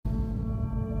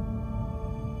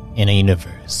In a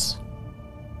universe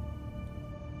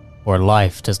where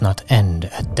life does not end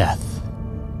at death,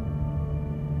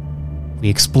 we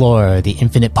explore the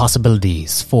infinite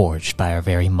possibilities forged by our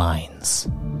very minds.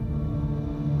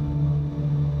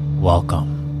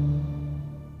 Welcome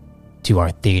to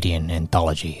Arthadian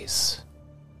Anthologies.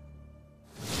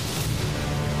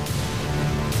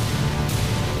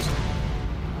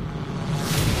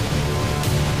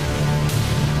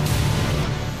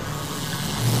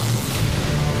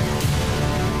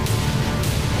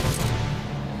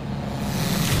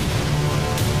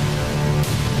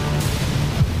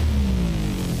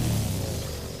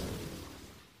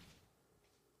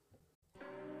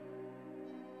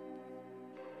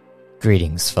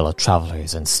 Greetings, fellow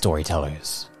travelers and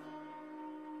storytellers.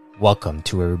 Welcome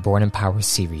to a Reborn in Power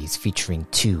series featuring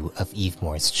two of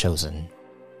Evemore's chosen.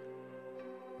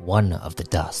 One of the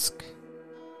Dusk,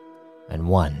 and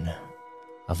one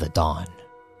of the Dawn.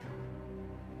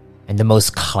 And the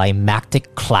most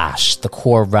climactic clash the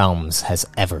Core Realms has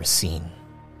ever seen.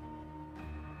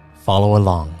 Follow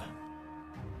along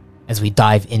as we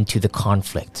dive into the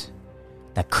conflict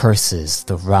that curses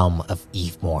the realm of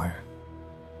Evemore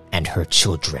and her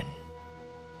children.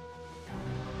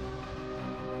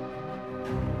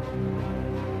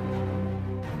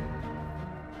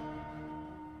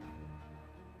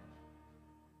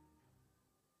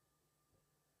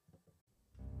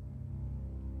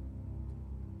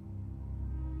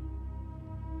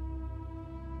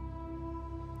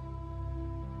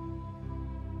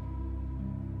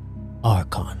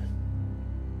 Archon.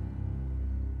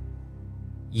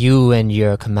 You and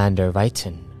your commander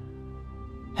Viton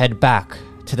head back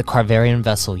to the Carvarian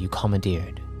vessel you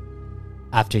commandeered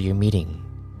after your meeting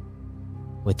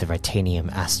with the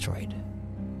Ritanium asteroid.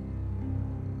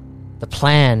 The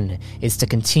plan is to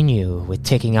continue with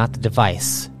taking out the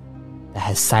device that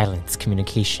has silenced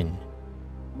communication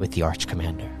with the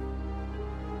Archcommander.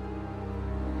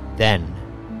 Then,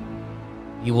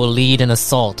 you will lead an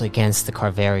assault against the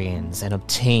Carvarians and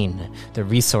obtain the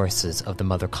resources of the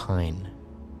Mother Kind.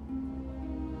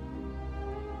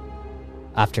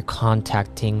 After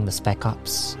contacting the Spec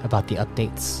Ops about the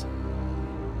updates,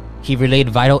 he relayed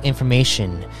vital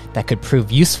information that could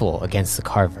prove useful against the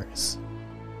Carvers.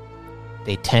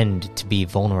 They tend to be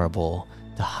vulnerable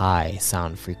to high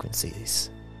sound frequencies.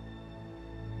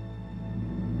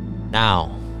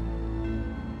 Now,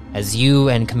 as you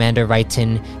and Commander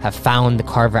Righton have found the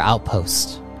Carver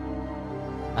outpost,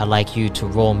 I'd like you to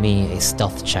roll me a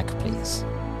stealth check, please.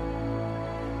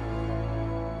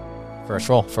 First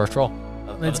roll.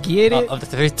 Let's get it. Of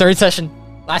the third session.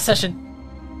 Last session.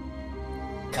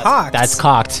 Cocked. That's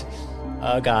cocked.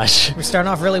 Oh, gosh. We're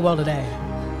starting off really well today.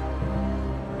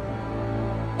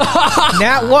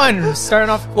 Nat 1.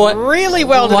 Starting off really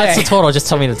well today. What's the total? Just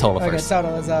tell me the total okay, first.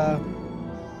 Total is,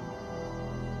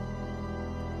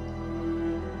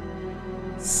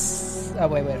 oh,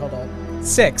 wait, hold on.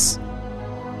 6.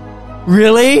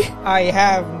 Really? I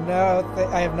have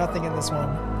nothing in this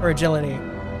one for agility.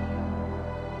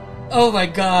 Oh my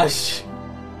gosh.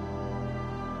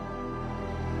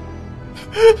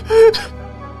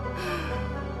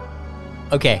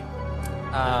 Okay.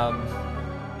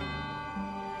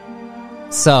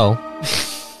 So.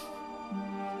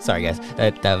 Sorry, guys.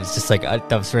 That was just like, that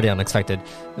was really unexpected.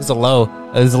 It was a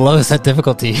low set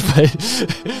difficulty, but.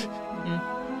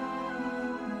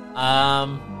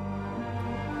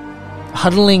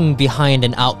 Huddling behind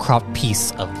an outcrop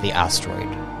piece of the asteroid,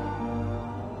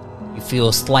 you feel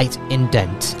a slight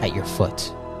indent at your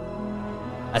foot.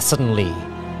 As suddenly,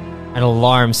 an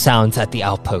alarm sounds at the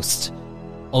outpost,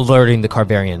 alerting the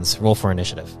Carvarians. Roll for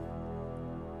initiative.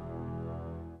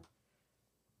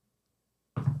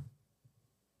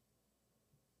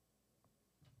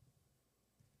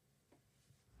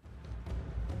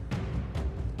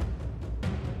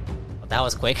 Well, that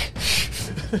was quick.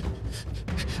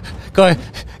 Going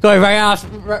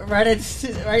right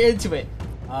into it.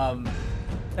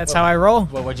 That's how I roll.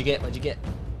 What'd you get?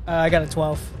 I got a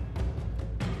 12.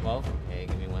 12? Okay,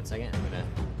 give me 1 second. I'm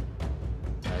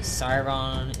gonna...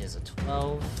 Cyron is a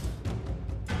 12.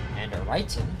 And a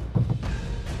Righton.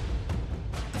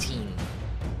 18.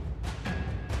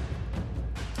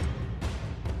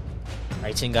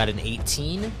 Righton got an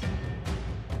 18.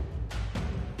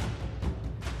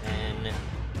 And...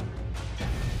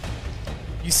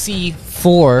 you see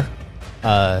four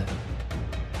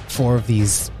of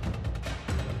these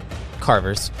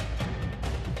Carvers.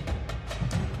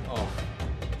 Oh.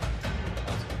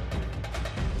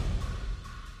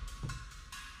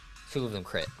 2 of them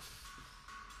crit.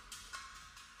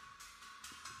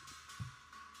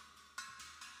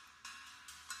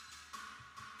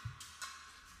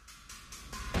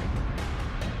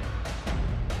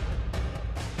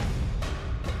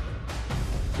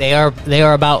 They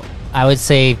are about, I would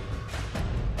say,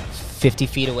 50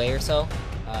 feet away or so.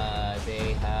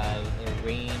 They have a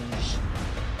range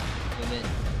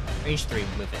 3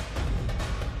 movement.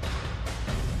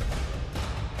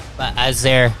 But as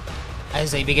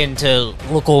they begin to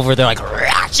look over, they're like,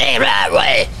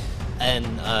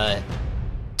 and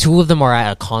 2 of them are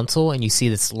at a console, and you see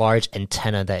this large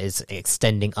antenna that is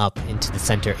extending up into the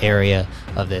center area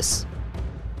of this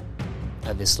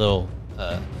little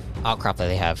outcrop that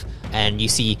they have. And you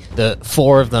see the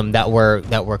 4 of them that were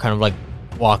kind of like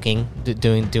walking,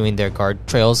 doing their guard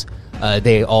trails.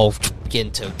 They all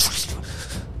begin to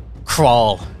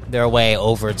crawl their way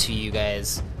over to you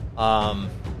guys.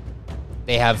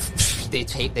 They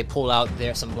pull out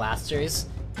some blasters.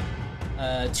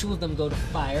 2 of them go to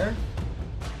fire.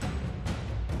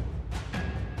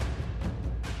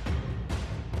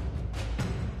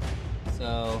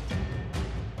 So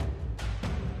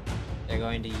they're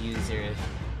going to use their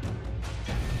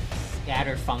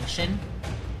scatter function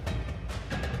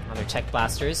on their tech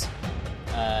blasters.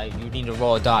 You need to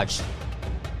roll a dodge.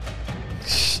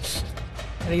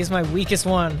 Gotta use my weakest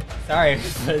one. Sorry,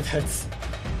 but that's...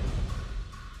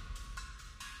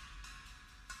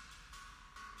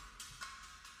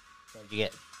 What did you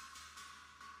get?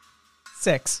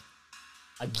 6.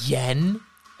 Again?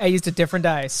 I used a different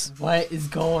dice. What is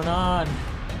going on?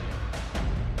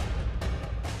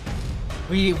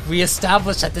 We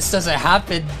established that this doesn't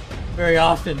happen very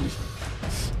often.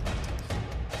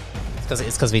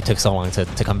 It's because we took so long to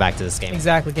come back to this game.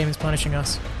 Exactly, game is punishing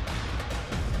us.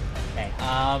 Okay,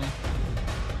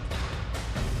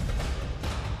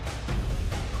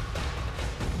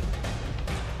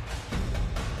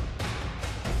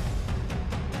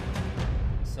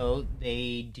 so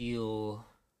they deal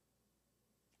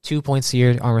 2 points to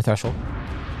your armor threshold.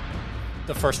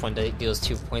 The first one deals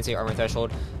 2 points to your armor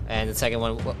threshold, and the second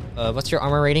one, what's your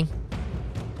armor rating?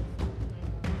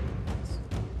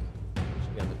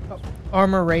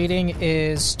 Armor rating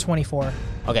is 24.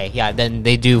 Okay, yeah, then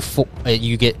they do.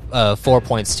 You get 4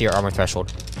 points to your armor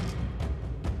threshold.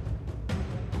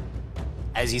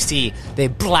 As you see, they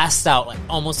blast out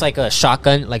almost like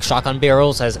shotgun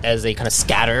barrels, as they kind of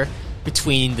scatter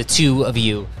between the 2 of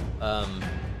you,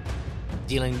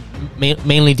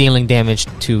 mainly dealing damage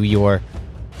to your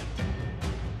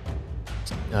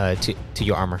to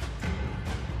your armor.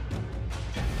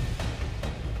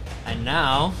 And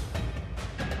now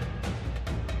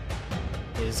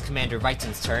is Commander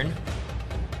Ryton's turn.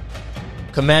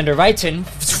 Commander Ryton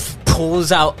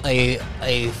pulls out a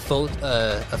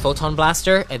photon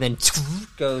blaster and then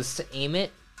goes to aim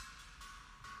it.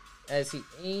 As he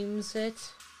aims it,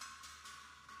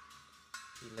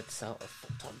 he lets out a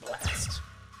photon blast.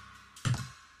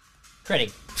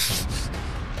 Critting.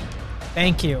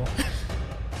 Thank you.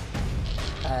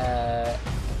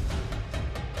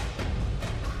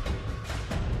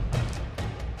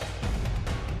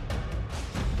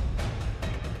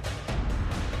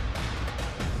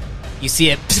 You see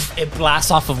it blasts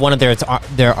off of one of their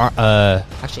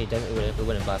actually it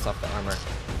wouldn't blast off the armor.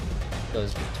 It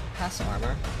goes past the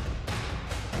armor.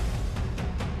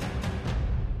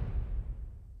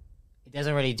 It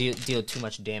doesn't really deal too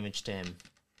much damage to him.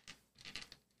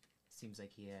 Seems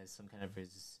like he has some kind of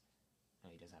resistance.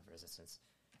 No, he doesn't have resistance.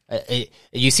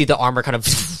 You see the armor kind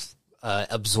of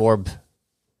absorb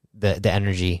the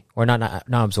energy, or not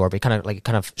absorb. It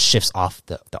kind of shifts off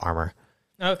the armor.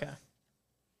 Okay.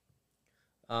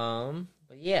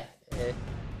 But yeah.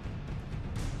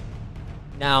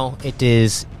 Now it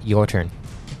is your turn.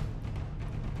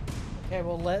 Okay,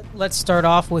 well let's start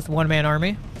off with one-man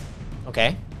army.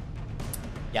 Okay.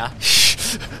 Yeah.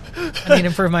 I need to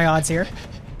improve my odds here.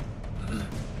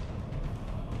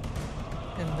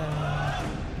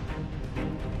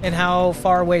 And how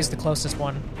far away is the closest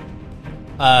one?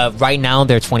 Right now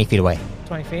they're 20 feet away.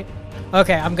 20 feet?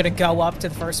 Okay, I'm going to go up to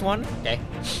the first one. Okay.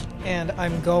 And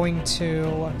I'm going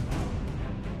to...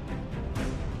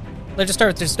 Let's just start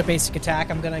with just a basic attack.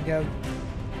 I'm going to go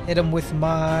hit him with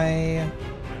my...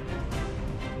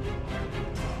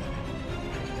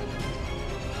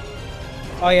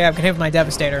 Oh yeah, I'm going to hit with my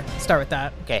Devastator. Start with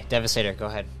that. Okay, Devastator, go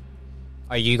ahead.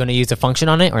 Are you going to use a function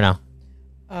on it or no?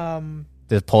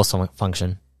 The pulse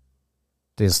function.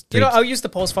 I'll use the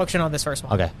pulse function on this first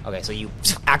one. Okay. So you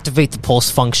activate the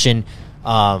pulse function,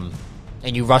 and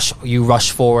you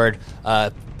rush forward,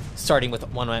 starting with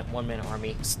one man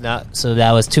army. So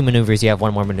that was 2 maneuvers. You have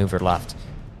 1 more maneuver left.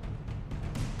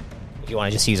 If you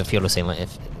want to just use a field assailant,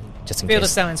 just in case. Field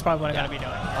assailant's probably what I gotta be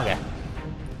doing. Okay.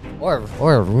 Or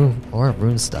a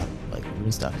rune stuff. Like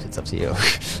rune stuff. It's up to you.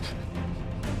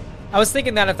 I was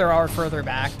thinking that if there are further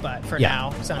back, but for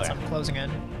now, since I'm closing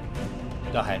in.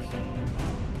 Go ahead.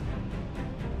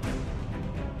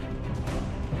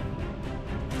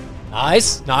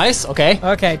 Nice. Okay.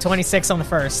 Okay, 26 on the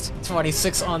first.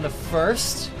 26 on the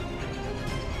first.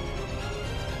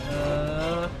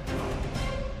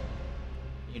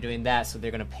 You're doing that, so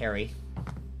they're gonna parry.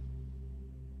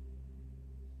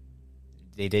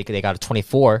 They got a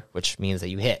 24, which means that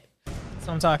you hit. That's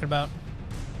what I'm talking about.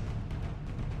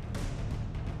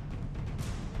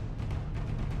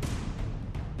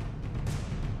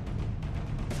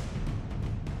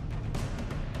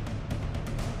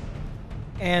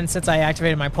 And since I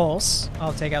activated my pulse,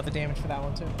 I'll take out the damage for that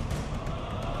one too.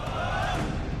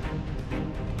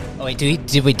 Oh wait,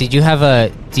 did you have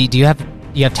a do you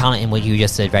have talent in what you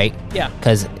just said, right? Yeah.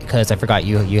 Because I forgot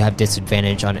you have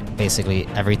disadvantage on basically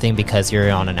everything because you're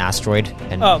on an asteroid.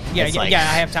 And Oh yeah, it's yeah, like, yeah.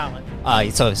 I have talent.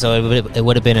 So it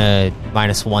would have been a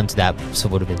 -1 to that, so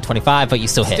it would have been 25, but you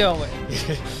still hit. Still win.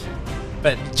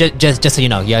 But just so you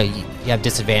know, yeah, you have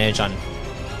disadvantage on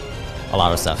a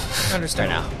lot of stuff.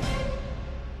 Understand right now.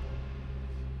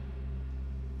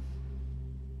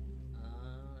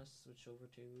 Let's switch over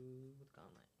to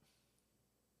Gauntlet.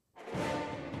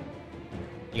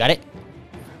 You got it?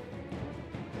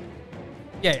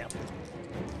 Yeah.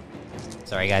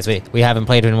 Sorry guys, we haven't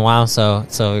played in a while, so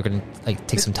we're gonna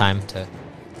take some time to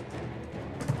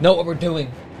know what we're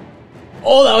doing.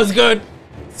 Oh, that was good.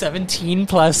 17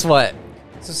 plus what?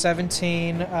 So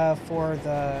 17 for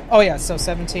the... Oh, yeah, so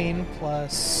 17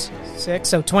 plus 6,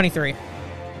 so 23.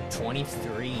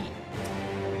 23.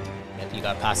 Yep, you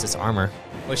got past this armor,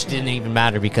 which didn't even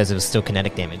matter because it was still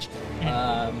kinetic damage.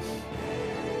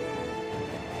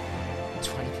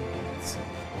 23 minutes.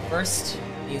 First,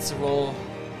 needs to roll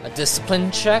a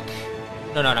discipline check.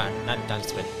 No, not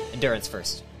discipline. Endurance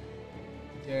first.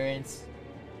 Endurance.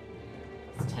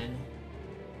 That's 10.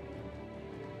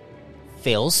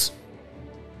 Fails.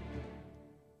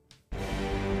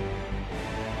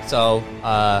 So,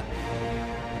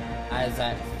 as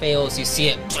that fails, you see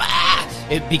it.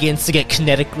 It begins to get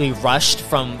kinetically rushed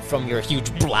from your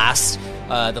huge blast,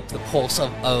 the pulse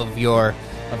of your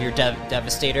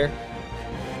devastator,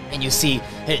 and you see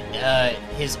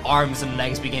his arms and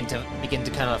legs begin to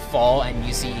kind of fall, and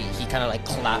you see he kind of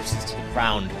collapses to the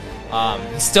ground.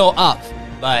 He's still up,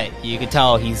 but you can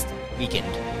tell he's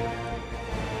weakened.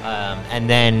 And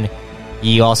then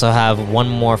you also have one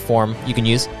more form you can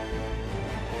use.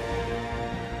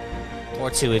 Or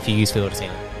 2 if you use Field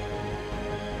Assailant.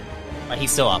 But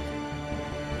he's still up.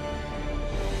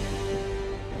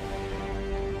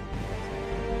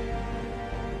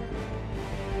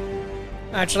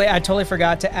 Actually, I totally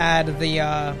forgot to add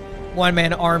the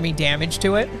one-man army damage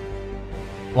to it.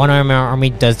 One-man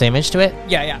army does damage to it?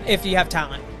 Yeah, if you have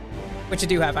talent. Which you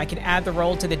do have. I can add the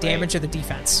roll to the damage or the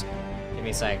defense. Give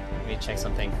me a sec. Let me check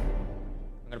something.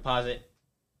 I'm gonna pause it.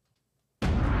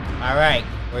 Alright,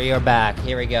 we are back.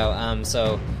 Here we go.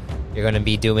 So you're gonna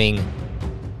be doing...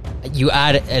 You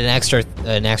add an extra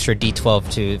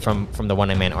D12 from the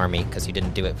one-man army, because you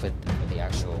didn't do it with the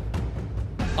actual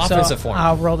offensive form.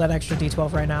 I'll roll that extra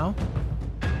D12 right now.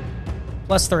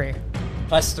 +3.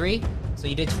 +3? So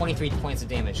you did 23 points of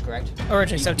damage, correct?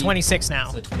 Originally, so 26 now.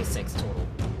 So 26 total.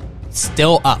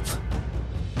 Still up,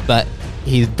 but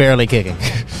he's barely kicking.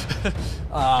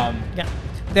 Yeah.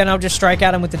 Then I'll just strike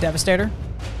at him with the Devastator.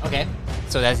 Okay,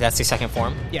 so that's the second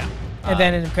form. Yeah, and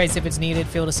then in case if it's needed,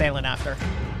 Field Assailant after.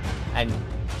 And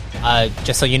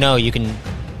just so you know, you can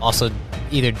also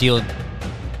either deal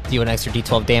an extra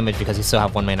D12 damage because you still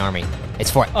have one-man army.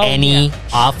 It's for any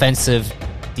offensive,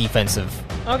 defensive.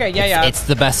 Okay, yeah. It's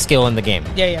the best skill in the game.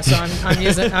 Yeah. So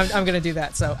I'm gonna do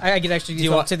that. So I get extra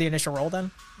D12 to the initial roll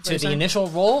then. To the initial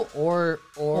roll or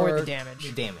the damage.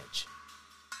 The damage.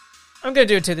 I'm gonna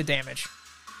do it to the damage.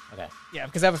 Okay. Yeah,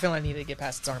 because I have a feeling I need to get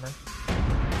past its armor.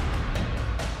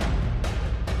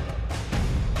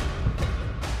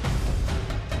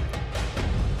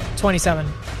 $27.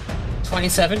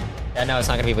 27? Yeah, no, it's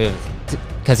not gonna be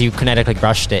because you kinetically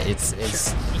brushed it. It's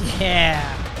sure. Yeah.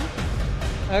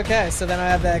 Okay, so then I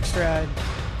have the extra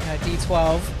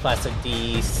D12 plus a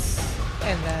D,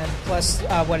 and then plus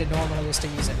what it normally is to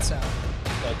use it. So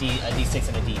a D6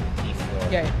 and a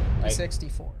D4. Yeah, right? D6,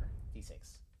 D4. D6.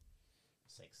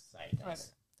 6.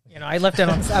 Nice. You know, I left it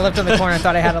on the corner. I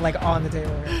thought I had it on the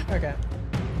table. Okay.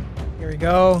 Here we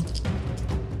go.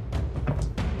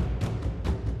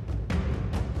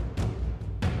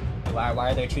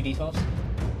 Why are there 2 D12s?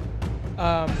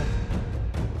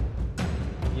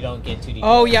 You don't get 2 D12s.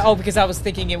 Oh yeah. Oh, because I was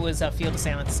thinking it was a Field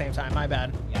Assailant at the same time. My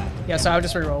bad. Yeah. Yeah. So I'll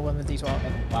just reroll one of the D12.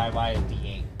 And why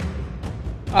D8?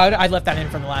 I left that in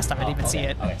from the last time. I didn't even see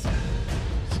it. Okay. Sorry.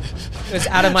 It was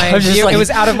out of my view. It was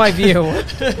out of my view.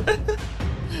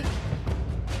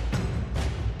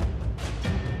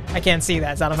 I can't see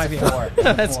that. It's out of my view. 4.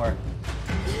 That's 4.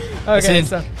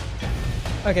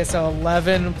 okay. So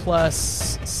 11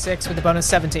 plus 6 with the bonus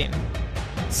 17.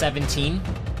 17.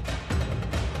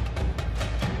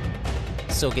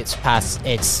 Still gets past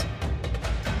its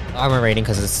armor rating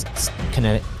because it's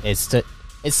kinetic. It's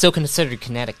still considered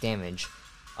kinetic damage,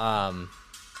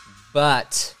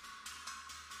 but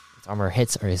its armor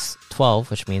hits is 12,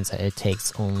 which means that it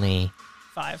takes only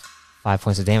 5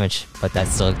 points of damage. But that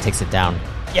still takes it down.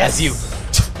 Yes. As you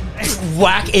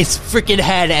whack its freaking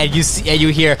head, and you see, and you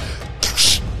hear.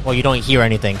 Well, you don't hear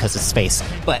anything because it's space,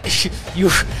 but you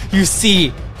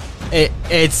see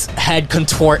its head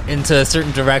contort into a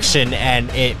certain direction, and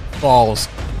it falls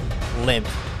limp.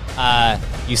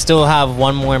 You still have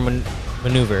one more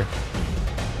maneuver.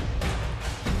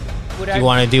 You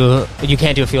want to do? You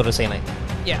can't do a field of sailing.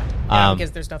 Yeah,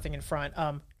 because there's nothing in front.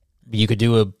 You could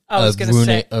do a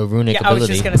runic ability. I was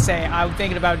just gonna say I'm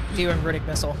thinking about doing runic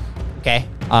missile. Okay.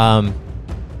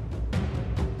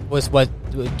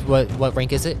 What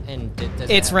rank is it? And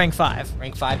it's rank 5.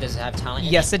 Rank 5. Does it have talent?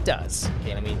 Yes, it does.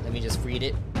 Okay, let me just read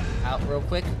it out real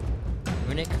quick.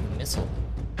 Runic missile.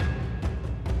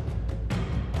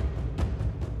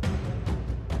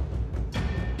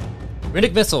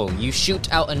 Runic missile. You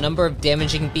shoot out a number of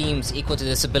damaging beams equal to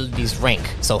this ability's rank.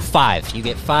 So 5. You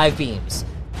get 5 beams.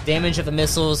 Damage of the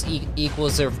missiles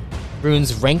equals the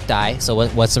rune's rank die. So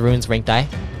what's the rune's rank die?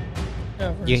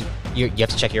 You have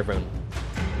to check your rune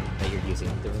that you're using.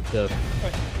 The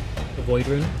void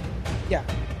rune? Yeah.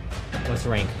 What's the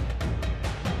rank?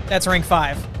 That's rank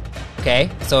 5. Okay,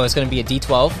 so it's going to be a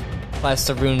d12 plus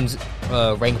the rune's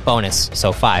rank bonus,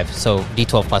 so 5. So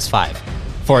d12 plus 5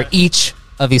 for each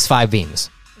of these 5 beams.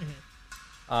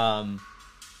 Mm-hmm.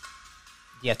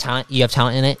 You have talent. You have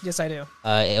talent in it. Yes, I do.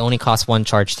 It only costs 1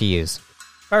 charge to use.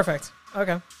 Perfect.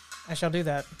 Okay, I shall do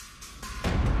that.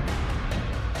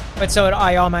 But so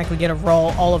I automatically get to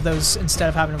roll all of those instead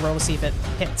of having to roll to see if it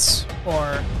hits,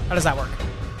 or how does that work?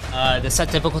 The set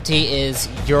difficulty is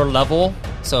your level.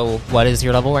 So what is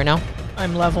your level right now?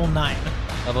 I'm level 9.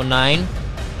 Level 9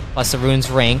 plus the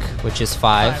rune's rank, which is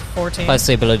 5, 14. plus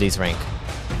the ability's rank.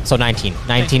 So 19.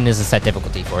 19 is the set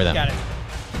difficulty for them. Got it.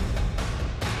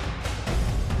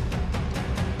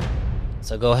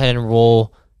 So go ahead and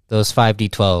roll those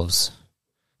 5d12s.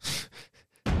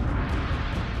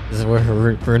 This is where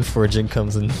rune forging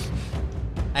comes in.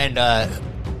 And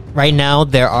right now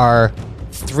there are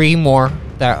 3 more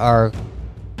that are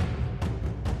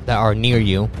near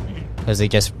you because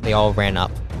they all ran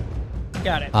up.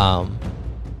 Got it.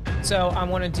 So I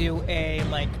want to do a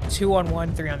 2 on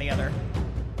one, 3 on the other.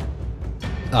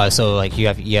 So you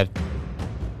have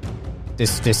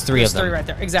there's 3 of them. 3 right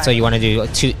there. Exactly. So you want to do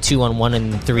 2 on one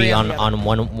and 3 on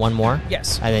one more?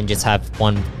 Yes. And then just have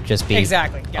one just be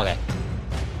exactly. Yeah. Okay.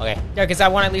 Okay. Yeah, because I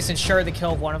want to at least ensure the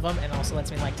kill of one of them, and also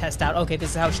lets me test out. Okay, this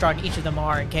is how strong each of them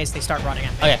are in case they start running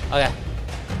at me. Okay. Okay.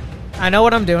 I know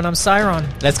what I'm doing. I'm Siron.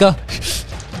 Let's go.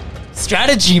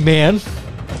 Strategy, man.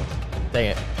 Dang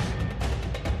it.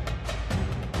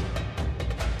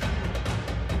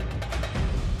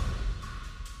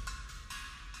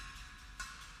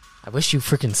 I wish you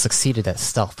freaking succeeded at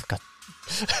stealth. God.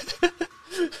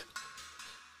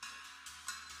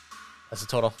 That's the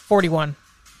total. 41.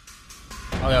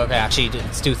 Okay. Actually,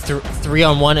 let's do 3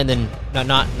 on 1, and then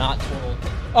not total.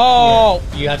 Oh.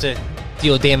 You have to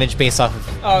deal damage based off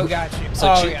of. Oh, got you.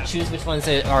 So choose which ones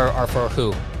are for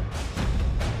who.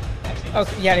 Actually,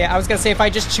 okay. Yeah. I was gonna say if I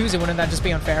just choose it, wouldn't that just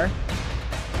be unfair?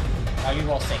 You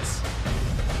roll 6.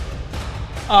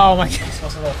 Oh my god. You're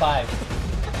supposed to roll 5.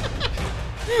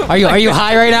 Are you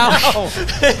high right now? No.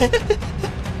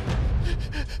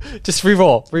 Just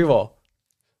re-roll.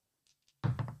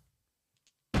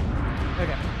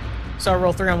 Okay. So I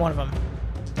roll 3 on one of them.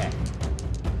 Okay.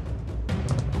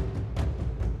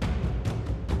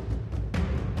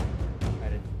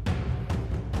 Ready.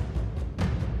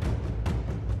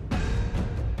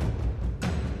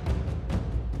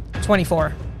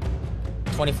 24.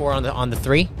 24 on the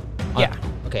 3? Yeah.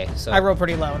 Okay, so I roll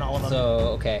pretty low in all of them.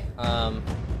 So okay.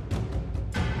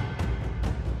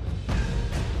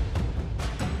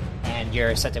 And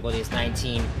your set ability is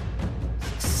 19.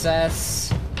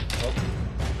 Success.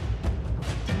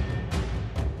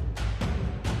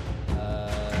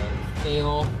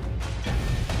 Fail.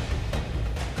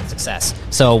 Success.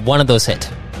 So one of those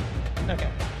hit. Okay.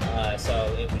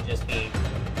 So it would just be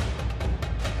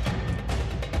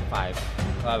 5.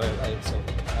 So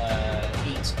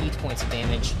 8 points of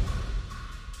damage.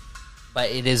 But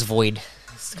it is void.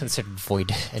 It's considered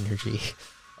void energy.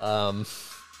 Are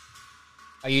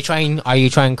you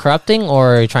trying corrupting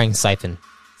or are you trying siphon?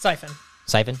 Siphon.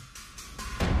 Siphon?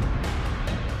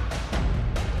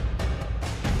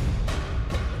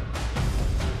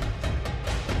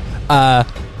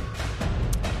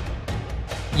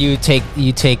 You take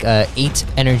 8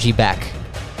 energy back.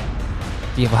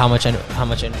 Do you have how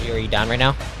much energy are you down right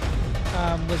now?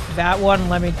 With that one,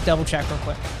 let me double check real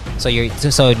quick. So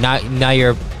now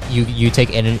you take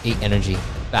 8 energy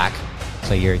back.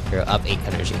 So you're up 8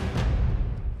 energy.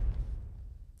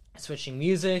 Switching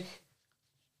music.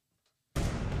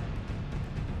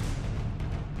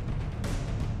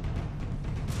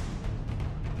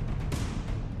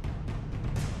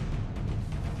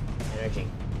 Energy.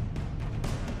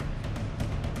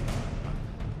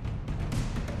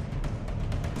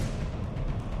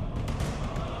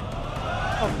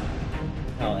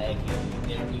 Oh,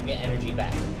 you get energy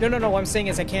back. No. What I'm saying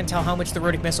is I can't tell how much the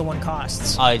Runic Missile one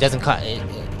costs. Oh, it doesn't cost.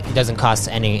 It doesn't cost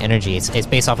any energy. It's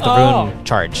based off of the rune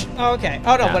charge. Oh, okay.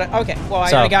 Oh no, Yeah. but okay. Well,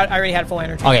 I already had full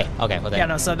energy. Okay. Well then. Yeah,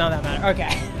 no, so no, that matter.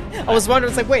 Okay. I was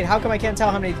wondering, it's like, wait, how come I can't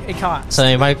tell how many it costs? So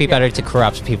it might be better to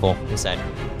corrupt people instead.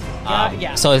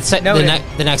 Yeah. So it's the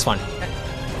next one. Okay.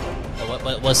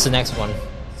 What's the next one?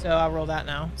 So I'll roll that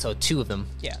now. So 2 of them.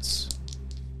 Yes.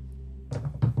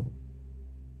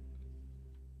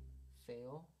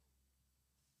 Fail.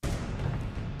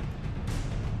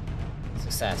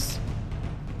 Success.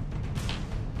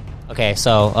 Okay,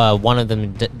 so one of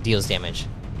them deals damage.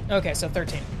 Okay, so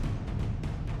 13.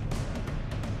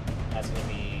 That's gonna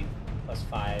be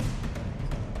 +5.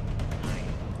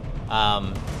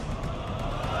 9.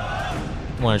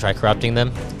 Want to try corrupting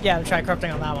them? Yeah, I'll try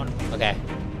corrupting on that one. Okay.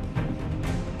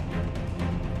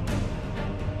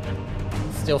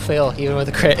 Still fail, even with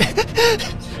a crit.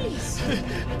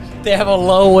 They have a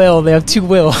low will. They have 2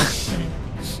 will.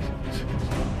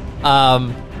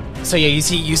 So yeah, you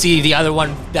see the other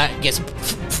one that gets.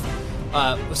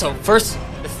 So first,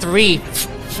 the 3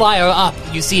 fly up.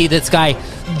 You see this guy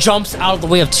jumps out of the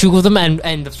way of 2 of them, and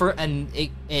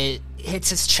it hits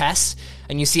his chest,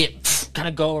 and you see it kind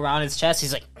of go around his chest.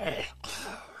 He's like.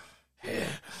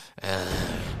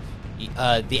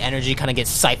 The energy kind of gets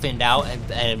siphoned out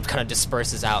and kind of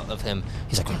disperses out of him.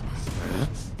 He's like, and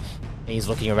he's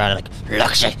looking around like,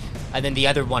 Lakshya. And then the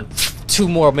other one, 2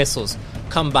 more missiles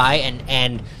come by,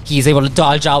 and he's able to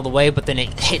dodge out of the way, but then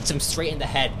it hits him straight in the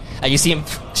head. And you see him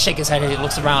shake his head and he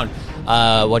looks around.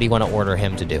 What do you want to order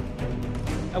him to do?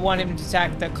 I want him to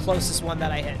attack the closest one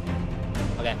that I hit.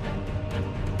 Okay.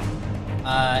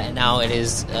 And now it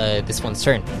is this one's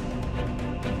turn.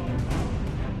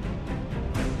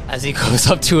 As he goes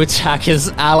up to attack his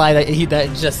ally that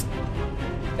just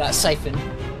got siphoned.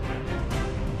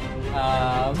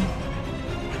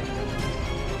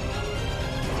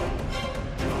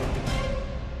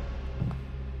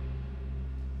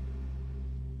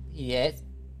 He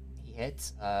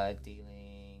hits,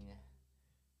 dealing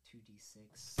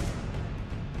 2d6.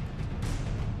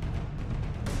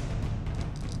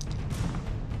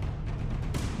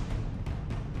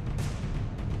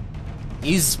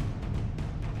 He's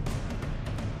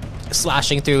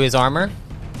slashing through his armor.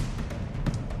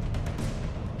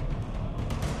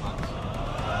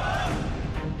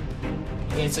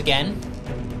 Hits again.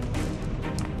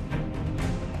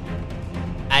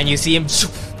 And you see him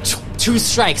 2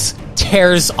 strikes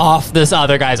tears off this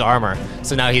other guy's armor.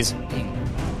 So now he's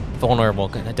vulnerable.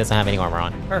 Doesn't have any armor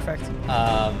on. Perfect.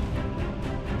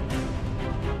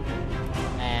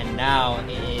 And now it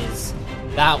is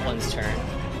that one's turn.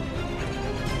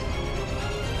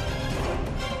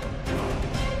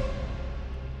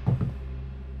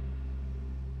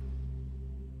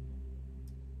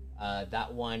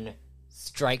 That one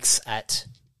strikes at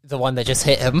the one that just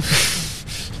hit him.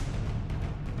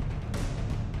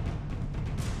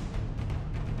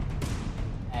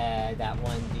 That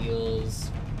one deals...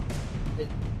 It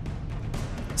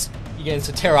begins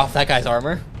to tear off that guy's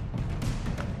armor.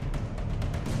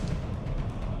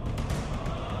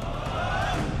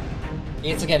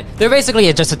 It's again. They're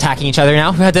basically just attacking each other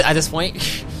now at this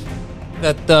point.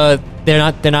 They're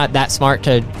not that smart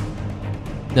to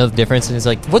know the difference, and it's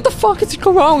like, what the fuck is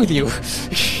going wrong with you?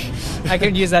 I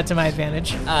can use that to my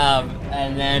advantage.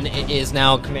 And then it is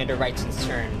now Commander Wrightson's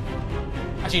turn.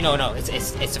 Actually, no,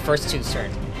 it's the first 2's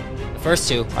turn. The first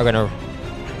 2 are gonna.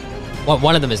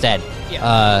 One of them is dead.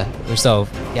 Yeah. So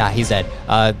yeah, he's dead.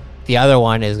 The other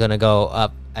one is gonna go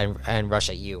up and rush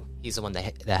at you. He's the one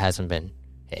that hasn't been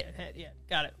hit. Yeah,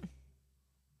 got it.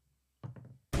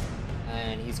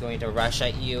 And he's going to rush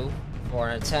at you for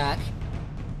an attack.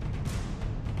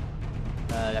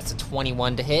 That's a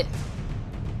 21 to hit.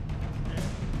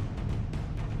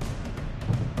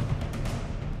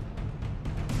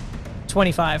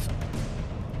 $25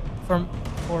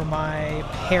 for my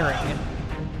parrying.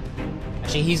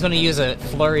 Actually, he's going to use a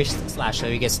flourish slash, so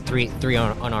he gets three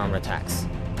unarmed attacks.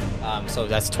 So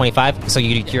that's 25. So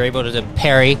you're able to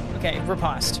parry. Okay,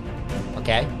 riposte.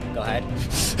 Okay, go ahead.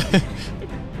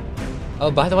 Oh,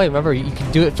 by the way, remember, you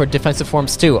can do it for defensive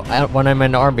forms too, when I'm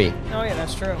in RB. Oh, yeah,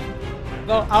 that's true.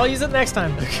 Well, I'll use it next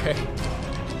time. Okay.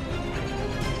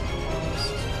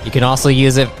 You can also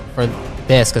use it for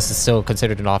this, because it's still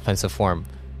considered an offensive form.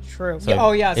 True. So Yeah,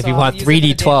 oh, yeah. If so you I'll want use it for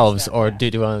the 3d12s, damage or then,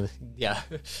 do one... Yeah.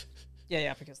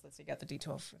 Yeah, because let's see, got the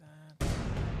d12 for that.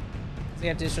 So you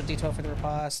have additional d12 for the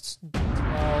riposte,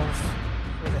 12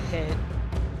 for the hit,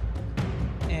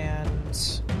 and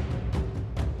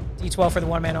d12 for the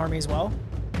one-man army as well.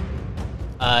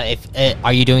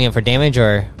 Are you doing it for damage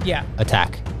or Yeah.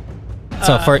 attack?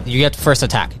 So you get first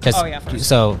attack. Just, oh, yeah, first.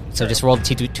 So Sure. just roll the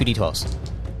 2d12s.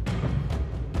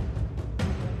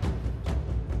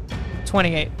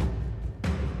 28.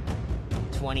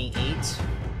 28.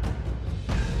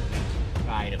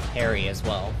 Try to parry as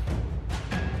well.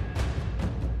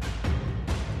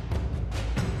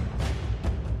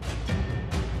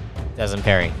 Doesn't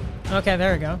parry. Okay,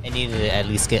 there we go. It needed to at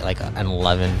least get like an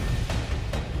 11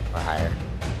 or higher.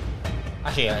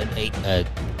 Actually, an 8,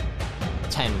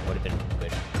 10 would have been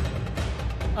good.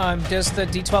 Does the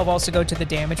d12 also go to the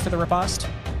damage for the riposte?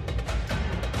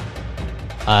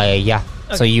 Yeah.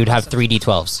 Okay, So you'd have awesome. 3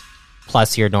 d12s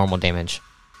plus your normal damage,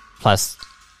 plus,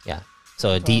 yeah.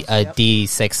 So a Yep.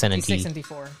 d6 and a D6 and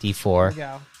d4. d4. There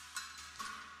we go.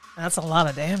 That's a lot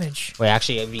of damage. Wait,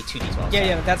 actually, it'd be 2 d12s. Yeah,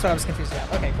 yeah, that's what I was confused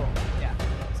about. Okay, cool. Yeah.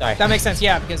 Sorry. That makes sense,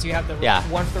 yeah, because you have the Yeah.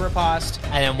 one for the riposte.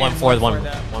 And then one for the one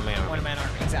one-man army. One-man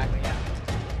army, exactly, yeah.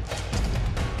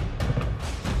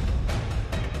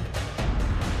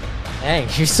 Dang,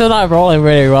 you're still not rolling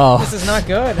really well. This is not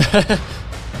good.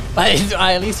 But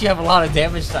at least you have a lot of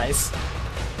damage dice.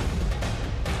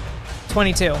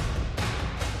 22.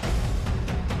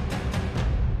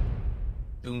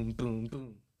 Boom, boom,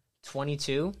 boom.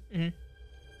 22? Mm-hmm.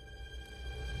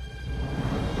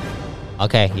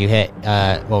 Okay, you hit.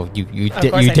 Well, you Of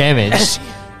course I did. damaged.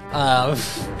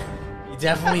 You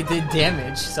definitely did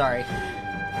damage. Sorry.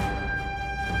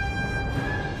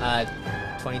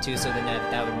 22. So then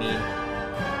that would mean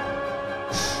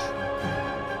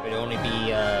it would only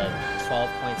be 12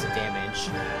 points of damage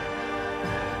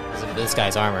because of this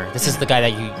guy's armor. This is the guy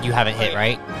that you haven't hit,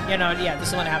 right? Yeah, no, yeah, this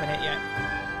is the one I haven't hit yet.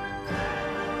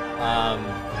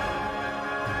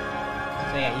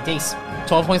 So yeah, he takes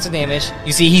 12 points of damage.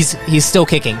 You see, he's still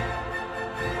kicking.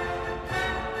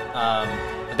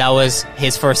 That was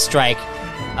his first strike.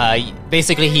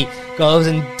 Basically, he goes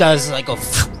and does like a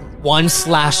one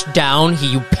slash down.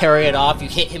 You parry it off. You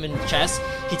hit him in the chest.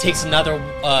 He takes another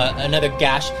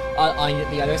gash on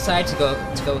the other side to go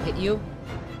hit you.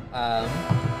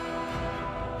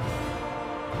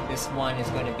 This one is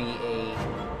going to be a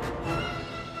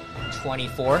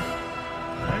 24.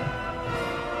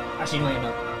 Actually, no,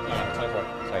 yeah, 24.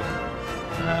 Sorry.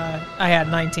 I had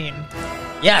 19.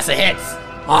 Yes, it hits.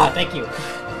 Ah, thank you.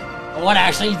 I want to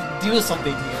actually do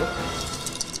something to you.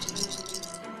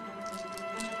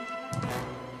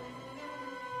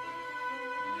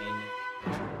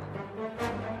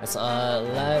 That's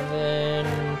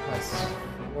 11 plus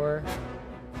 4.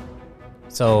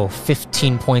 So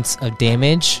 15 points of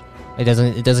damage. It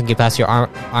doesn't get past your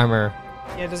armor.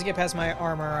 Yeah, it doesn't get past my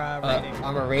armor rating.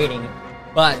 Armor rating,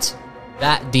 but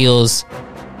that deals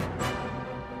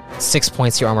 6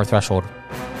 points to your armor threshold.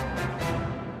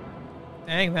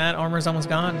 Dang, that armor's almost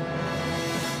gone.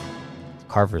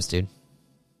 Carvers, dude.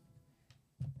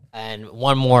 And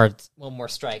one more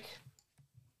strike.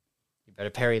 You better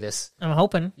parry this. I'm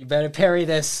hoping. You better parry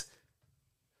this.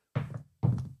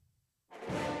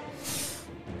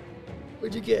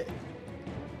 What'd you get?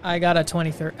 I got a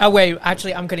 23. Oh, wait,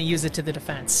 actually, I'm going to use it to the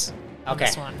defense. on Okay.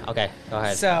 This one. Okay, go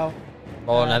ahead. So.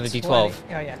 Roll another 20 d12.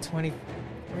 Oh, yeah,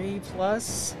 23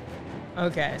 plus.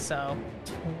 Okay, so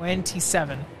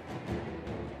 27.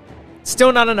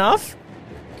 Still not enough?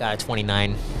 Got a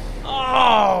 29.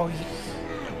 Oh!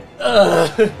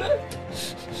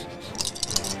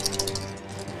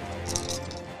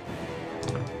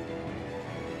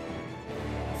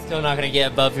 Still not gonna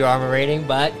get above your armor rating,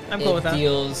 but I'm cool with that. It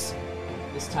deals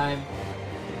this time.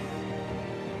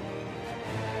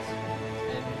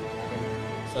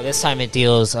 So this time it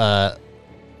deals 4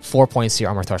 points to your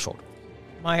armor threshold.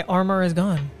 My armor is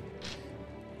gone.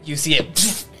 You see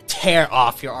it tear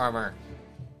off your armor.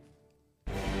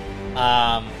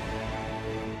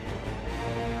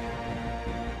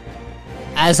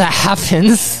 As that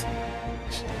happens,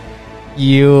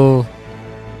 you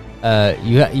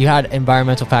had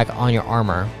environmental pack on your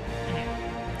armor.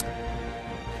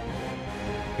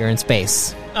 You're in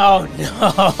space. Oh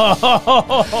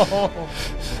no!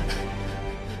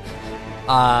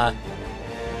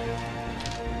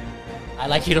 I'd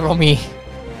like you to roll me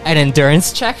an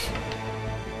endurance check.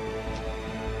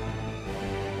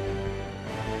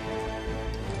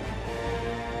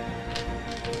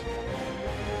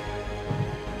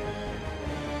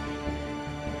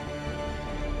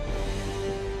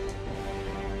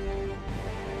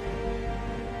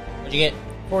 What'd you get?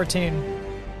 14.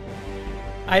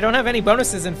 I don't have any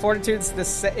bonuses, and Fortitude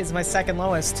is my second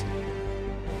lowest.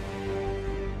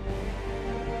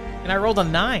 And I rolled a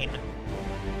 9.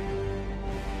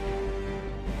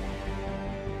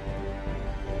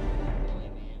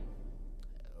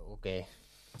 Okay.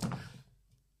 10.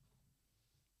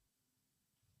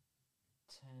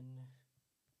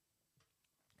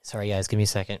 Sorry, guys. Give me a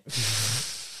second.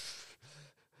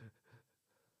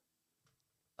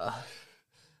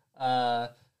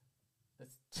 That's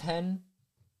 10.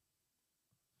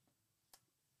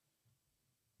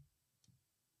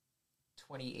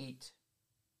 28.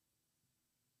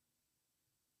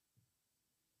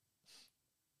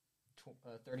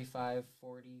 35,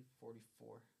 40,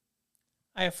 44.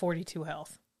 I have 42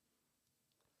 health.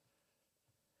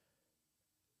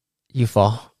 You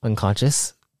fall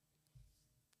unconscious.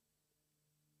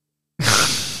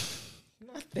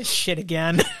 Not this shit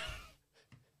again.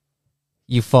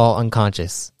 You fall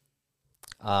unconscious.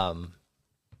 I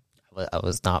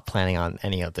was not planning on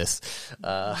any of this.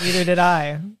 Neither did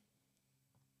I.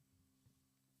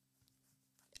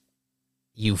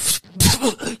 You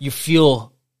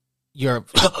feel your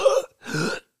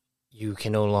you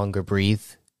can no longer breathe.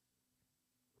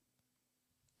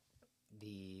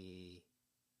 The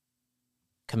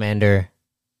commander,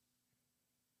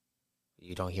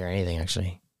 you don't hear anything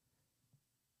actually.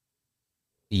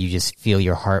 You just feel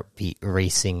your heartbeat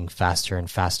racing faster and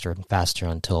faster and faster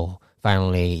until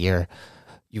finally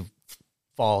you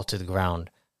fall to the ground.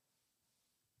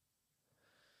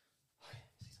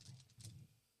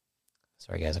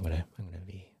 Sorry, guys. I'm gonna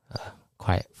be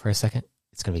quiet for a second.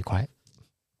 It's gonna be quiet.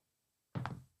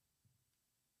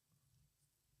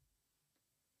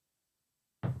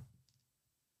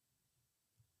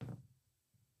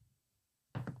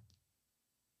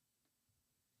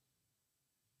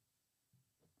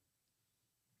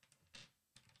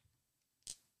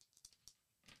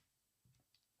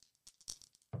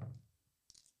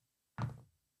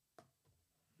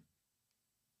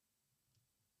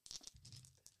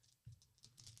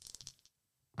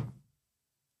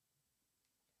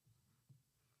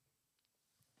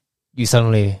 You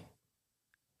suddenly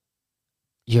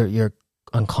you're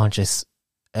unconscious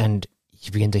and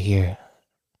you begin to hear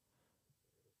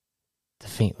the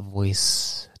faint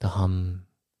voice, the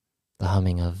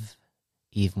humming of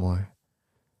Evemore.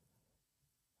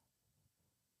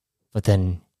 But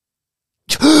then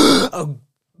a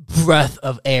breath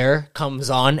of air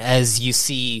comes on as you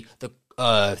see the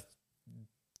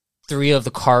 3 of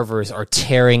the carvers are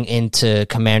tearing into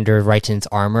Commander Righton's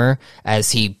armor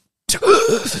as he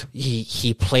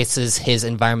places his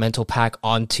environmental pack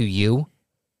onto you,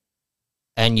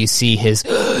 and you see his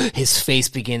face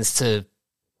begins to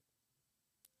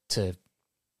it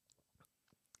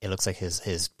looks like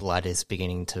his blood is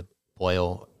beginning to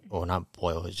boil, or not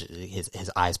boil,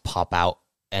 his eyes pop out,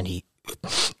 and he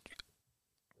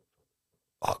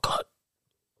oh god,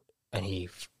 and he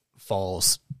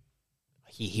falls.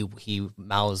 He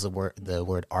mouths the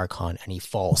word Archon, and he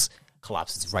falls,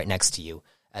 collapses right next to you.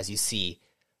 As you see,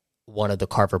 one of the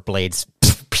carver blades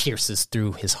pierces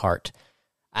through his heart.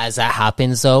 As that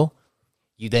happens, though,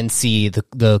 you then see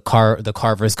the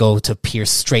carvers go to pierce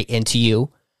straight into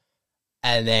you,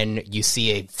 and then you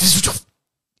see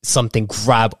something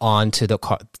grab onto the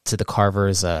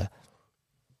carver's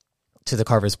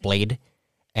blade,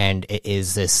 and it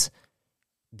is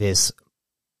this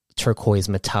turquoise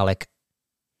metallic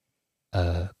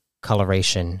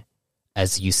coloration.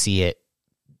 As you see it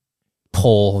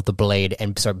pull the blade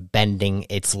and start bending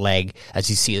its leg, as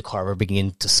you see the carver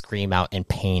begin to scream out in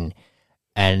pain.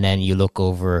 And then you look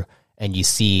over and you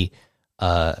see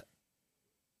it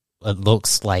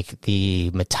looks like the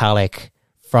metallic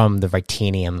from the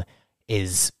Vitanium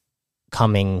is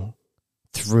coming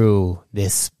through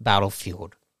this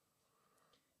battlefield.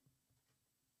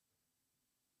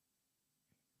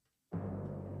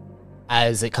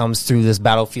 As it comes through this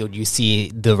battlefield, you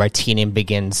see the Vitanium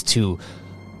begins to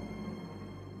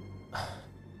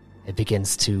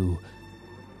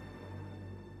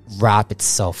wrap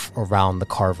itself around the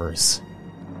carvers,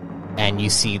 and you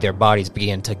see their bodies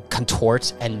begin to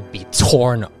contort and be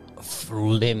torn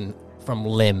limb from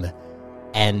limb,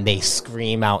 and they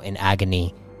scream out in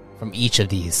agony from each of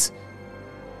these.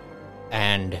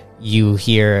 And you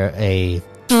hear a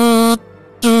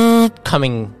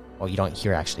coming. Well, you don't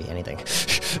hear actually anything.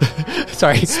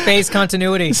 Sorry. Space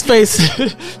continuity. Space.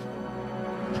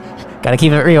 Gotta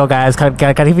keep it real, guys.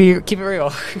 Gotta keep it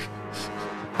real.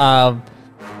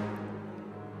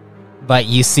 But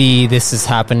you see this is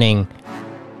happening,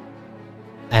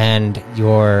 and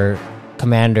your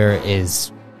commander he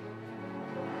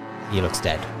looks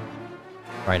dead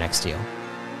right next to you.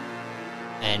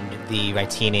 And the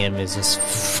Rytanium is just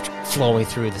flowing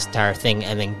through this entire thing,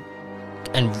 and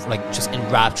just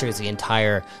enraptures the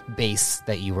entire base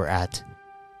that you were at.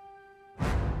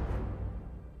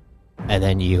 And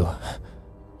then you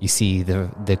see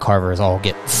the carvers all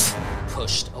get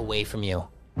pushed away from you.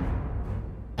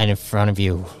 And in front of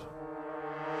you,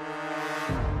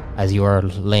 as you are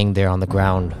laying there on the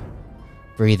ground,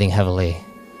 breathing heavily,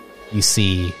 you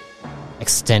see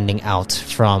extending out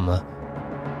from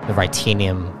the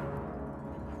Rytanium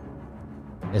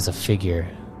is a figure.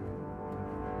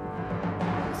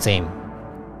 Same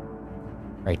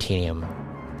Rytanium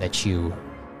that you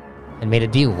had made a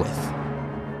deal with.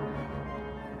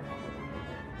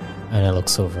 And it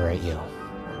looks over at you.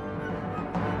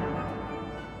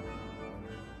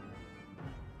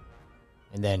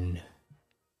 And then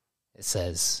it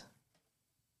says,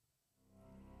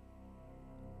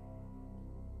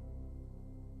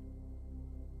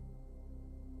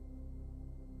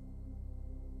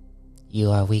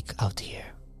 "You are weak out here.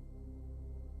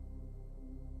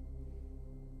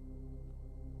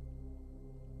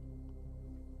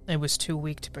 I was too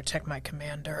weak to protect my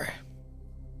commander.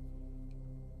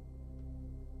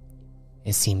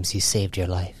 It seems you saved your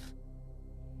life.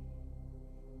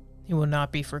 He will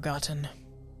not be forgotten.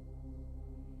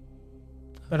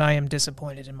 But I am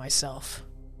disappointed in myself.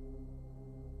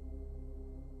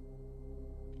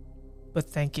 But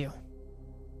thank you.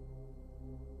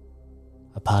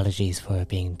 Apologies for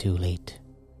being too late,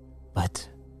 but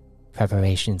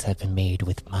preparations have been made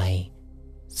with my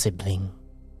sibling.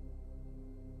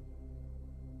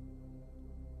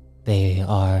 They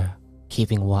are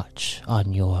keeping watch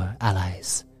on your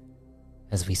allies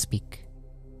as we speak."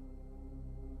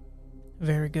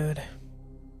 Very good.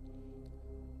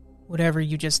 Whatever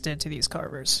you just did to these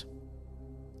carvers,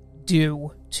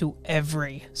 do to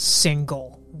every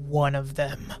single one of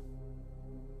them.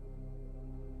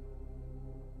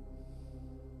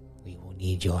 We will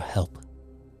need your help.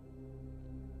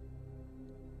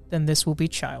 Then this will be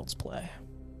child's play.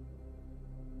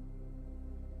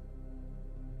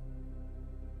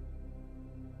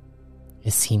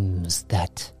 It seems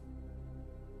that...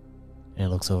 And it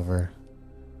looks over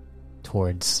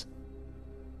towards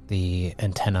the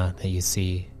antenna that you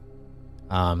see.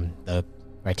 The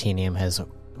Rytanium has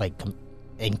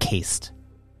encased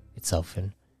itself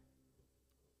in.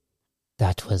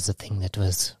 That was the thing that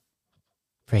was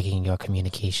breaking your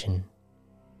communication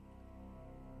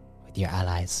with your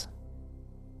allies.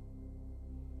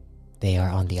 They are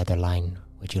on the other line.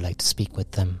 Would you like to speak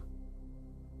with them?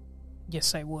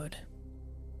 Yes, I would.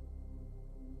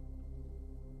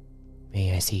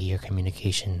 May I see your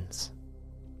communications?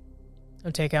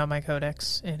 I'll take out my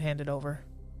codex and hand it over.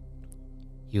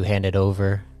 You hand it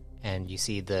over, and you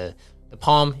see the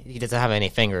palm. He doesn't have any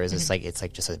fingers. It's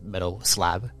like just a metal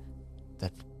slab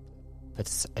that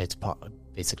puts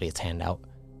basically its hand out,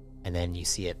 and then you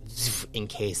see it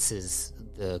encases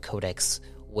the codex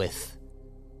with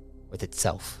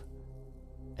itself,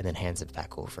 and then hands it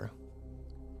back over.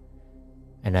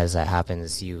 And as that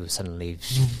happens, you suddenly,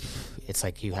 it's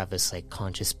like you have this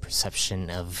conscious perception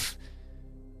of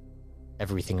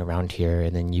everything around here,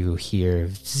 and then you hear a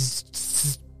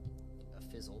fizzle.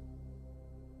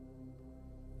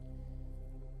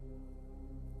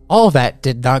 All of that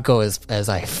did not go as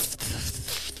I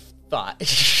thought.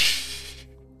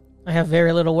 I have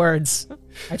very little words.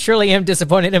 I truly am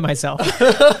disappointed in myself.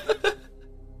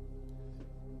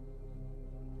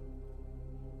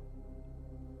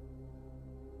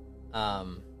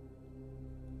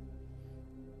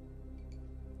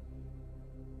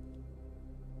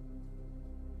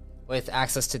 With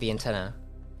access to the antenna,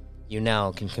 you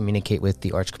now can communicate with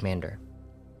the Arch Commander.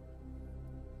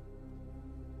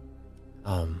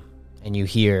 And you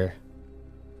hear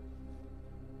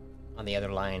on the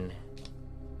other line,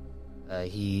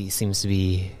 he seems to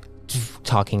be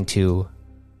talking to.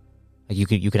 You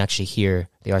can actually hear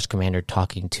the Arch Commander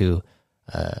talking to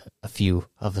a few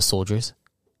of the soldiers,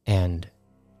 and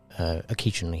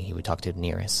occasionally he would talk to the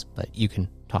nearest. But you can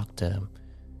talk to them.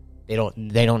 They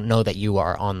don't know that you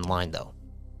are online though,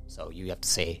 so you have to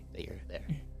say that you're there.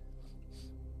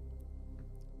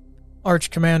 Arch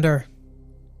Commander.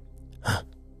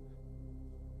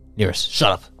 Nearest,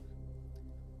 shut up.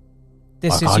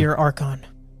 This Archon? is your Archon.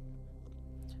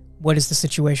 What is the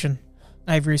situation?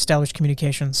 I've reestablished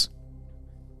communications.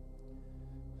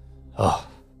 Oh,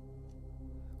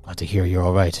 glad to hear you're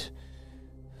all right.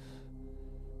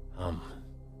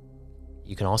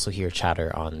 You can also hear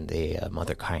chatter on the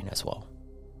Mother Kind as well.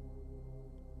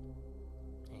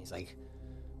 And he's like,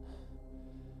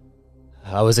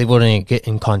 I was able to get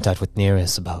in contact with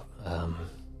Nearest about an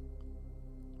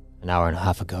hour and a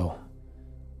half ago.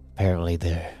 Apparently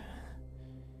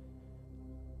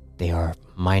they are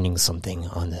mining something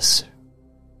on this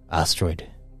asteroid.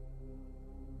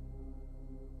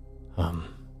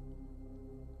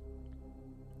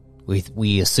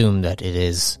 We assume that it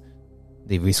is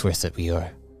the resource that we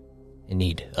are in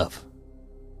need of.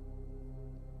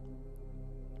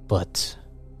 But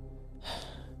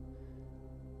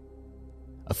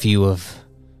a few of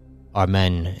our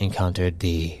men encountered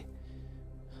the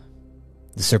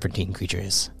serpentine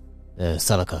creatures, the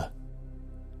Celica,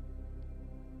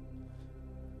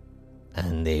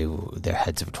 and their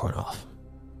heads were torn off.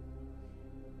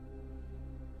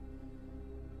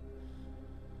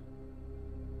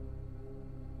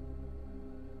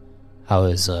 How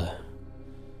is the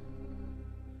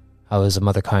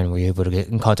Mother Kind? Were you able to get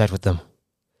in contact with them?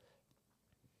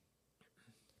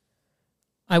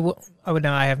 I would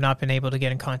know I have not been able to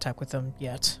get in contact with them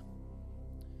yet.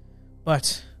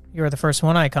 But you're the first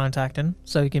one I contacted,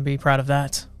 so you can be proud of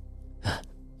that.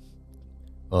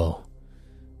 Oh,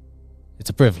 it's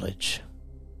a privilege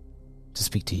to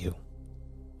speak to you,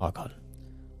 Archon.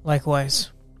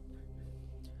 Likewise.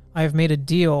 I have made a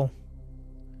deal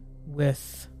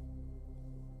with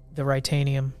the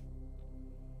Ritanium.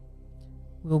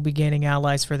 We'll be gaining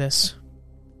allies for this.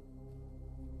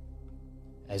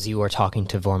 As you are talking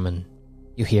to Vorman,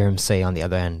 you hear him say on the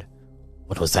other end,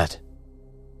 "What was that?"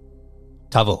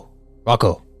 Tavo,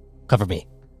 Rocco, cover me.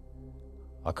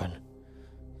 Archon,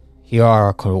 here are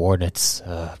our coordinates.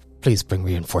 Please bring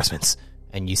reinforcements.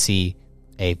 And you see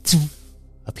a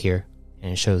up here,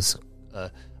 and it shows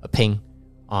a ping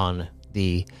on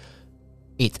the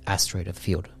 8th asteroid of the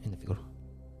field, in the field.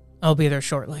 I'll be there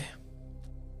shortly.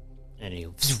 And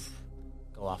you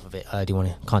go off of it. Do you want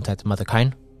to contact Mother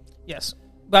Kind? Yes.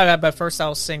 But first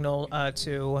I'll signal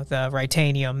to the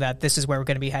Ritanium that this is where we're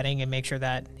going to be heading and make sure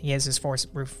that he has his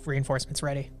reinforcements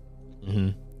ready.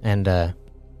 Mm-hmm. And the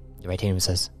Ritanium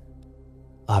says,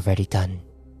 "Already done."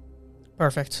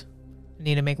 Perfect. I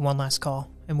need to make one last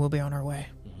call, and we'll be on our way.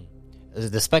 Mm-hmm.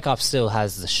 The Spec Ops still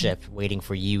has the ship waiting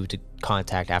for you to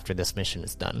contact after this mission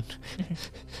is done.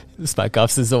 The Spec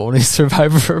Ops is the only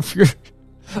survivor of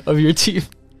your team.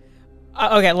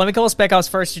 Okay, let me call Spec Ops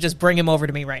first. You just bring him over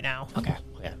to me right now. Okay.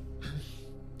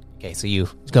 Okay, so you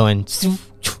go and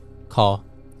call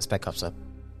the Spec Ops up,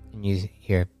 and you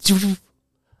hear,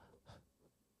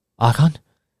 "Archon?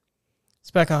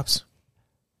 Spec Ops.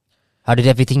 How did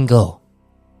everything go?"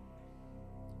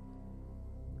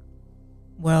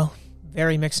 Well,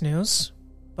 very mixed news,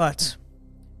 but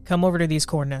come over to these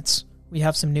coordinates. We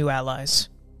have some new allies.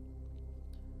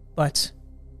 But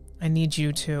I need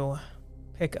you to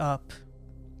pick up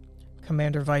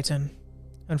Commander Viton.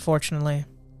 Unfortunately,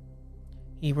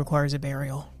 he requires a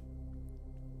burial.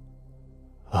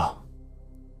 Oh.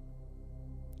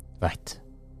 Right.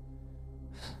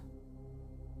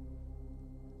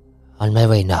 On my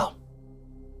way now.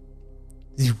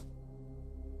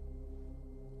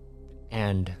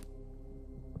 And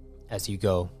as you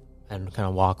go and kind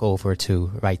of walk over to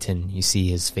Righton, you see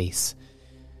his face.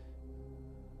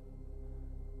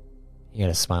 He got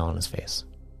a smile on his face.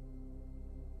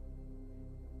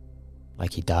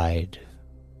 Like he died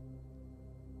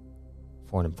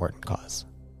for an important cause.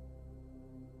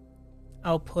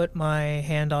 I'll put my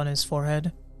hand on his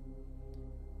forehead.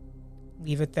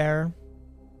 Leave it there.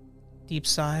 Deep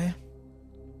sigh.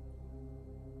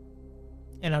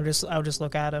 And I'll just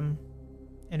look at him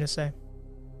and just say,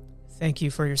 "Thank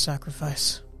you for your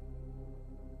sacrifice.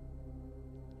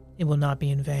 It will not be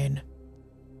in vain.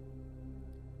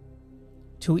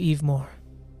 To Evemore,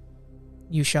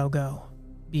 you shall go.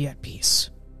 Be at peace."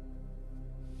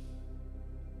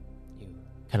 You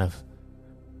kind of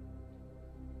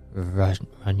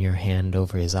run your hand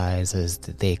over his eyes as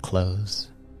they close.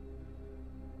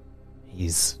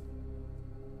 His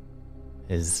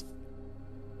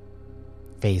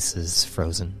face is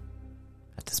frozen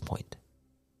at this point.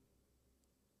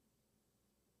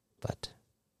 But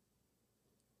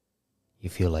you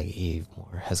feel like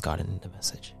Evemore has gotten the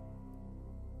message.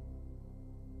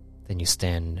 Then you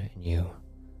stand and you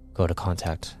go to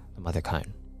contact the Mother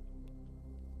Kind.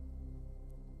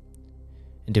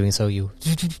 In doing so, you...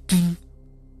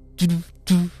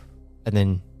 And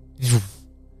then...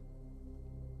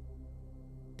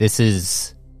 This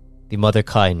is the Mother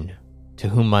Kind. To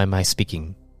whom am I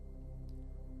speaking?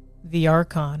 The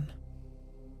Archon.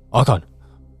 Archon.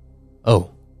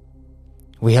 Oh.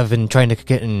 We have been trying to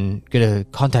get a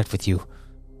contact with you.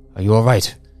 Are you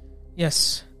alright?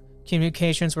 Yes.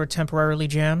 Communications were temporarily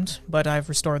jammed, but I've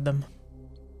restored them.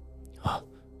 Oh,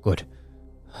 good.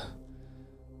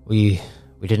 We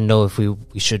didn't know if we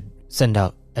should send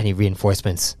out any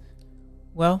reinforcements.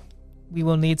 Well, we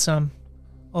will need some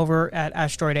over at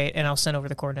Asteroid 8, and I'll send over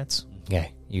the coordinates.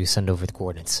 Okay, you send over the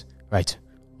coordinates. Right.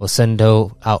 We'll send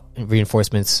out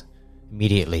reinforcements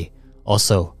immediately.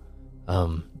 Also,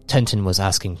 Tenton was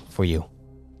asking for you.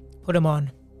 Put him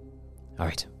on.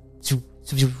 Alright.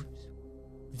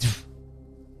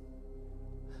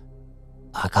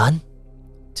 Archon?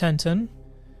 Tenton?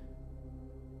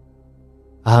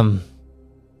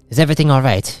 Is everything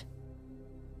alright?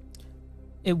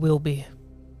 It will be.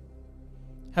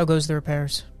 How goes the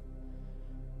repairs?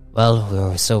 Well,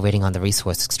 we're still waiting on the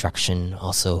resource extraction.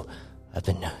 Also, I've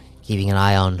been keeping an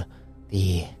eye on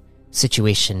the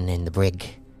situation in the brig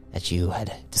that you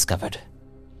had discovered.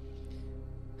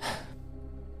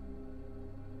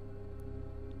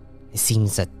 It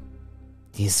seems that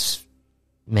these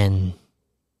men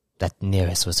that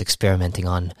Nearest was experimenting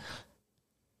on,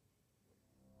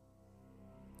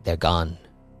 they're gone.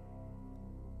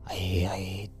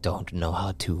 I don't know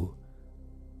how to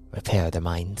repair their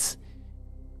minds.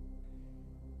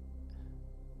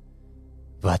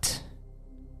 But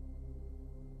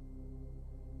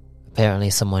apparently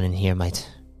someone in here might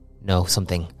know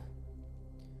something.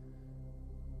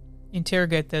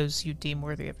 Interrogate those you deem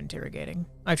worthy of interrogating.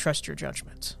 I trust your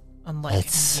judgment, unlike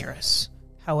Nearest.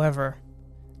 However,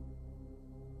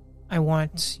 I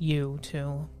want you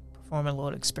to perform a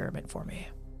little experiment for me.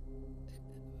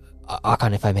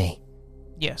 Archon, if I may.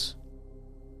 Yes.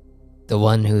 The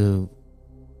one who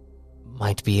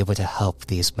might be able to help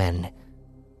these men.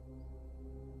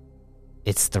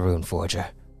 It's the Rune Forger.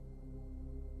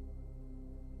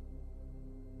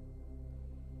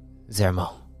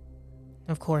 Zermo.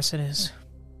 Of course it is.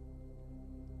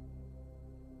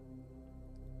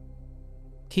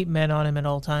 Keep men on him at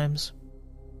all times.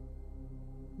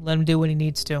 Let him do what he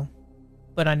needs to.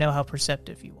 But I know how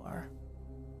perceptive you are.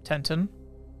 Tenton,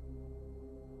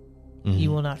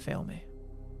 you will not fail me.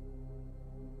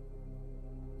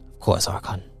 Of course,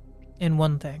 Archon. In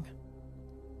one thing.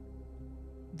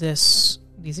 These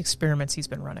experiments he's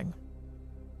been running.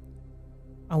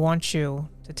 I want you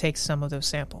to take some of those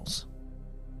samples.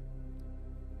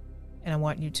 And I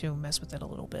want you to mess with it a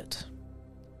little bit.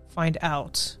 Find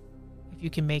out if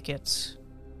you can make it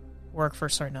work for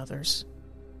certain others.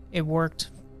 It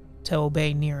worked to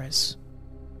obey Nearest.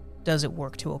 Does it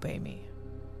work to obey me?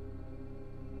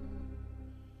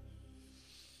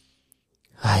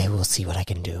 I will see what I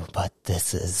can do, but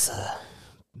this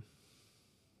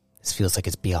feels like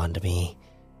it's beyond me.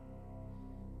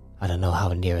 I don't know how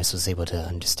Nearest was able to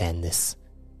understand this,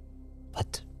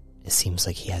 but it seems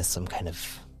like he has some kind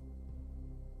of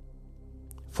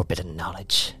forbidden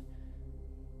knowledge.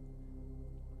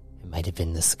 It might have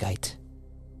been the Skite.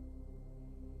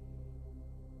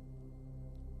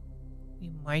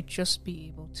 We might just be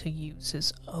able to use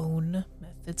his own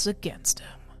methods against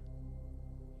him.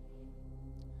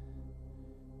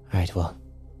 Alright, well,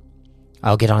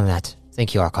 I'll get on that.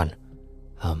 Thank you, Archon.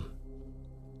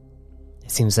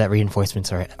 It seems that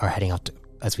reinforcements are heading out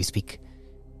as we speak.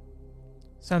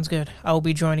 Sounds good. I will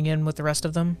be joining in with the rest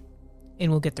of them, and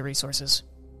we'll get the resources.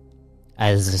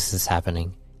 As this is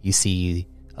happening, you see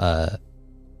a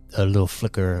little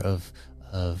flicker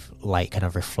of light kind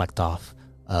of reflect off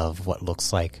of what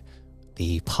looks like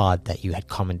the pod that you had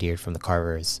commandeered from the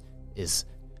carvers is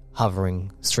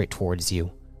hovering straight towards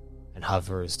you and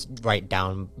hovers right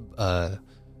down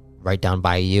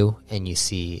by you, and you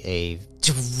see a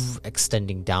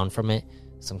extending down from it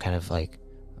some kind of like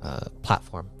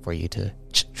platform for you to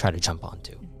try to jump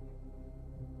onto.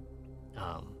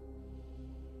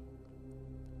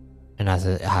 And as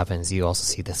it happens, you also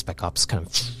see the Spec Ops kind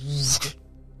of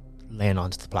land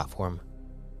onto the platform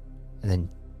and then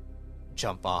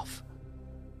jump off.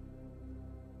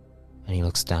 And he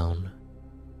looks down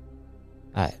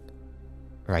at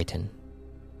Raiten.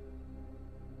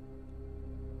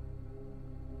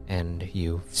 And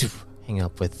you hang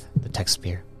up with the tech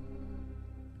spear.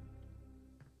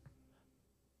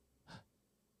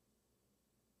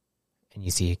 And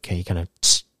you see he kind of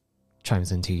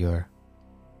chimes into your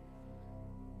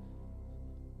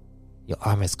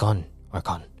arm is gone,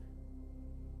 Archon.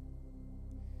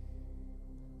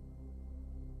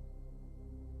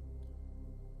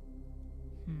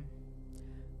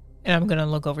 And I'm going to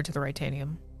look over to the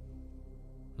Ritanium.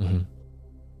 Mm-hmm.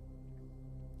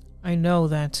 I know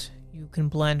that you can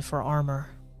blend for armor.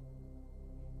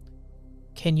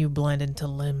 Can you blend into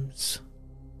limbs?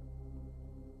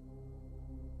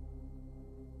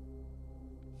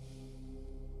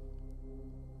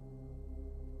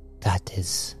 That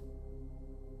is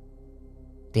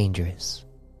dangerous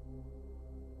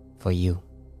for you.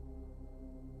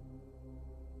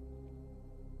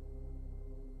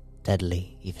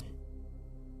 Deadly, even.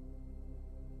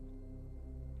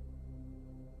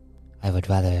 I would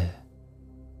rather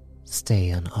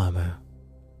stay on armor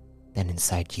than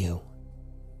inside you.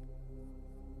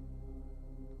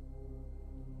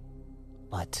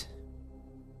 But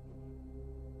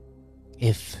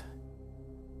if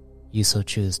you so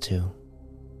choose to,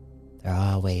 there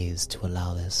are ways to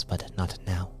allow this, but not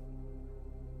now.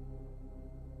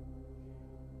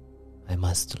 I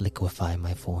must liquefy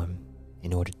my form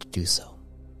in order to do so.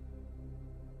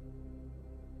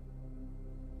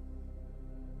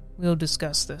 We'll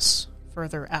discuss this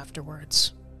further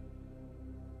afterwards.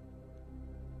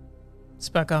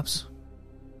 Spec Ops,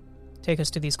 take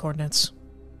us to these coordinates.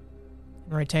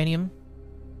 And Titanium,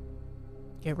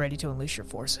 get ready to unleash your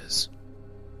forces.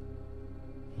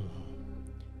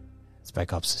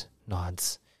 Spec Ops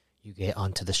nods. You get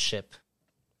onto the ship.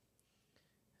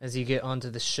 As you get onto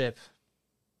the ship...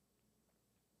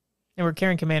 And we're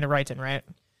carrying Commander Wrighton, right?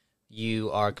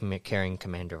 You are carrying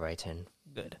Commander Wrighton.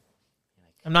 Good.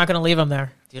 I'm not going to leave him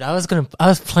there. Dude, I was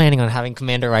planning on having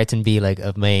Commander Wrighton be like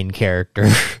a main character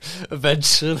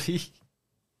eventually.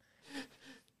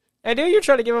 I knew you were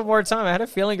trying to give him more time. I had a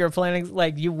feeling you were planning,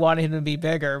 like, you wanted him to be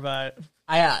bigger, but...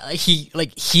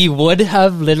 He would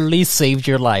have literally saved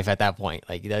your life at that point.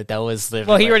 Like, that was literally...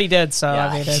 Well, he already did, so, yeah.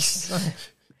 I mean, it's...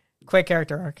 quick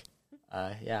character arc.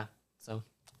 Yeah, so,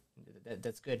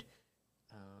 that's good.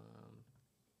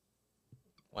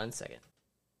 1 second.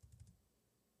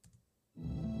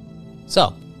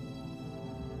 So,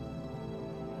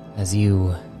 as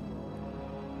you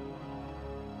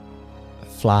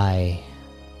fly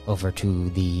over to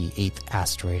the 8th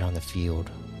asteroid on the field,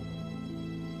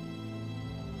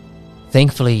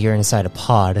 thankfully you're inside a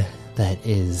pod that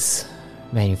is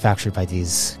manufactured by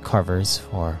these carvers,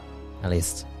 or at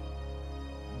least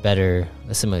better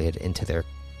assimilated into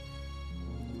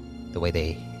the way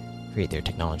they create their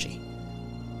technology.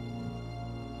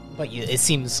 But it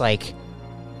seems like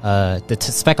the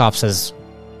Spec Ops has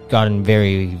gotten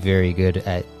very, very good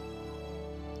at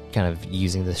kind of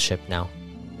using the ship now,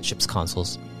 the ship's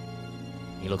consoles.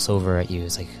 He looks over at you,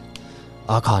 he's like,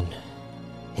 Archon,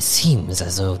 it seems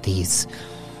as though these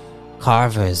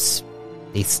carvers,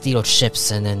 they steal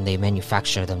ships and then they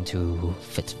manufacture them to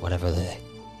fit whatever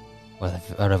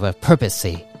purpose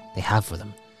they have for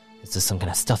them. Is this some kind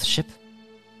of stealth ship?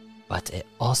 But it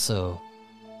also...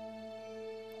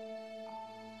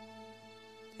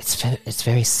 It's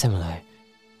very similar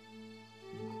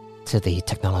to the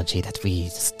technology that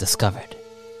we discovered.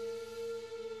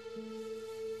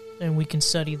 And we can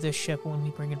study this ship when we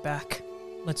bring it back.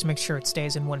 Let's make sure it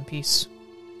stays in one piece.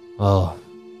 Well,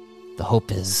 the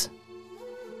hope is...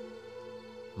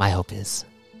 My hope is...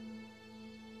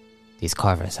 these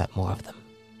carvers have more of them.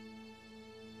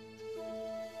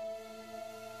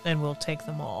 Then we'll take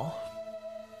them all.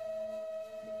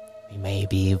 We may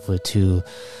be able to...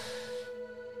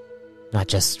 not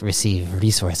just receive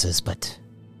resources, but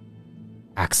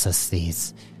access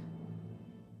this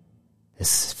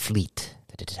fleet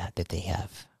that they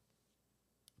have.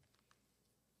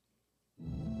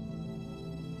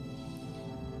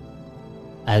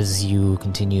 As you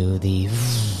continue the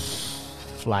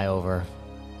flyover,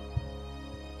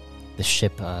 the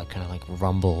ship kind of like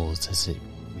rumbles as it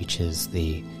reaches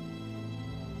the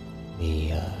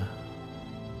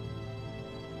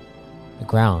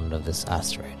ground of this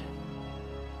asteroid.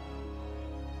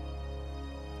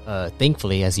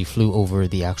 Thankfully, as you flew over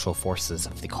the actual forces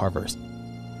of the carvers,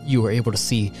 you were able to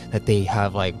see that they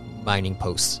have like mining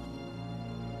posts,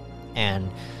 and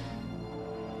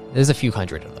there's a few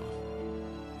hundred of them.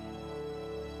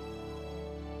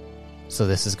 So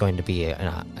this is going to be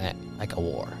like a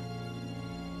war,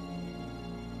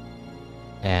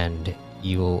 and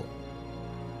you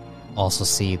also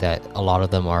see that a lot of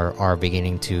them are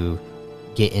beginning to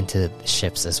get into the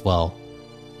ships as well.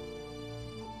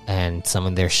 And some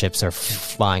of their ships are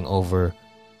flying over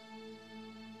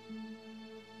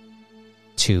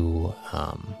to,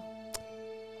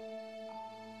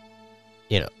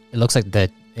 it looks like the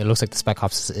Spec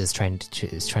Ops is trying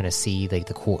to see like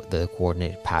the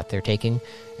coordinate path they're taking,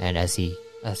 and as he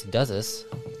does this,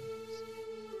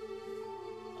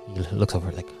 he looks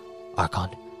over like, Archon,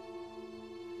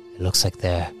 it looks like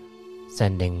they're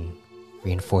sending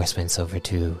reinforcements over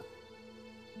to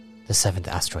the 7th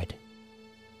asteroid.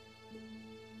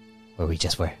 Where we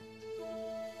just were.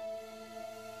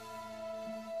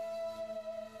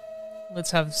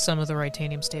 let's have some of the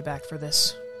Ritanium stay back for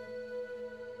this.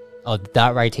 Oh,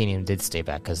 that Ritanium did stay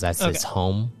back because that's its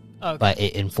home. Okay. But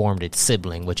it informed its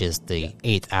sibling, which is the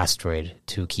 8th asteroid,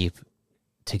 to keep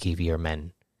your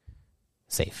men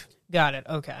safe. Got it.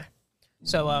 Okay.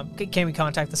 So, can we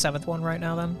contact the 7th one right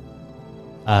now then?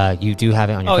 You do have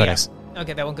it on your codex. Yeah.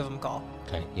 Okay, that won't give them a call.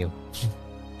 Okay, you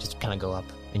just kind of go up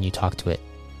and you talk to it.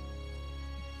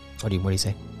 What do you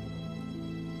say?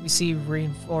 We see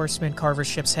reinforcement carver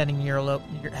ships heading your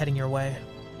way.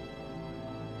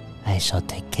 I shall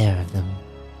take care of them.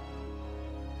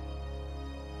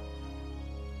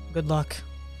 Good luck.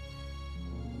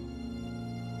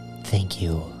 Thank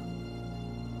you,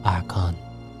 Archon.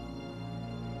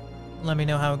 Let me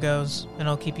know how it goes, and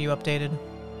I'll keep you updated.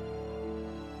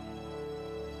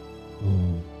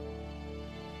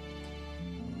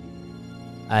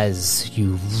 As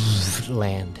you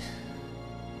land,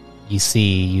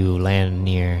 you land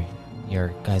near your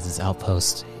guys'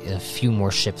 outpost. A few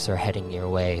more ships are heading your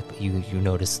way, but you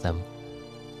notice them.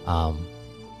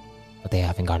 But they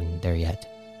haven't gotten there yet.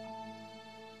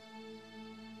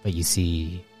 But you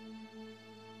see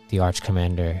the Arch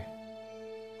Commander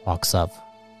walks up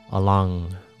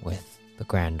along with the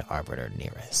Grand Arbiter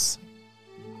Nearest.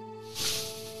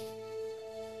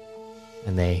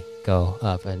 And they go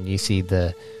up, and you see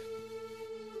the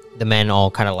men all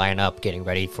kind of line up, getting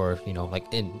ready for, like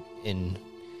getting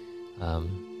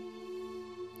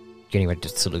ready to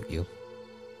salute you.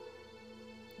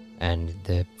 And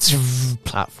the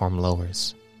platform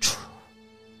lowers.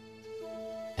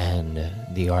 And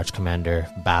the Arch Commander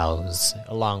bows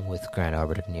along with Grand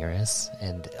Arbiter Nearest,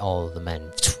 and all the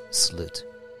men salute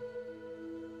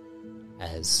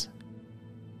as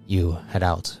you head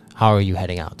out. How are you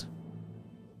heading out?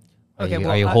 Are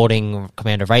you holding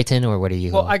Commander Viton, or what are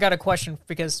you? Well, I got a question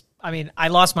because I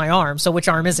lost my arm. So which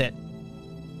arm is it?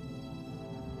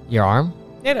 Your arm?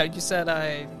 Yeah, no, you said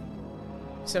I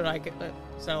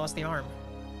lost the arm.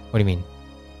 What do you mean?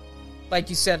 Like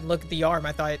you said, look at the arm.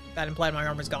 I thought that implied my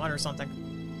arm was gone or something.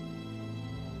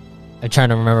 I'm trying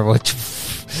to remember what.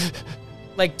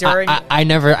 Like during. I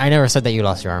never said that you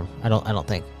lost your arm. I don't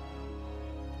think.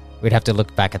 We'd have to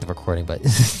look back at the recording, but.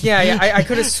 yeah. I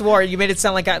could have swore you made it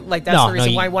sound like that's the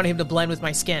reason why I wanted him to blend with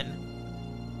my skin,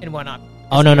 and whatnot.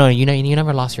 Oh no! You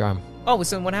never lost your arm. Oh,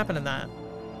 so what happened in that?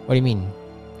 What do you mean?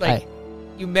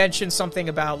 You mentioned something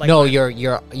about like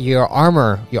your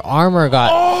armor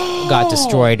got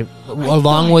destroyed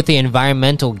along with the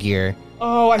environmental gear.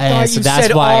 Oh, I thought you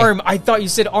said arm. I thought you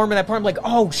said arm in that part. I'm like,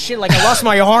 oh shit! Like I lost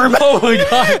my arm. Oh my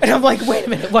god! And I'm like, wait a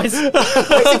minute. Why is he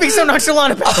being so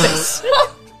nonchalant about this?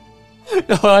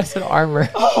 No, I said armor.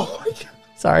 Oh my god!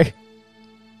 Sorry.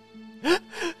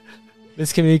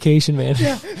 Miscommunication, man.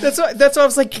 Yeah, that's why I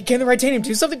was like, can the Ritanium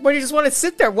do something? Why do you just want to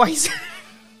sit there? Why is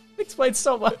explains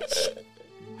so much.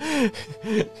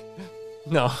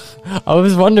 No, I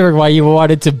was wondering why you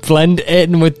wanted to blend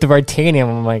in with the Ritanium.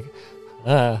 I'm like,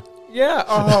 yeah. Yeah,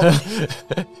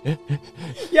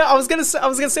 I was gonna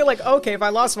say like, okay, if I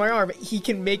lost my arm, he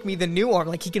can make me the new arm.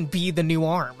 Like he can be the new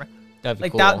arm. That'd be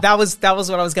like cool. That was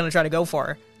what I was gonna try to go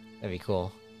for. That'd be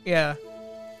cool. Yeah.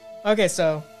 Okay,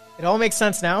 so it all makes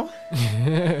sense now.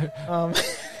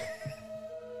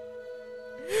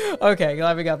 Okay,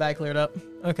 glad we got that cleared up.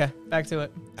 Okay, back to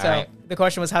it. So the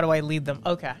question was, how do I lead them?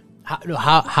 Okay. How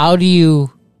do you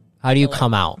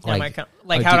come out? Yeah,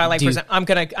 how do I present? I'm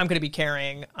gonna be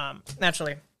carrying.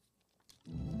 Naturally.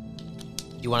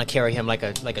 You want to carry him like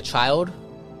a child?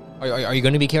 Are you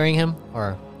going to be carrying him,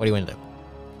 or what do you want to do?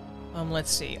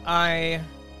 Let's see. I'm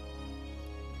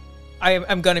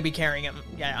going to be carrying him.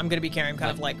 Yeah, I'm going to be carrying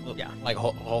him like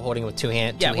holding him with two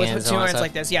hands. Yeah, with two hands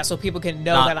like this. Yeah, so people can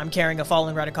know that I'm carrying a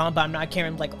fallen Radicon, but I'm not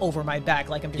carrying him like over my back,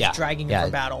 like I'm just dragging him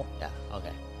for battle. Yeah.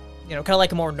 Okay. Kind of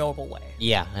like a more noble way.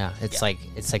 Yeah. It's like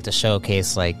to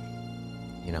showcase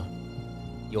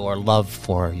your love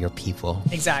for your people.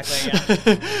 Exactly.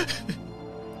 Yeah.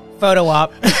 Photo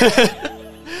op.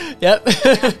 Yep.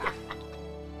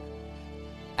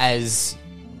 As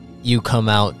you come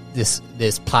out, this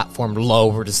platform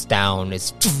lowers down.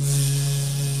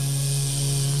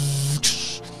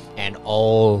 And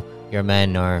all your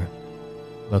men are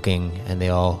looking, and they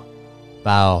all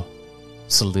bow,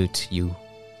 salute you.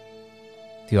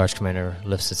 The Arch Commander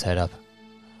lifts his head up,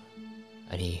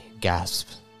 and he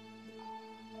gasps.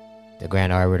 The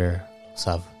Grand Arbiter looks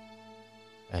up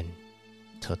and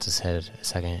tilts his head a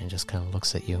second and just kind of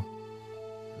looks at you,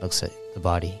 looks at the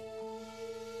body.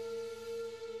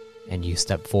 And you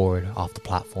step forward off the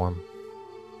platform.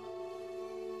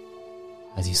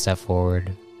 As you step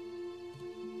forward,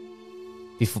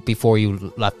 before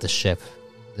you left the ship,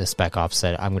 the spec op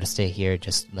said, "I'm going to stay here,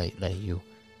 just let you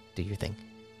do your thing.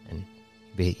 And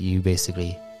you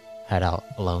basically head out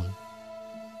alone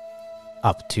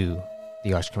up to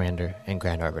the Arch Commander and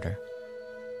Grand Arbiter.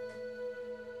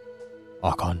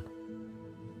 Archon.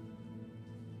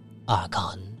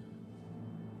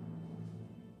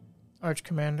 Arch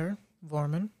Commander,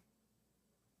 Vorman.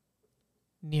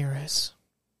 Nearest.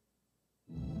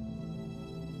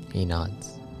 He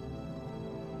nods.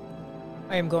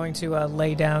 I am going to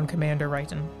lay down Commander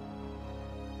Righton.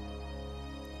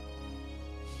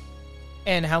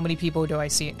 And how many people do I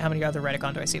see? How many other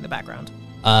Redicon do I see in the background?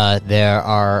 There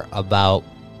are about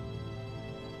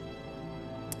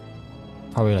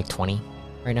probably like 20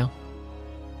 right now.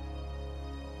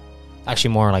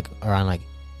 Actually, more like around like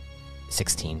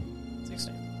 16.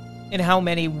 16. And how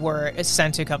many were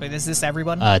sent to company? Is this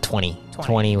everyone? 20.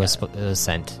 20 was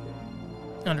sent.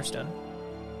 Understood.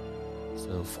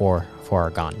 So four are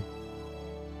gone.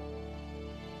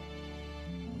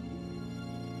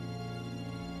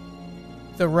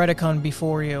 The Redicon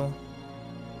before you,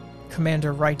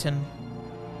 Commander Righton.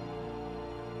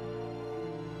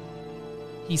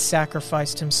 He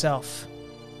sacrificed himself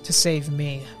to save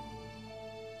me.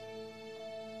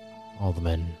 All the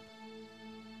men.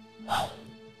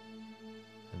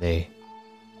 They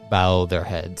bow their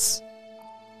heads.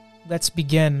 Let's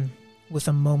begin with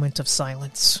a moment of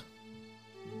silence.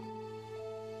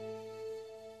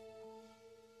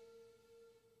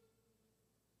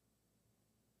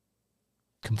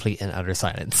 Complete and utter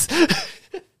silence.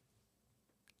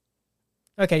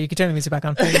 Okay, you can turn the music back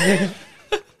on.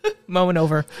 Moment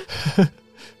over.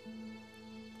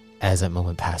 As that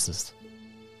moment passes,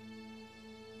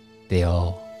 they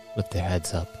all lift their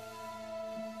heads up.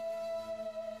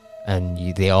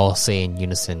 And they all say in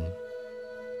unison,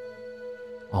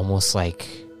 almost like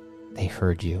they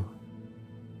heard you,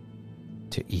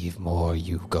 "To Evemore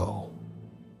you go."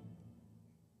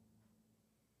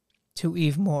 To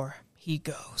Evemore he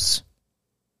goes.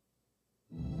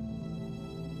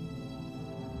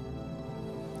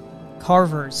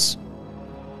 Carvers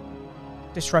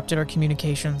disrupted our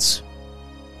communications,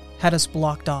 had us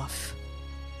blocked off.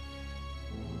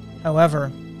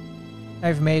 However,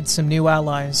 I've made some new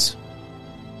allies.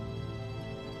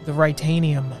 The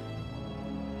Ritanium.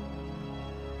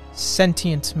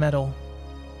 Sentient metal.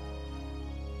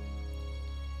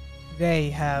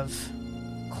 They have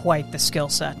quite the skill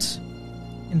set,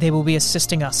 and they will be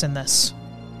assisting us in this.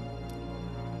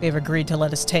 They've agreed to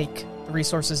let us take the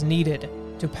resources needed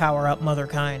to power up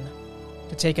Motherkind,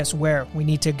 to take us where we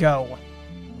need to go,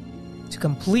 to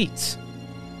complete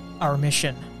our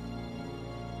mission.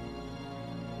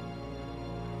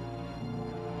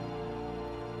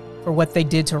 For what they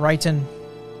did to Righton,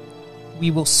 we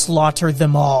will slaughter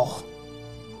them all.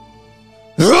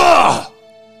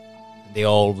 They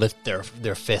all lift their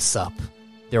fists up,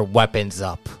 their weapons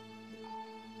up.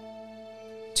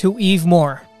 To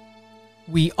Evemore,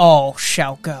 we all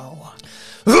shall go.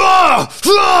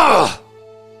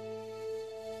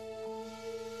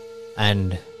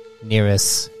 And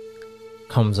Nearest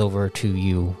comes over to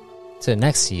you, to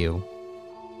next to you,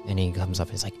 and he comes up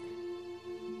and he's like,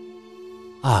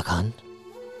 "Archon,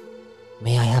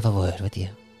 may I have a word with you?"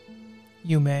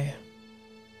 You may.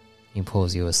 He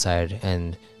pulls you aside,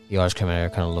 and the Arch Commander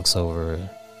kind of looks over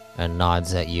and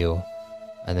nods at you,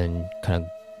 and then kind of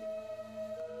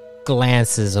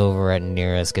glances over at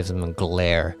Nearest, gives him a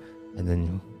glare, and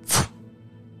then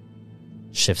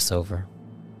shifts over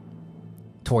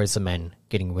towards the men,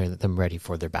 getting them ready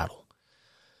for their battle.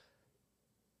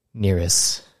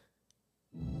 Nearest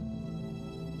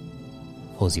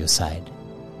pulls you aside.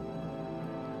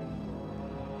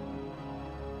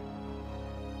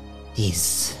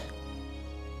 These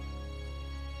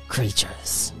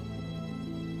creatures,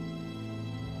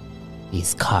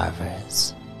 these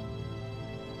carvers,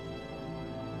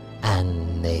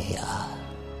 and the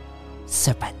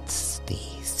serpents, the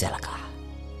silica,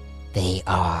 they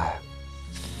are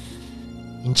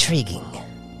intriguing,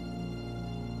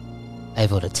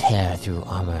 able to tear through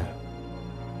armor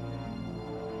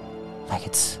like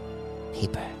it's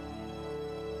paper.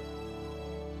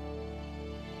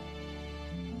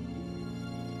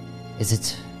 Is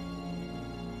it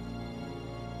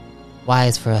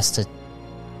wise for us to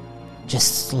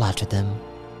just slaughter them?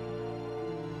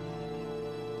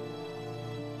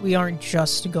 We aren't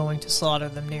just going to slaughter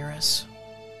them, Nearest.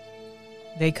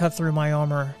 They cut through my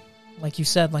armor, like you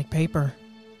said, like paper.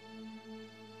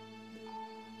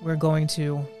 We're going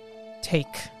to take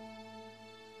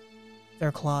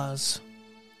their claws.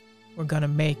 We're gonna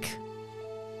make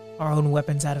our own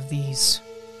weapons out of these.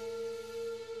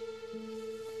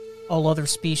 All other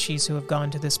species who have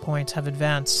gone to this point have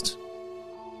advanced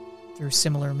through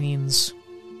similar means.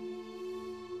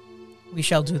 we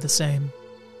shall do the same.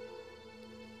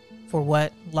 For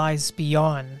what lies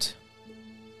beyond,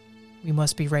 we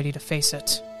must be ready to face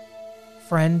it,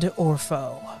 friend or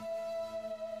foe.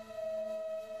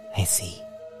 I see.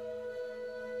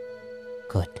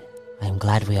 Good. I'm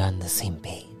glad we are on the same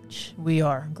page. We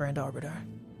are, Grand Arbiter.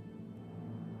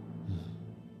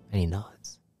 And he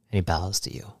nods. And he bows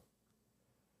to you.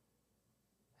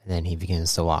 And then he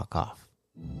begins to walk off.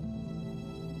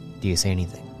 Do you say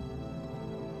anything?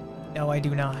 No, I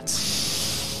do not.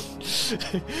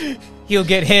 He'll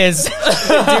get his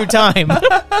in due time.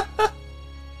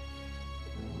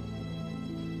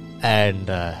 And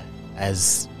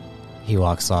as he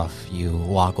walks off, you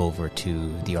walk over to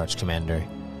the Archcommander.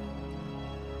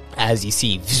 As you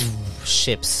see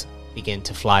ships begin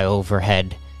to fly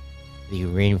overhead, the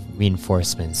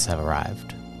reinforcements have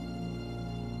arrived.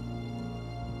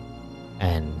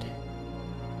 And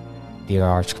the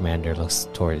Archcommander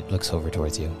looks over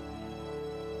towards you.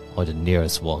 Or the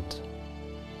nearest won't.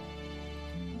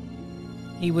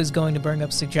 He was going to bring up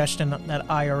a suggestion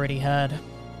that I already had.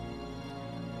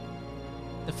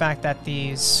 The fact that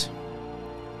these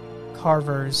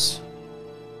carvers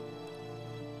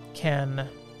can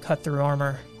cut through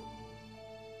armor.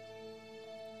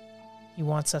 He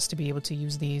wants us to be able to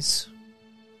use these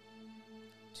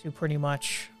to pretty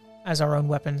much as our own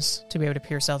weapons to be able to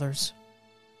pierce others.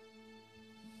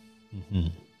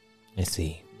 I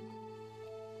see.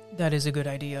 That is a good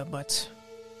idea, but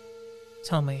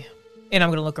tell me. And I'm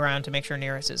going to look around to make sure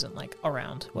Nearest isn't, like,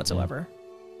 around whatsoever.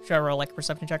 Should I roll, like, a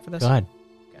perception check for this? Go ahead.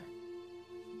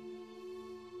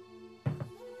 Okay.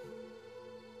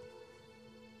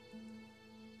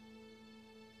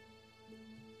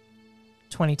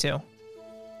 22.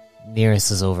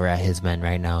 Nearest is over at his men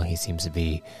right now. He seems to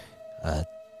be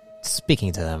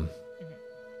speaking to them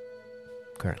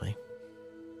currently.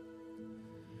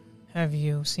 Have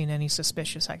you seen any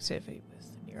suspicious activity with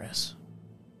Nearest?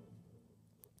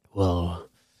 Well,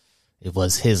 it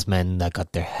was his men that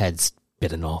got their heads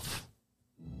bitten off.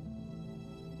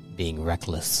 Being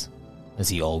reckless, as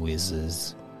he always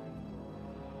is.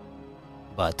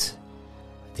 But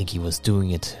I think he was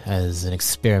doing it as an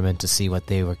experiment to see what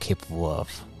they were capable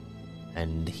of.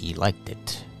 And he liked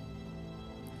it.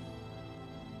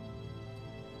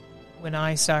 When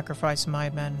I sacrificed my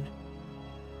men,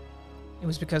 it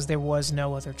was because there was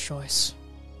no other choice.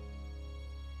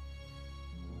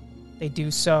 They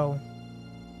do so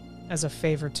as a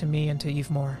favor to me and to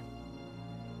Yvemore.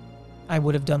 I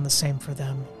would have done the same for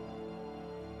them.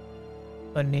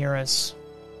 But Nearest,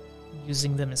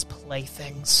 using them as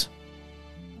playthings.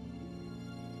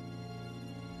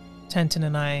 Tenton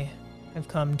and I have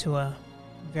come to a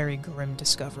very grim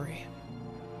discovery.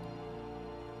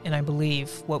 And I believe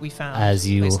what we found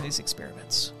based on these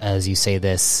experiments. As you say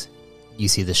this, you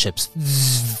see the ships,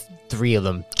 3 of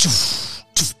them,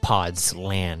 pods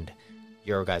land,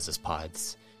 your guys'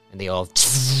 pods, and they all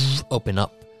open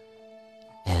up.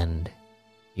 And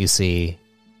you see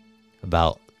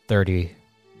about 30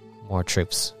 more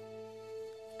troops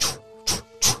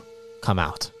come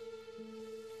out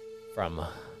from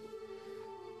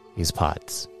these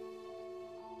pods.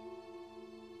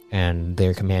 And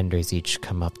their commanders each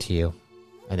come up to you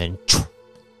and then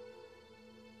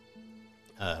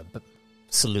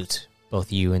salute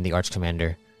both you and the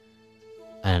Archcommander.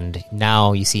 And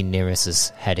now you see Nearest is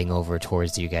heading over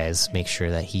towards you guys. Make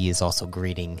sure that he is also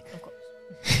greeting.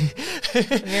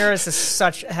 Nearest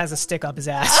has a stick up his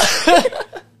ass.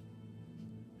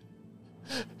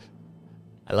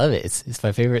 I love it. It's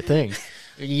my favorite thing.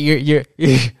 You're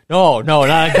no, not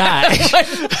like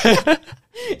that.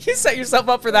 You set yourself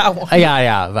up for that one.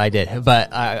 Yeah, I did.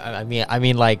 But I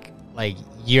mean, like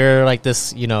you're like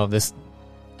this, this.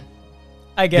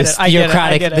 I get this it.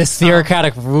 Theocratic, I get it. This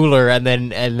theocratic ruler, and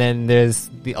then there's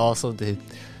the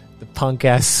punk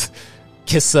ass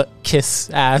kiss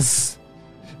ass.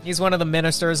 He's one of the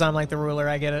ministers. I'm like the ruler.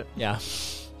 I get it. Yeah.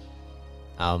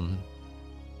 But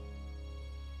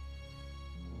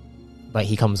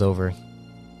he comes over,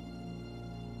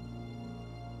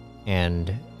 and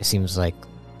it seems like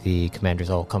the commanders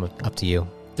all come up to you,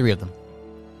 3 of them,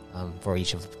 for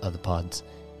each of the pods,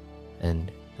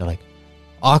 and they're like,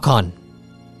 Archon.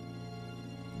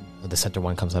 The center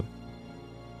one comes up.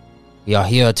 We are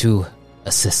here to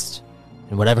assist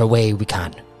in whatever way we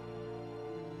can.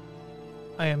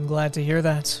 I am glad to hear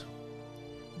that.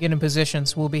 Get in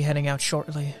positions. We'll be heading out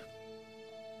shortly.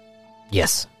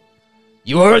 Yes.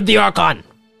 You heard the Archon!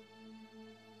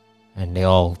 And they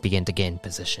all begin to get in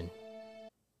position.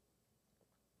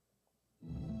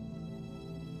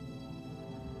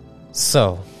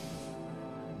 So,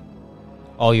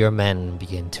 all your men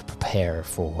begin to prepare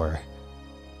for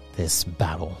this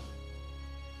battle.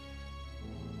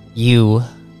 You,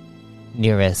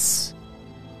 Nereus,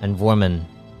 and Vorman,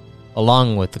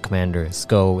 along with the commanders,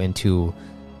 go into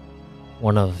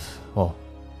the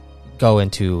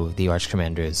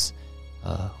Archcommander's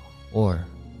ore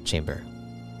chamber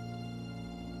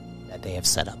that they have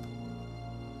set up.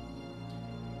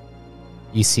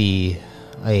 You see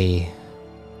a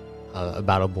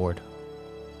battle board,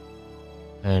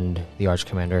 and the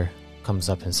Archcommander comes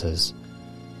up and says,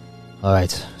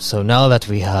 "Alright, so now that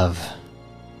we have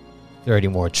 30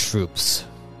 more troops,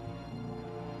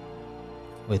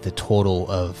 with a total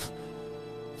of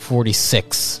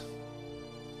 46,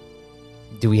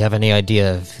 do we have any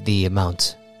idea of the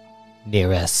amount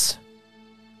near us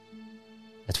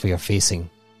that we are facing?"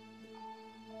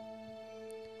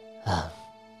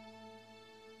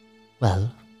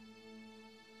 Well,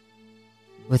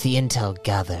 with the intel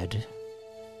gathered,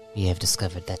 we have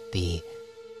discovered that the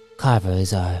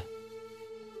carvers are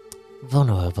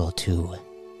vulnerable to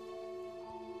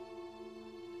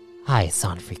high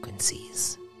sound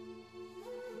frequencies.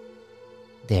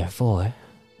 Therefore,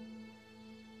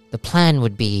 the plan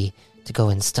would be to go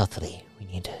in stealthily. We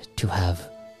need to have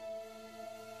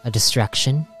a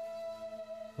distraction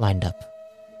lined up.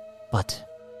 But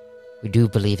we do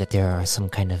believe that there are some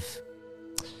kind of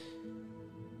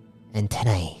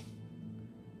antennae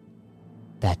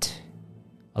that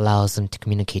allows them to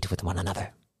communicate with one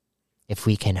another. If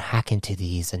we can hack into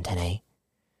these antennae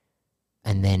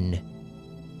and then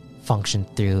function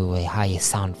through a high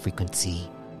sound frequency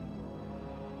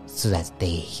so that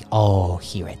they all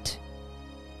hear it,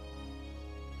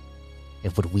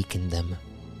 it would weaken them,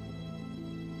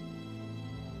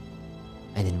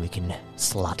 and then we can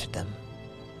slaughter them.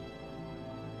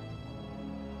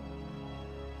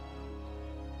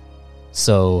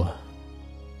 So,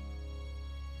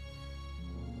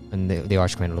 and the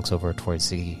Archcommander looks over towards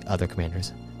the other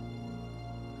commanders.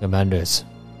 "Commanders,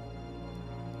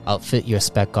 outfit your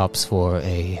spec ops for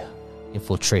a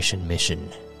infiltration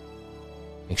mission.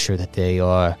 Make sure that they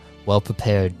are well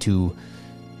prepared to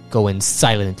go in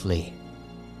silently.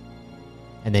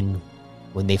 And then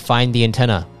when they find the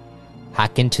antenna,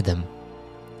 hack into them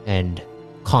and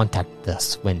contact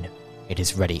us when it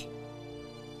is ready."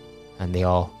 And they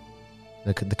all,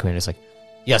 the commander's like,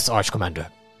 "Yes, Archcommander,"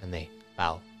 and they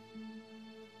bow.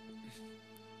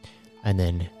 And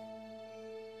then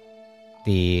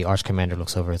the Archcommander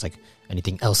looks over and is like,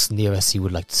 "Anything else near us you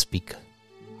would like to speak?"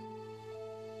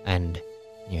 And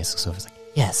Nereus looks over and is like,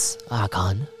 Yes,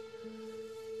 Archon.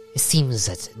 It seems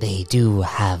that they do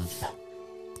have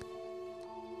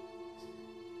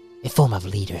a form of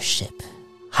leadership,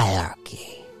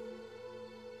 hierarchy.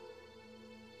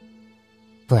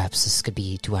 Perhaps this could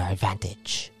be to our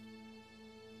advantage.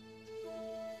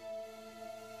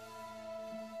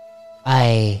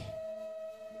 I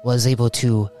was able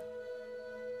to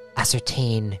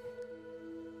ascertain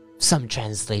some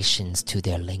translations to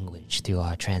their language through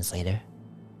our translator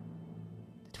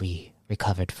that we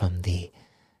recovered from the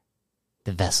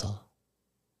vessel.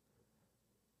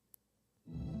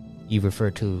 You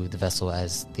refer to the vessel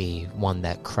as the one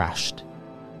that crashed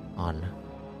on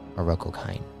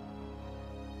Orokokain.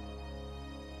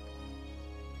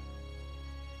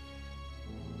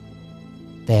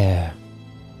 Their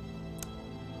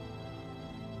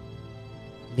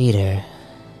leader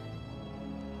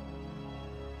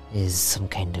is some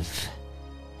kind of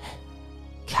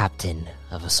captain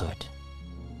of a sort.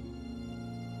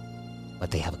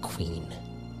 But they have a queen.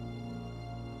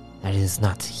 That is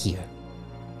not here.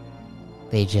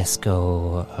 They just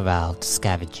go about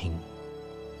scavenging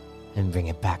and bring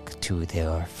it back to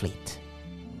their fleet.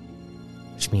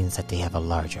 Which means that they have a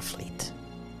larger fleet.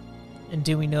 And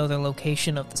do we know the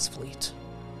location of this fleet?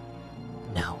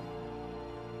 No.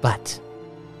 But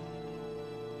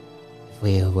if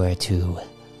we were to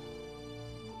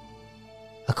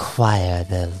acquire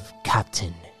the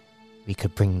captain, we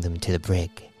could bring them to the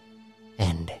brig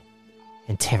and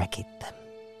interrogate them.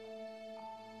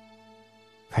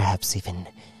 Perhaps even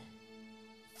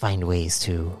find ways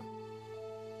to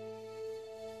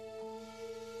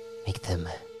make them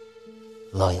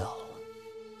loyal.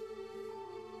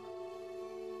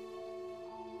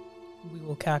 We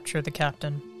will capture the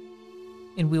captain,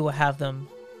 and we will have them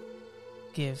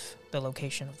give the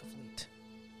location of the fleet.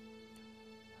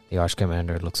 The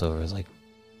Archcommander looks over and is like,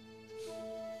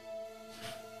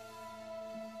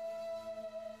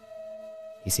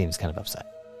 he seems kind of upset.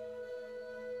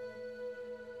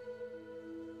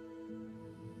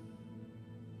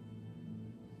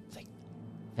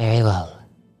 Very well.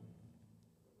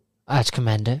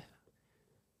 Archcommander,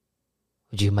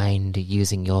 would you mind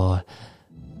using your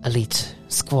elite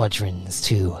squadrons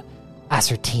to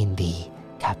ascertain thee,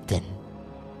 Captain.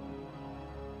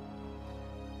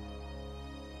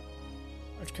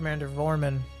 Commander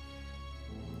Vorman,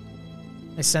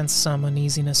 I sense some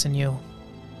uneasiness in you.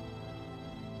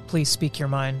 Please speak your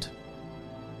mind.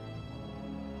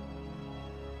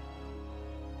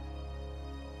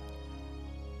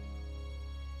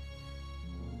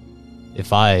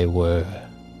 If I were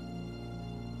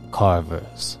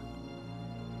carvers,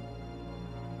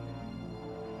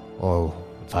 or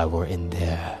if I were in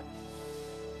their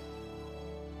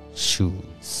shoes,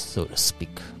 so to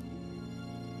speak,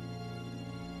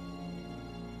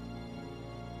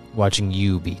 watching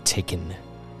you be taken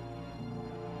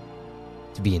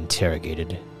to be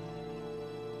interrogated,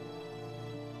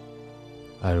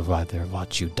 I'd rather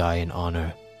watch you die in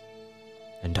honor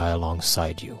and die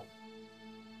alongside you.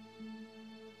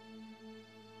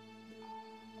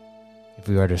 If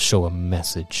we are to show a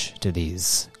message to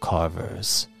these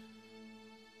carvers,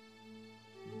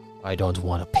 I don't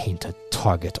want to paint a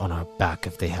target on our back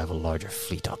if they have a larger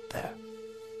fleet out there.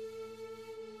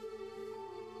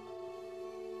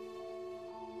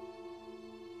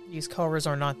 These carvers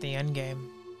are not the endgame.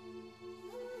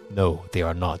 No, they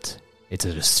are not. It's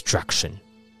a distraction.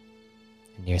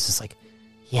 And Nearest is like,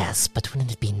 yes, but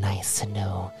wouldn't it be nice to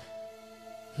know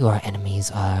who our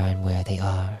enemies are and where they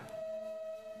are?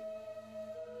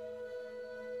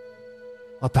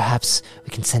 Or perhaps we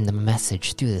can send them a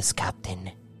message through this,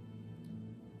 Captain.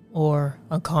 Or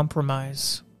a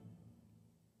compromise.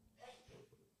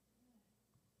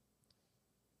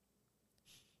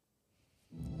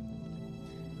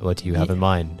 What do you have in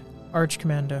mind? Arch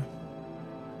Commander,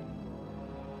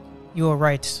 you are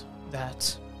right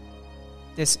that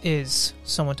this is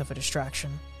somewhat of a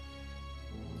distraction.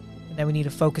 And that we need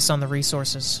to focus on the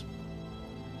resources.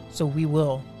 So we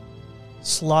will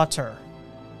slaughter,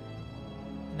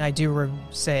 and I do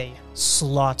say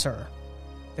slaughter,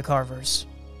 the carvers.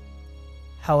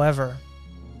 However,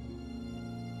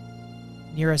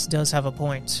 Nearest does have a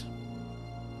point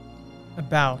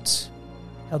about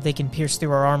how they can pierce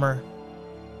through our armor.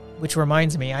 Which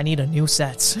reminds me, I need a new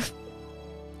set.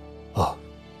 Oh,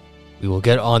 we will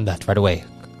get on that right away.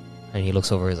 And he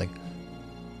looks over, he's like,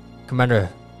 Commander,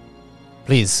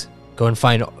 please, go and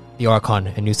find the Archon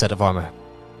a new set of armor.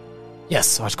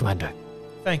 Yes, Arch Commander.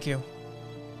 Thank you.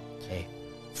 Okay,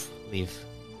 leave.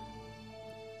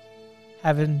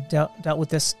 Having dealt with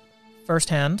this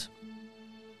firsthand,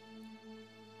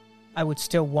 I would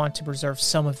still want to preserve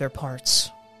some of their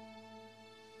parts.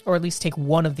 Or at least take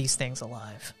one of these things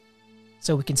alive,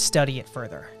 so we can study it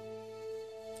further.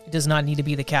 It does not need to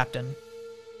be the captain.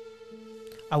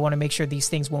 I want to make sure these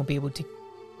things won't be able to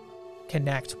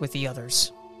connect with the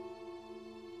others.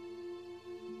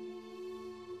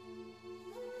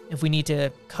 If we need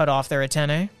to cut off their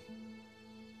antennae,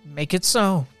 make it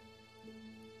so.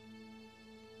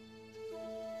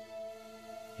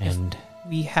 And if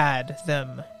we had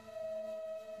them,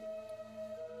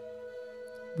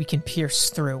 we can pierce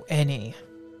through any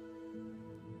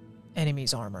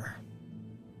enemy's armor.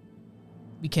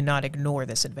 We cannot ignore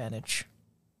this advantage.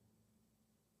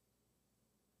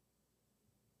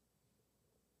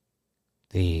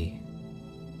 the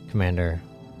commander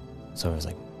sort of was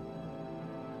like,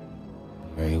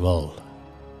 very well,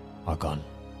 Archon.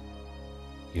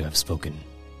 You have spoken.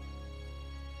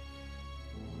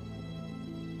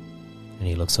 And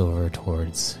he looks over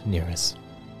towards Nearest.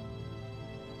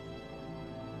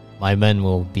 My men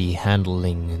will be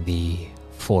handling the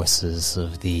forces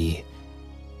of the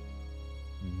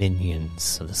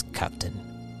minions of this captain.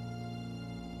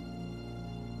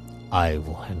 I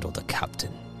will handle the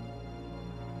captain.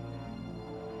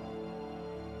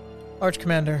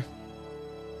 Arch-Commander,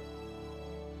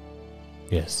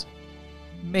 Yes,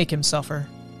 make him suffer.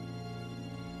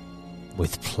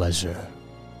 with pleasure,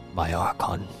 my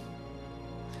Archon.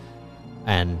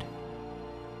 And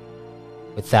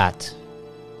with that,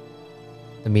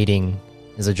 the meeting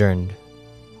is adjourned.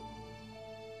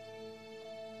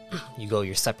 You go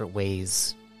your separate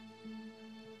ways.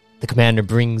 The commander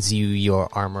brings you your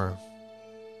armor.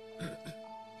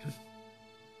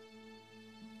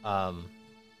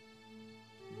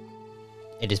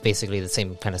 It is basically the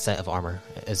same kind of set of armor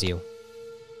as you.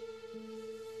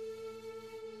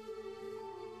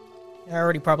 I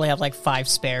already probably have like 5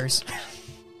 spares.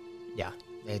 Yeah,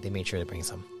 they made sure to bring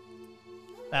some.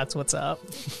 That's what's up.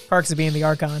 Parks of being the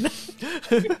Archon.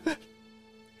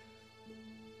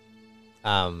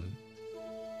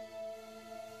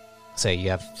 So you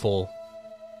have full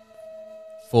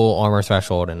armor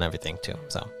threshold and everything too.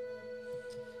 So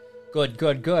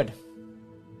good.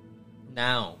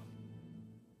 Now,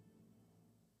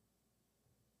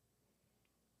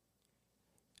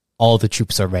 all the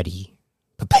troops are ready,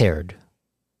 prepared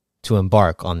to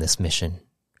embark on this mission,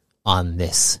 on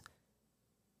this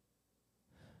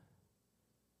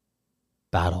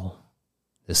battle,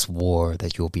 this war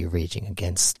that you'll be raging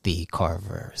against the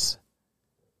Carvers.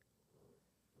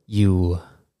 You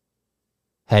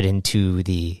head into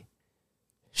the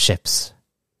ships,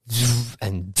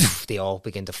 and they all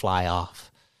begin to fly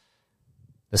off.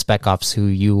 The Spec Ops who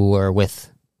you were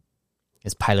with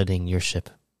is piloting your ship.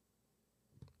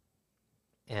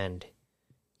 And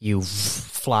you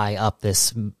fly up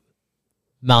this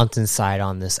mountainside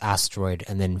on this asteroid,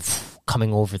 and then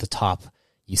coming over the top,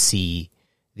 you see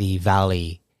the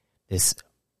valley, this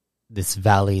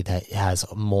valley that has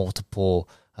multiple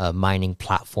mining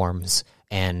platforms,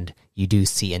 and you do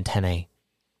see antennae.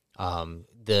 Two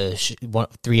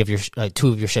of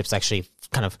your ships actually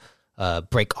kind of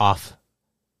break off,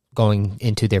 going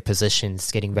into their positions,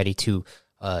 getting ready to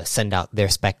send out their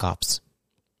Spec Ops.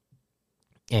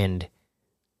 And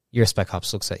your Spec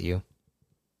Ops looks at you.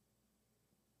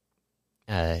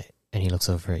 And he looks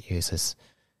over at you and says,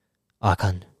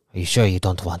 Archon, are you sure you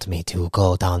don't want me to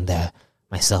go down there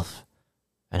myself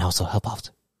and also help out?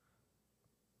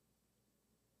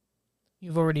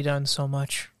 You've already done so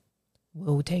much.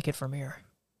 We'll take it from here.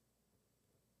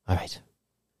 All right.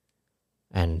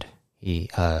 And he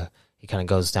kind of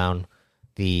goes down.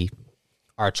 The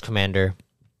Arch Commander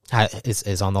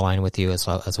is on the line with you, as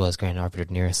well as Grand Arbiter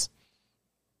Nearest.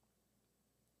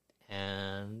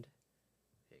 And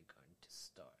they're going to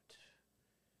start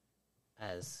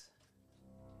as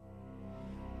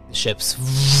the ships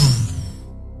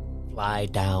fly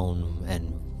down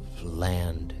and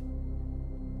land.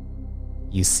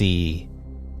 You see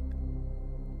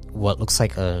what looks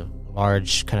like a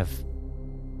large kind of...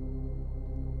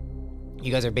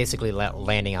 You guys are basically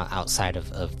landing outside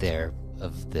of their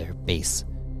base.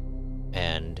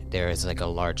 And there is like a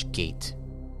large gate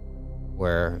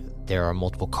where there are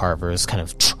multiple carvers kind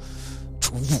of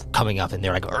coming up, and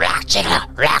they're like, "Rack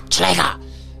chicka!"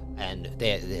 And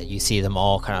you see them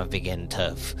all kind of begin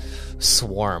to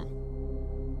swarm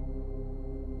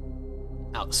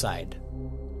outside.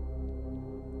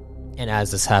 And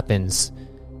as this happens,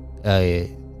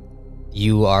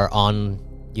 you are on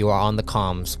the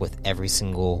comms with every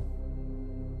single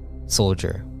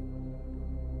soldier.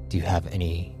 Do you have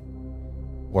any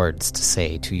words to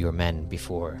say to your men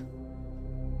before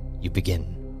you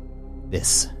begin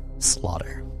this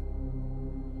slaughter?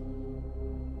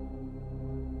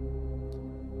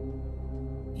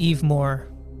 Evemore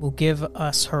will give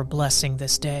us her blessing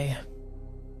this day.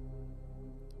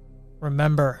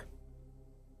 Remember,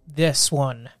 this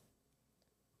one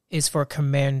is for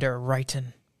Commander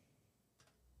Righton.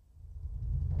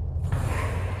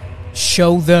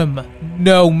 Show them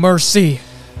no mercy.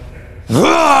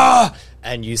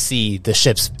 And you see the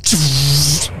ships,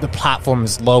 the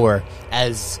platforms lower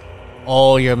as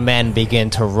all your men begin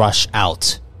to rush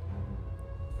out.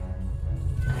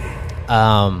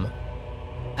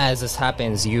 As this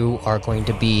happens, you are going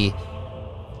to be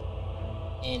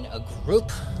in a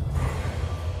group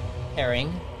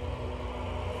pairing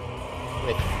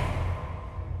with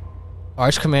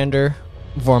Arch Commander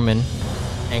Vorman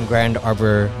and Grand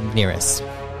Arbiter Nearest.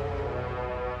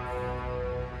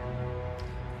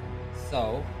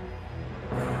 So,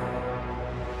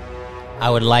 I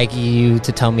would like you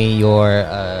to tell me your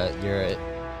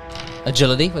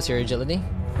agility. What's your agility?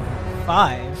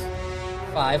 5.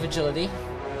 5 agility.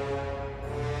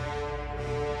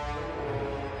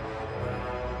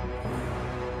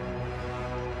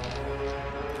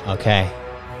 Okay.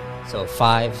 So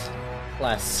 5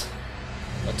 plus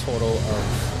a total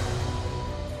of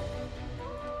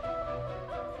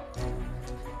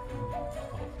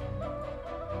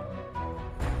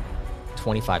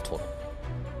 25 total.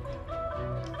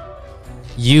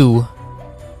 You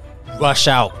rush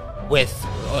out with,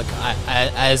 like,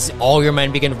 as all your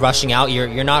men begin rushing out.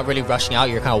 You're not really rushing out.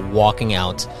 You're kind of walking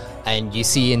out, and you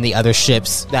see in the other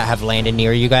ships that have landed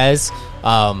near you guys,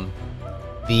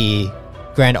 the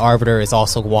Grand Arbiter is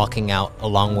also walking out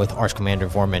along with Arch Commander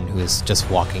Vorman, who is just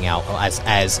walking out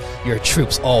as your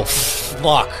troops all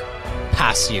flock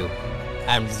past you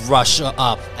and rush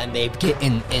up, and they get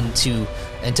into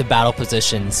battle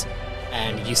positions,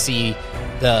 and you see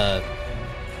the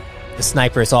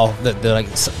snipers, all the like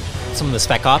some of the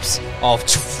Spec Ops all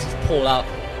pull out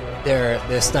their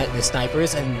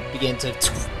snipers and begin to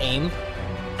aim,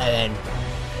 and then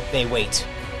they wait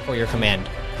for your command.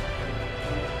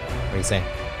 What do you say?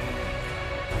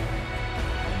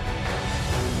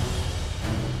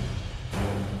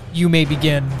 You may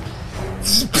begin.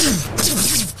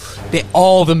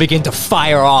 All of them begin to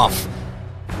fire off.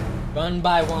 One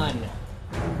by one.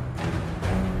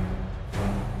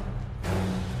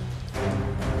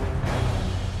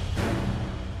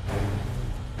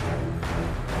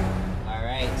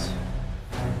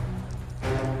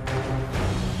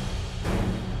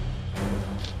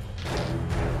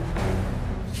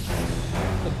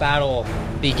 battle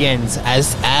begins,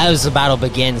 the battle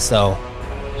begins, though,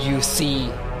 you see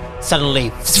suddenly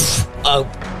a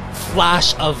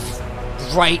flash of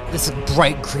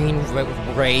bright green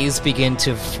rays begin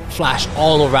to flash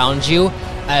all around you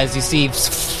as you see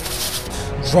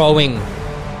growing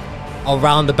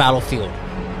around the battlefield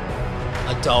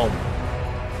a dome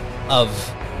of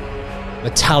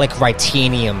metallic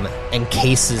titanium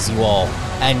encases you all,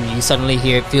 and you suddenly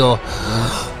feel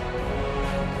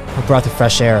a breath of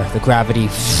fresh air. The gravity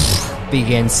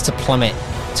begins to plummet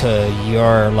to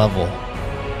your level,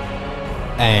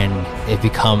 and it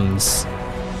becomes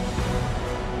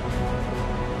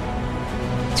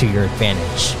to your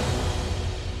advantage.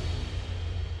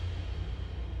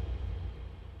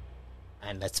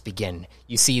 And let's begin.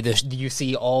 You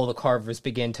see all the carvers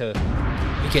begin to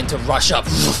rush up,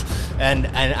 and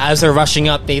as they're rushing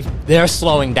up, they're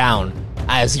slowing down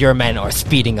as your men are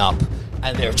speeding up,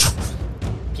 and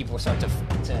people start to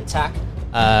attack.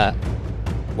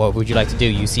 What would you like to do?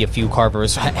 You see a few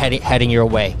carvers heading your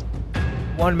way.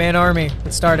 One-man army.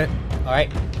 Let's start it. All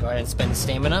right, go ahead and spend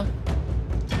stamina.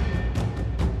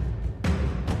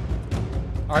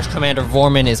 Arch Commander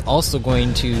Vorman is also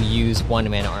going to use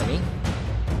one-man army.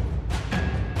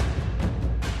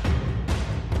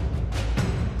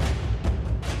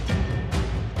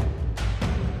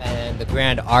 And the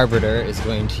Grand Arbiter is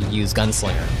going to use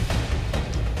Gunslinger.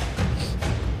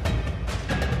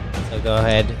 So go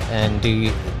ahead and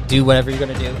do whatever you're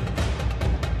going to do.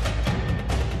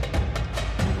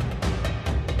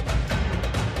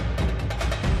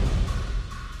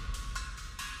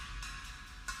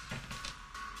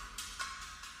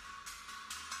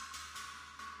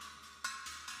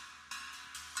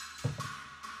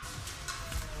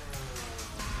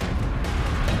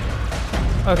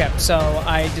 Okay, so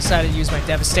I decided to use my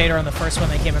Devastator on the first one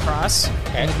they came across.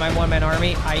 Okay. And with my one-man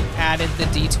army, I added the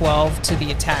D12 to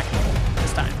the attack roll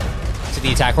this time. To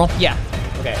the attack roll? Yeah.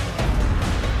 Okay.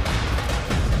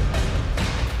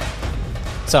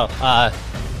 So,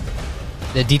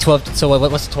 the D12, so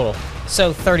what's the total?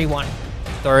 So 31.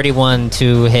 31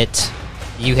 to hit.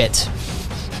 You hit.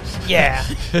 Yeah.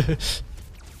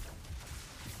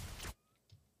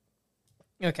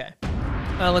 Okay.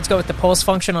 Let's go with the pulse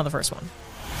function on the first one.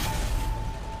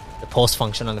 The pulse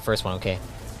function on the first one, okay.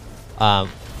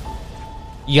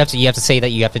 You have to say that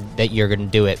you're gonna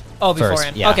do it. Oh, first.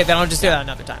 beforehand. Yeah. Okay, then I'll just do that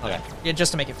another time. Okay. Yeah,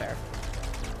 just to make it fair.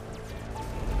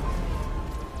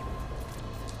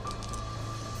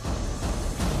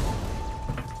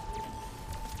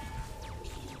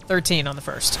 $13 on the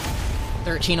first.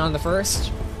 13 on the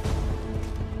first.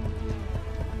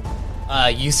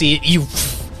 You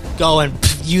go and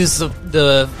use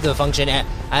the function.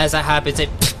 As that happens, it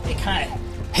kind of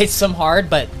hits them hard,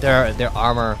 but their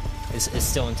armor is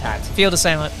still intact. Field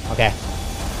Assailant. Okay.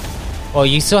 Well,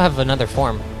 you still have another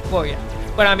form. Well, yeah.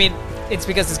 But I mean, it's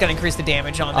because it's going to increase the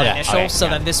damage on the initial, so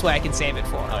then this way I can save it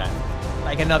for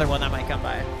like another one that might come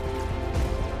by.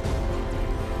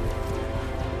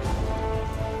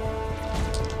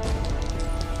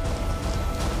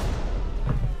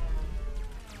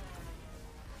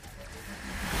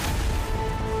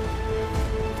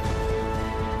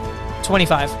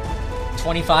 $25.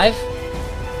 25.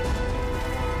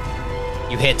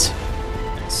 You hit.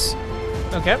 Nice.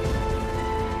 Okay.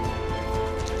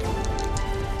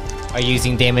 Are you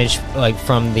using damage like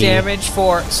from the damage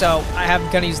for? So I have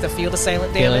gonna use the Field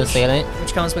Assailant damage, assailant?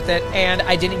 which comes with it, and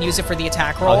I didn't use it for the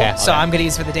attack roll, so I'm gonna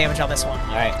use it for the damage on this one.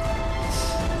 All right.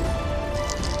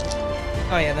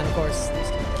 Oh yeah, then of course,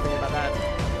 forget about that.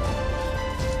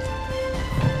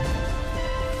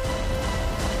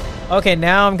 Okay,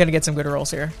 now I'm gonna get some good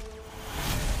rolls here.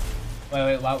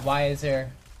 Wait. Why is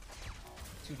there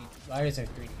 2D? Why is there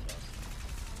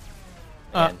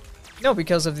 3D? No,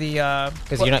 because of the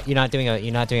Because you're not doing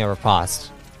a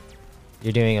riposte.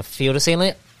 You're doing a field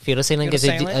assailant. Field assailant gives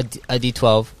you a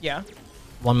D12. Yeah.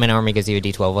 One man army gives you a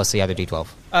D12. What's the other D12?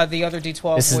 The other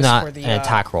D12 This is was not for the an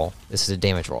attack roll. This is a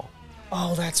damage roll.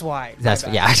 Oh, that's why. That's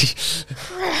yeah.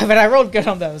 But I rolled good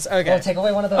on those. Okay. Well, take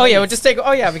away one of those. Oh yeah, we'll just take.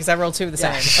 Oh yeah, because I rolled two of the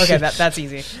Yeah. same. Okay, that's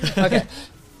easy. Okay,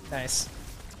 nice.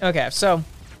 Okay, so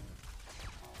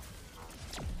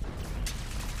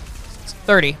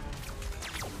 30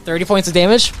 points of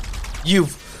damage. You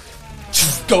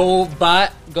go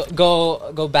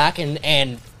back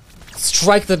and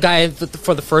strike the guy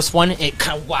for the first one. It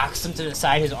kind of whacks him to the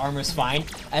side. His armor's fine,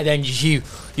 and then you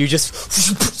just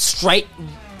straight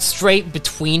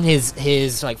between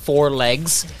his like four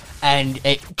legs, and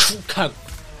it kind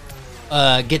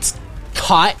of gets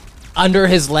caught under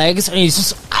his legs, and he's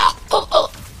just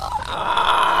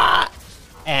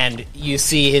and you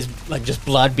see his like just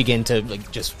blood begin to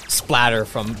like just splatter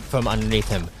from underneath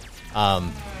him,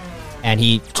 and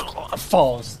he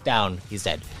falls down. He's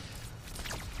dead.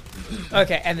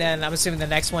 Okay, and then I'm assuming the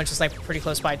next one's just like pretty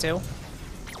close by too.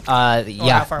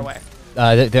 Yeah. How far away?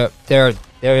 They're all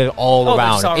Oh, they're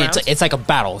around. just all around? It's like a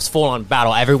battle. It's full on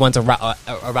battle. Everyone's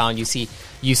around. You see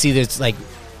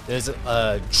there's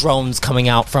drones coming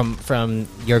out from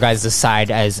your guys'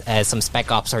 side as some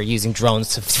spec ops are using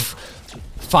drones to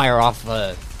fire off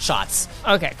shots.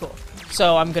 Okay, cool.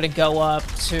 So I'm gonna go up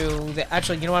to the.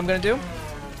 Actually, you know what I'm gonna do?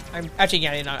 I'm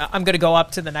gonna go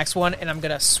up to the next one and I'm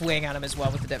gonna swing at him as well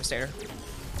with the Devastator.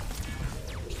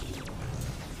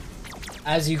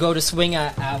 As you go to swing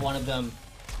at one of them,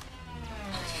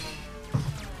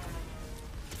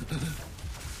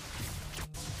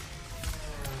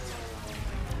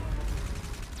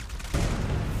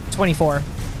 24.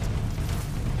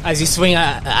 as you swing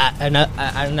at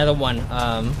another one,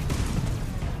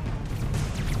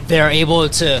 they're able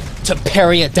to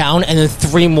parry it down, and then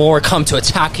 3 more come to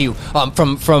attack you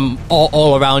from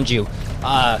all around you.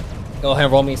 Go ahead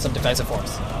and roll me some defensive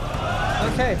force.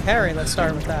 Okay, parry. Let's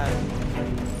start with that.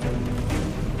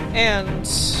 And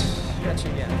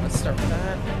actually, yeah, let's start with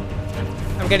that.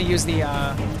 I'm gonna use the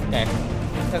Okay.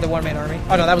 the one-man army.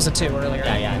 Oh no, that was a 2 earlier.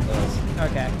 Yeah, it goes.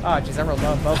 Okay. Oh jeez, I rolled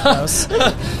low on both of those.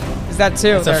 Is that 2?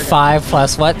 It's a 5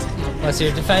 plus what? What's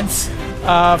your defense?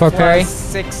 For plus parry?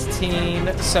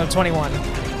 16, so 21.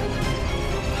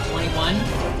 21.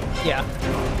 Yeah.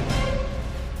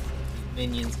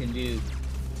 Minions can do.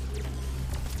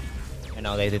 I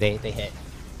know they hit.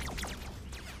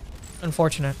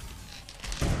 Unfortunate.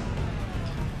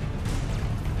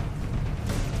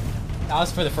 That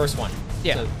was for the first one.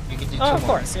 Yeah. So you can do 2 Oh, more. of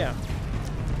course, yeah.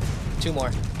 2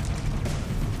 more.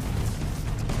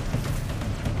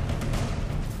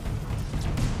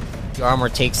 Your armor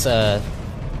takes I'll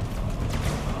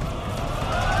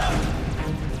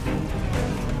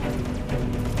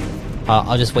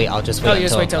just wait. Oh, you just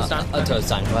wait till it's done? Until it's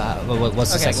done.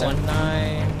 What's the Okay, second so one?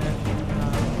 9.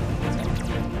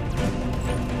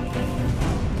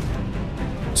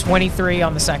 23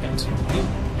 on the second.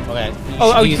 Okay.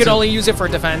 You could only use it for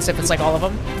defense if it's like all of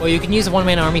them? Well, you can use a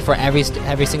one-man army for every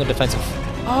single defensive.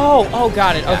 Oh,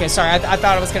 got it. Yeah. Okay, sorry. I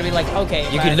thought it was going to be like, okay.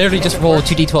 You can literally just roll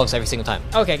 2d12s every single time.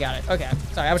 Okay, got it. Okay.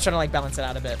 Sorry, I was trying to like balance it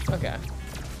out a bit. Okay.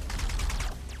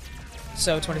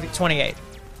 So 28.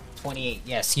 28.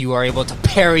 Yes, you are able to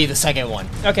parry the second one.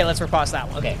 Okay, let's repause that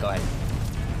one. Okay, go ahead.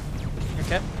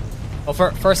 Okay. Well,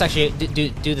 first actually, do the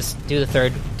third Do the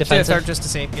defensive. third just to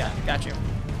see. Yeah, got you.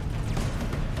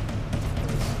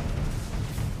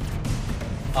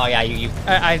 Oh yeah, you.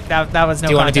 That was no.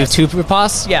 Do you want to do contest. 2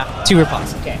 riposts? Yeah. 2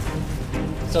 riposts. Okay.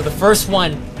 So the first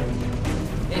one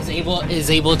is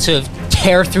able to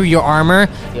tear through your armor.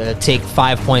 You gotta take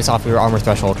 5 points off your armor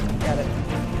threshold. Got it.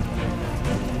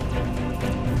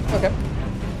 Okay.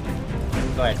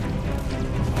 Go ahead.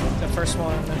 The first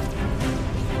one,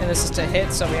 and this is to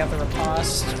hit, so we have the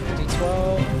riposte.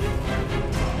 D12.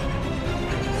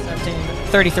 17.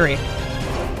 33.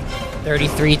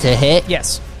 33 to hit.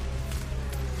 Yes.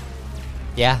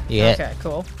 Yeah, you hit. Okay,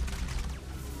 cool.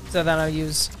 So then I'll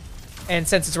use, and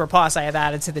since it's riposte, I have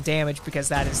added to the damage because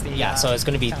that is the Yeah, so it's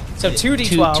gonna be so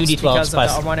 2d12 2d12s because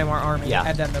plus of the one more army, Yeah.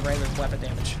 and then the regular weapon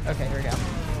damage. Okay, here we go.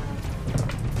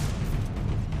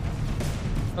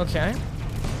 Okay.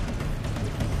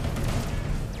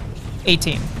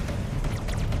 18.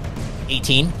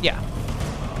 18. Yeah.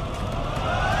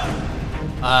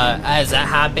 As that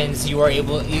happens, you are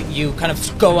able. You kind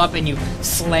of go up and you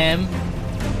slam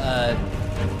the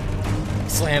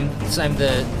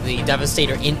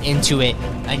Devastator into it,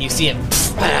 and you see it.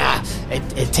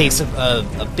 It takes a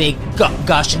big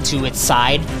gush into its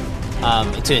side,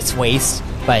 into its waist,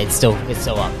 but it's still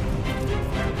up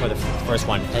for the first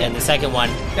one, and then the second one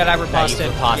That I you riposted.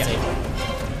 riposted.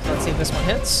 Yeah. So let's see if this one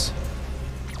hits.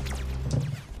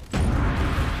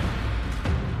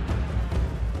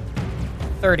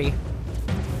 $30.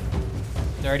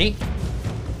 30.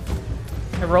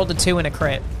 I rolled a 2 and a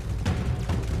crit.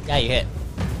 Yeah, you hit.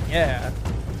 Yeah.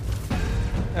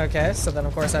 Okay, so then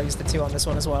of course I'll use the 2 on this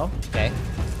one as well. Okay.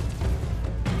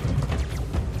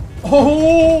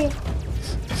 Oh!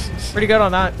 Pretty good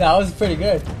on that. That was pretty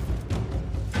good.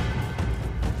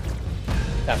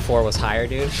 That 4 was higher,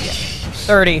 dude.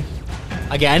 30.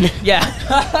 Again? Yeah.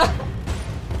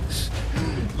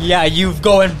 Yeah, you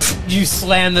go and you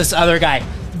slam this other guy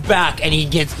back, and he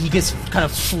gets kind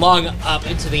of flung up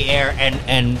into the air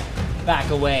and back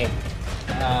away.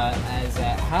 As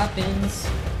that happens,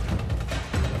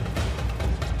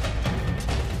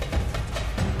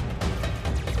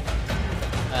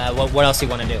 what else do you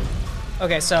want to do?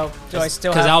 Okay, so do I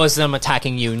still Because have... that was them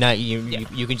attacking you, not you.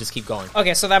 You can just keep going.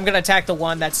 Okay, so I'm gonna attack the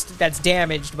one that's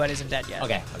damaged but isn't dead yet.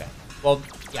 Okay. Well,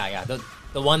 yeah.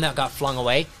 The one that got flung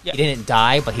away, Yeah. he didn't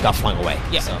die, but he got flung away.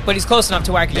 Yeah, So. but he's close enough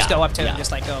to where I can just Yeah, go up to him yeah. and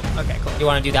just like go. Okay, cool. Do you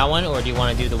want to do that one, or do you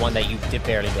want to do the one that you did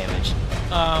barely damage?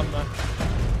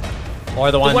 Or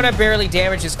the The one... one I barely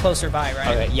damaged is closer by, right?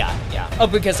 Okay, yeah. Oh,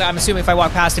 because I'm assuming if I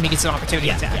walk past him, he gets an opportunity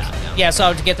attack. Yeah. So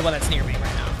I'll get the one that's near me right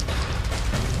now.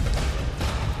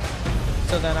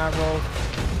 So then I roll...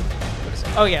 What is it?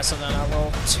 Oh, yeah, so then I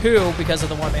roll 2 because of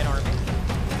the one-man army.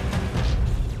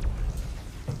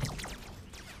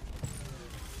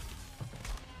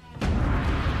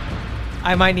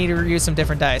 I might need to reuse some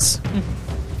different dice.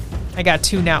 I got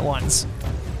 2 nat 1s.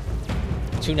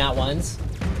 2 nat 1s?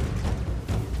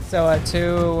 So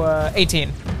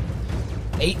 18.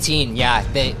 18, yeah.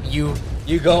 You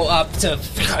go up to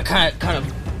kind of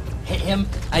hit him,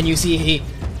 and you see he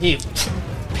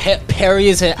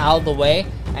parries it out of the way,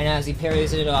 and as he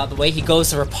parries it out of the way, he goes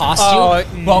to riposte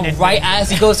you. But right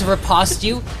as he goes to riposte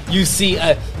you, you see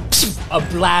a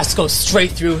blast go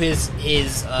straight through his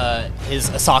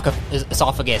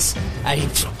esophagus, and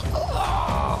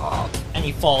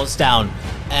he falls down,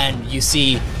 and you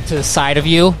see to the side of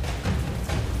you,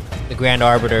 the Grand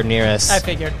Arbiter nearest I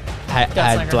figured. had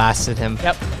Gunslinger. blasted him.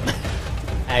 Yep.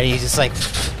 And he's just like,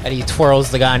 and he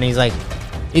twirls the gun, and he's like,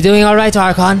 "You doing all right,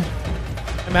 Archon?"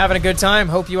 I'm having a good time.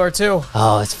 Hope you are too.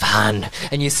 "Oh, it's fun."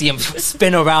 And you see him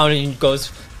spin around, and he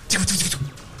goes,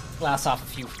 blasts off a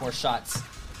few more shots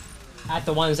at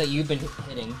the ones that you've been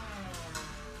hitting.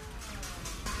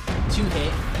 2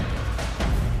 hit.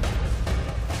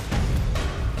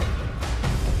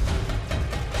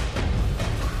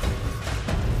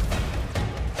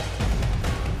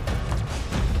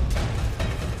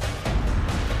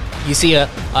 You see the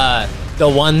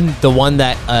one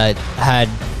that had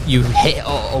you hit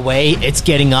away. It's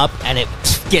getting up and it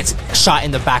gets shot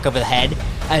in the back of the head,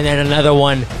 and then another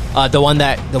one, the one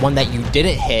that you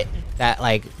didn't hit,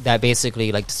 that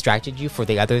basically distracted you for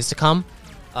the others to come,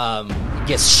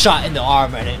 gets shot in the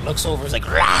arm, and it looks over. It's like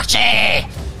Rache,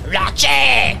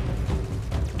 Rache,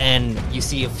 and you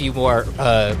see a few more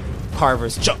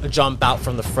carvers jump out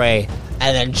from the fray,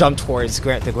 and then jump towards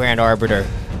the Grand Arbiter.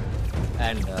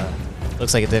 And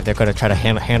looks like they're going to try to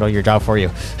handle your job for you.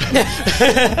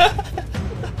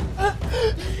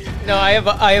 No, I have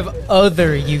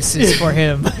other uses for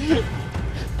him.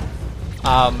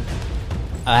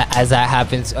 As that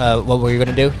happens, what were you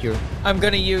going to do? I'm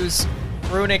gonna use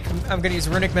runic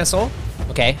missile.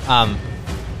 Okay. How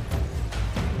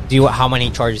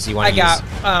many charges do you want to use? I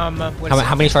got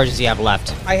How many charges do you have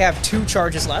left? I have 2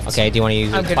 charges left. Okay. Do you want to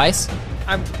use it twice?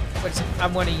 I'm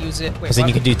going to use it. Wait, Because then what?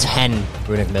 you can do 10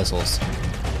 runic missiles.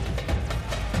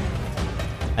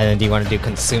 And then do you want to do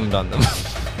consumed on them?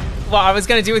 Well, I was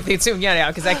going to do it with the assume, yeah,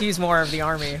 because I can use more of the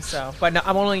army. So, but no,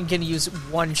 I'm only going to use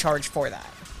 1 charge for that.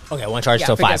 Okay, 1 charge, Yeah,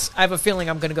 so 5. because I have a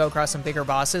feeling I'm going to go across some bigger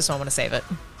bosses, so I'm going to save it.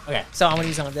 Okay. So I'm going to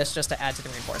use some of this just to add to the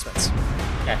reinforcements.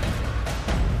 Okay.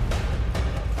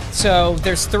 So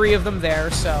there's 3 of them there.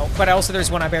 So, but also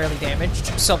there's one I barely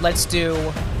damaged. So let's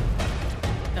do.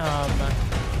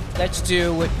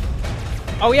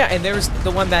 Oh yeah, and there's the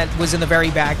one that was in the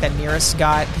very back that Nearest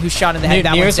got, who shot in the head.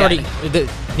 That one's dead.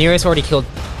 Nearest already killed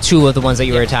 2 of the ones that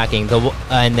you were attacking.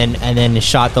 And then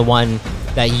shot the one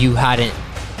that you hadn't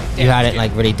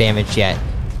really damaged yet.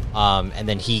 And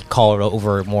then he called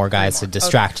over more guys to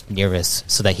distract Nearest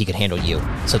so that he could handle you.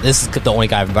 So this is the only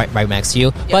guy right next to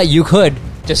you. Yeah. But you could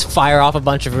just fire off a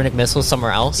bunch of runic missiles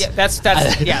somewhere else. Yeah, that's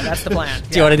the plan.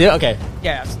 Do you want to do it? Okay.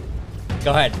 Yeah. Go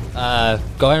ahead.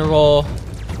 Go ahead and roll.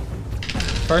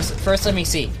 First, let me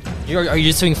see. Are you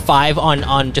just doing 5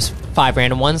 on just 5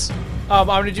 random ones? I'm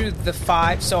gonna do the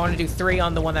 5. So I'm gonna do 3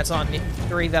 on the one that's on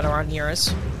 3 that are on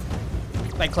Nearest.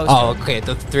 Like close. Oh, to okay.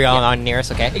 The 3 on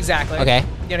Nearest. Okay. Exactly. Okay.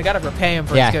 You know, gotta repay him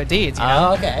for his good deeds. You know?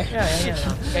 Oh, okay.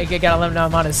 Yeah. You gotta let him know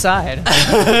I'm on his side.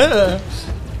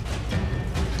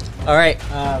 All right.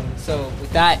 So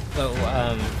with that,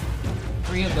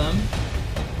 3 of them.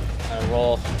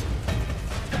 Roll.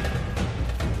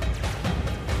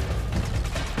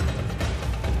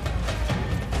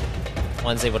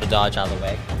 One's able to dodge out of the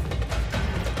way.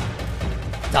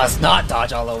 Does not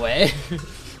dodge all the way.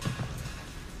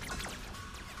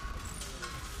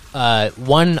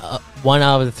 One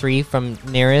out of the 3 from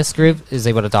nearest group is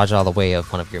able to dodge out of the way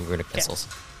of one of your runic missiles.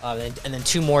 And then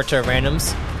 2 more to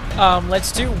randoms.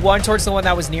 Let's do 1 towards the one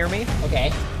that was near me.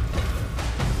 Okay.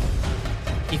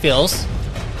 He feels.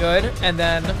 Good. And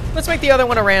then let's make the other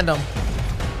one a random.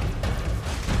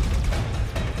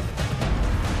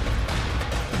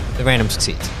 The random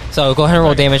succeeds. So go ahead and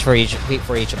roll damage for each of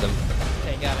them.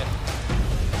 Okay, got it.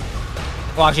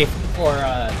 Well, actually,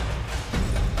 for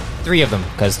 3 of them,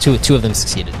 because two of them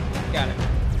succeeded. Got it.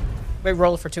 Wait,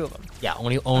 roll for 2 of them. Yeah,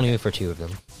 only for 2 of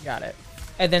them. Got it.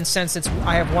 And then since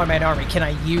I have one-man army, can I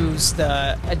use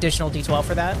the additional D12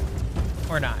 for that?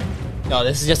 Or not? No,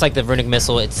 this is just like the runic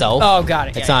missile itself. Oh, got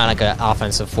it. It's not like an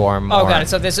offensive form. Oh, got it.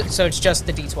 So it's just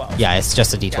the D12. Yeah, it's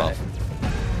just a D12. Got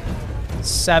it.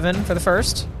 7 for the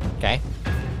first. Okay.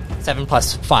 7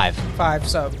 plus 5. 5,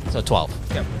 so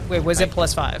 12. yep. Wait, was it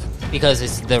plus 5? Because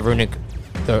it's the runic,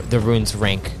 the rune's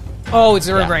rank. Oh, it's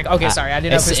the rune Yeah. rank. Okay, sorry. I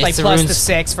didn't know if it's like the plus rune's, the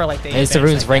 6 for like the... It's the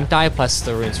advanced rune's thing. rank die plus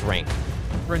the rune's rank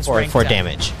Rune's for rank die.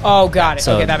 damage. Oh, got it.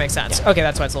 So- Okay, that makes sense. yeah. Okay,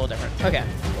 that's why it's a little different. Okay.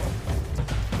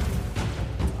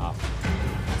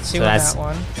 So 2 on that's that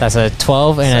one. that's a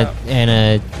 12 and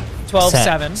a 12,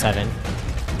 7. 7.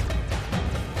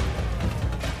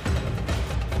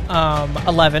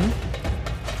 11.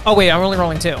 Oh, wait, I'm only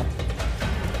rolling 2.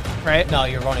 Right? No,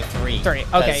 you're rolling 3. 3.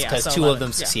 Okay, yeah. Because so 2 of 11. them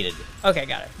Yeah. succeeded. Okay,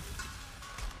 got it.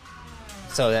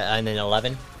 So and then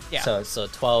 11. Yeah. So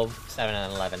 12, 7,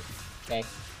 and 11. Okay.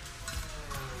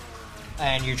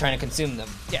 And you're trying to consume them.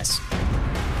 Yes.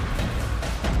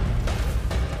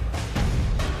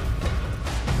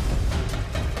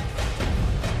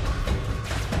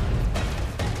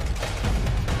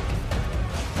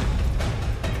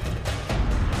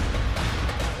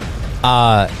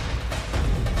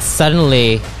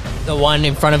 Suddenly, the one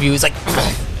in front of you is like,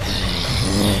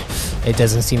 it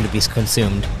doesn't seem to be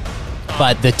consumed.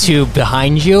 But the 2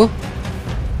 behind you,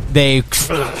 they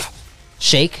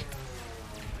shake,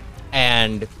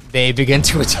 and they begin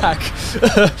to attack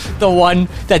the one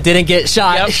that didn't get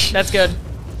shot. Yep, that's good.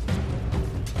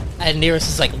 And Nearest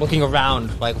is like looking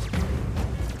around, like,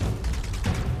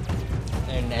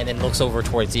 and then looks over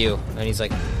towards you, and he's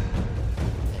like,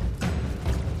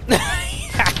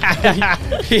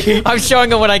 I'm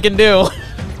showing him what I can do.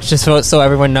 just so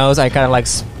everyone knows, I kind of like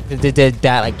did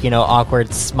that, like,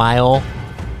 awkward smile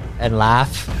and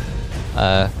laugh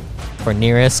for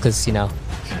Nearest, because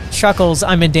Chuckles,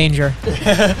 I'm in danger.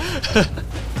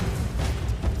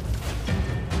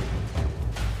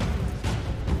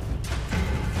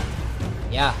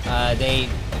 yeah, they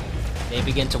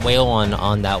begin to wail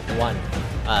on that one,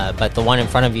 but the one in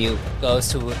front of you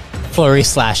goes to flurry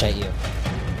slash at you.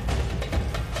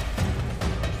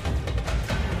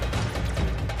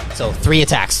 So 3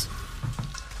 attacks.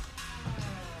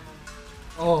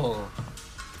 Oh.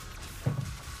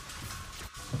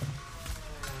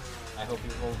 I hope you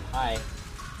rolled high.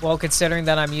 Well, considering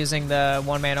that I'm using the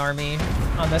one-man army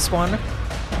on this one,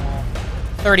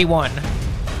 31. For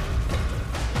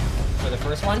the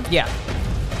first one? Yeah.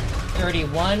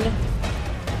 31.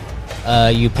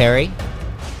 You parry.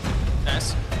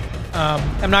 Nice.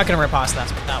 I'm not going to riposte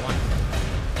that one.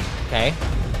 Okay.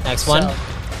 Next one. So,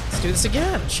 let's do this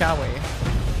again, shall we?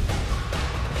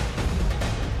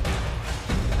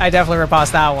 I definitely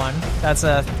riposte that one. That's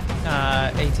a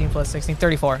 18 plus 16,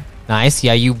 34. Nice.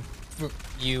 Yeah, you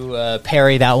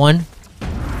parry that one.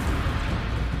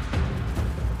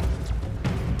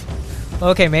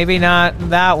 Okay, maybe not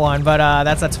that one, but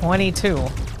that's a 22.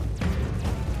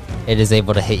 It is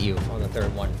able to hit you on the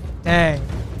third one. Dang.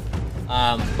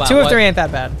 But 2 of 3 ain't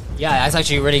that bad. Yeah, that's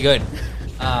actually really good.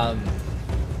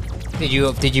 Did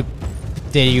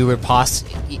you riposte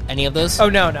any of those? Oh,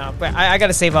 no. But I got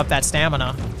to save up that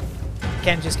stamina. I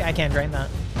can't drain that.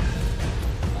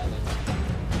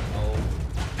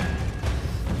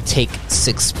 You take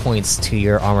 6 points to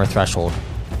your armor threshold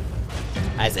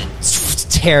as it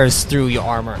tears through your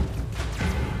armor.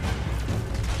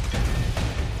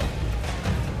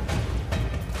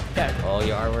 Okay. Oh,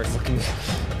 your armor's looking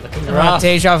Rough.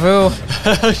 Deja vu.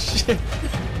 Oh, shit.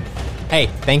 Hey,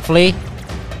 thankfully,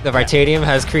 the Vitanium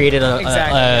has created a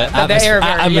Exactly. But the air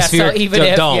barrier, atmosphere so even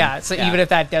if dome. even if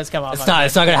that does come off, It's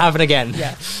not gonna happen again.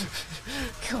 Yeah.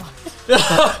 Come on.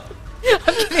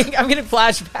 I'm getting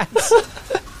flashbacks.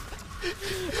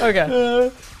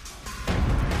 Okay.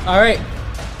 All right.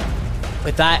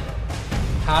 With that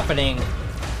happening,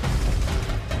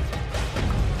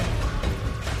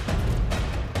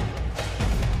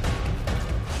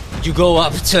 you go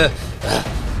up to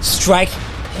strike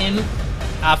him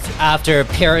after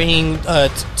parrying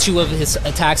 2 of his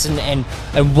attacks and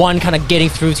one kind of getting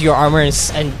through to your armor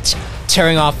and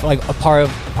tearing off like a part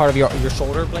of your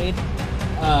shoulder blade.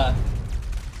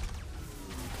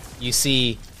 You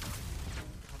see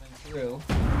coming through.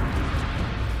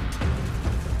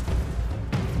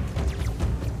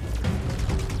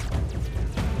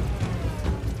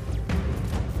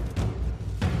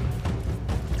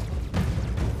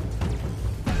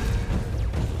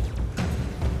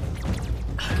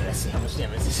 Okay, let's see how much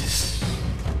damage this is.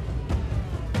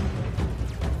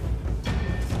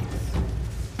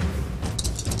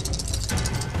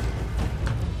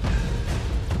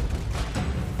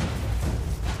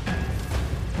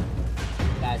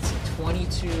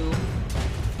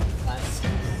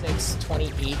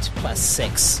 plus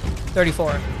 6.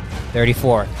 34.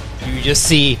 34. You just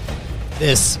see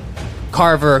this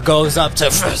carver goes up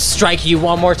to strike you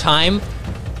one more time,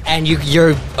 and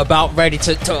you're about ready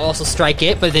to also strike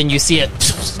it, but then you see it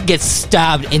get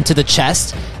stabbed into the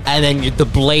chest, and then the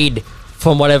blade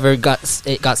from whatever it got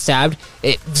stabbed,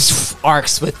 it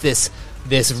arcs with this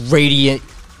radiant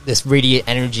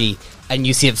energy, and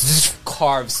you see it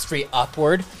carve straight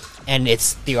upward, and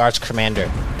it's the Arch Commander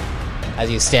as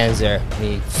he stands there. And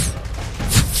he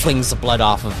flings the blood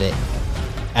off of it,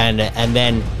 and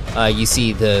then you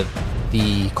see the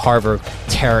carver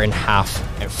tear in half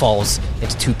and falls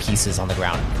into 2 pieces on the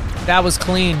ground. That was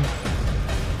clean.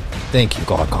 Thank you,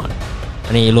 Garcon.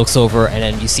 And then he looks over, and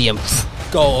then you see him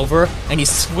go over, and he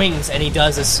swings, and he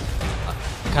does this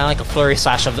kind of like a flurry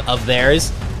slash of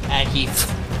theirs, and he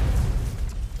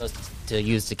goes to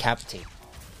use Decapitate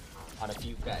on a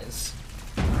few guys.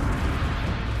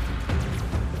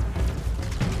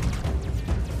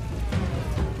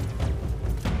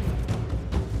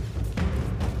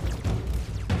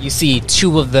 You see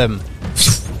 2 of them,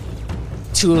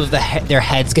 their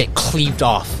heads get cleaved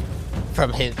off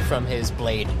from his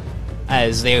blade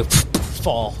as they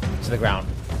fall to the ground.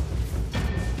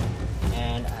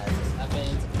 And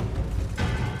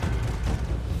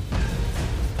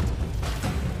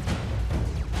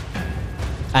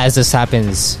as this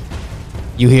happens,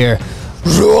 you hear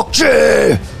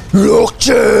 "Lokche!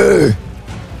 Lokche!"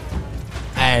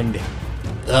 and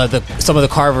some of the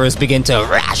carvers begin to,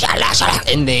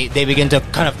 and they begin to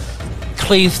kind of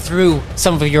cleave through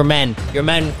some of your men. Your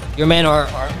men are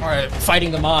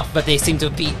fighting them off, but they seem to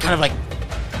be kind of like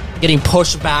getting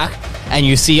pushed back, and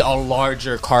you see a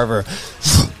larger carver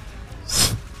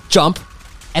jump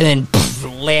and then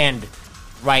land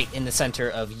right in the center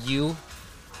of you,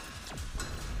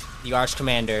 the Arch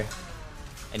Commander,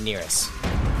 and Nearest.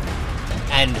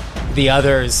 And the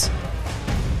other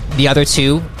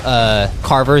 2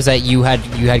 carvers that you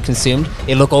had consumed,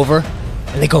 they look over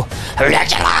and they go,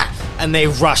 and they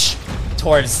rush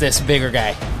towards this bigger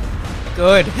guy.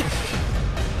 Good. See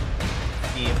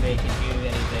if they can do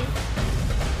anything.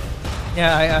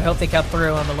 Yeah, I hope they cut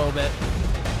through him a little bit.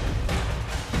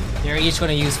 They're each going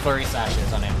to use flurry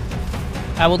slashes on him.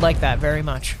 I would like that very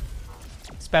much.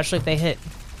 Especially if they hit.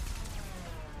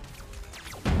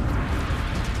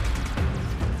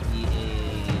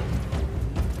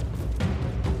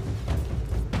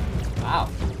 Wow.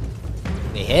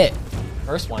 They hit.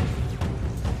 First one.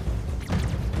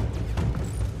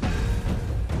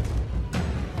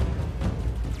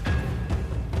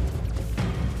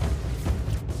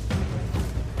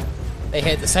 They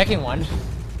hit the second one.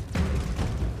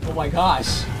 Oh my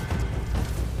gosh.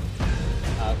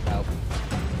 No.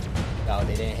 No,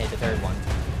 they didn't hit the third one.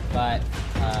 But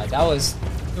that was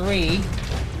 3.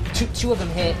 Two of them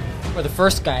hit for the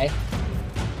first guy.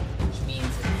 Which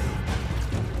means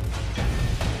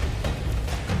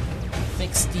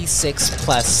it's 66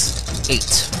 plus 8.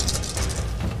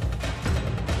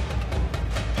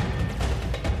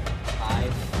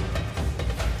 5.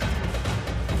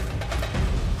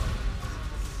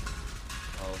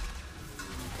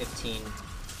 15,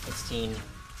 16,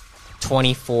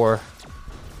 24.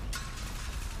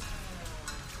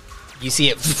 You see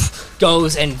it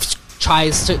goes and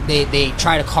tries to. They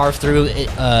try to carve through it,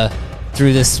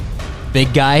 through this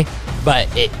big guy, but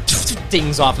it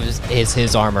dings off of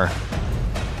his armor,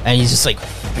 and he's just like,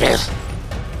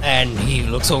 and he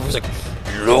looks over, he's like,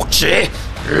 "Lokche,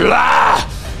 la!"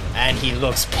 and he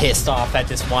looks pissed off at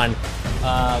this one.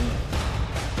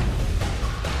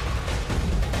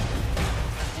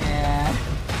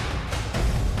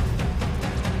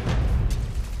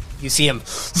 You see him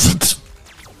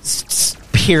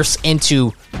pierce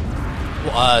into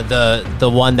the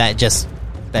one that just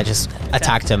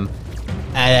attacked him,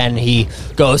 and then he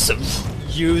goes to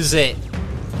use it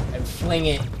and fling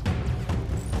it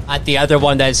at the other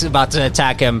one that's about to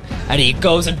attack him, and he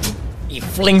goes and he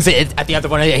flings it at the other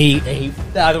one, and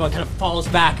the other one kind of falls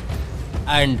back,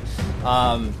 and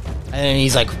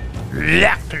he's like,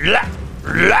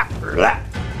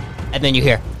 and then you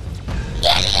hear,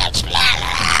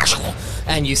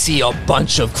 and you see a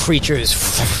bunch of creatures,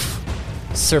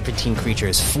 serpentine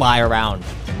creatures, fly around.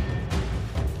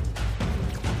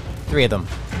 3 of them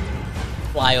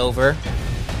fly over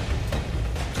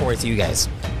towards you guys.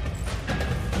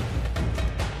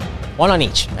 1 on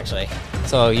each, actually.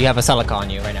 So you have a Celica on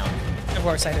you right now. Of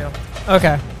course I do.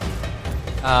 Okay.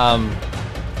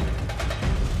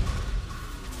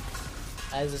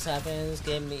 As this happens,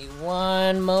 give me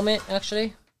 1 moment,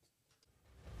 actually.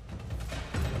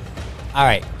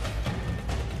 Alright.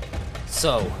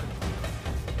 So,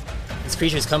 these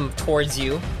creatures come towards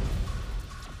you.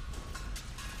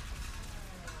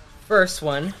 first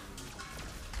one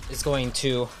is going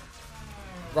to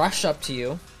rush up to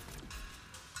you.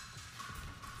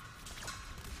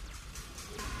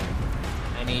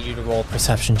 I need you to roll a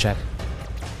perception check.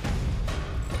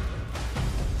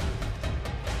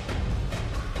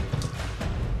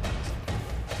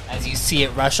 As you see it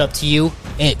rush up to you,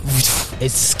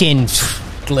 its skin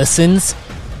glistens,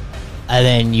 and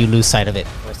then you lose sight of it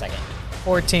for a second.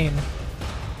 14.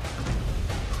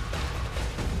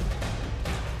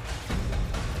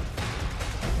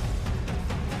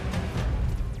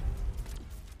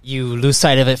 You lose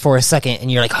sight of it for a second,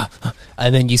 and you're like,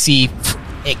 and then you see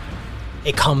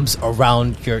it comes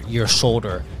around your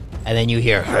shoulder, and then you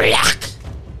hear,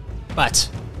 but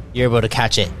you're able to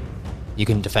catch it. You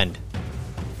can defend.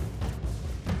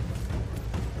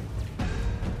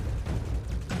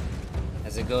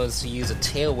 As it goes to use a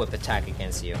tail whip attack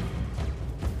against you.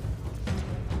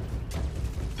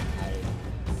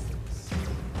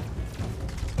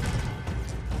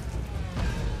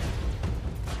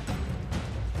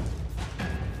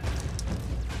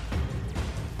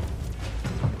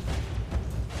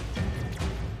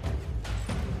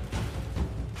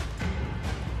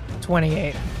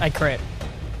 $28. I crit.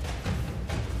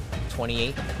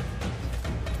 28.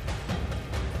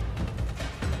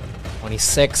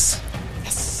 26.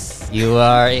 Yes. You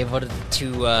are able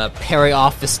to parry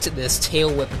off this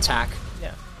tail whip attack.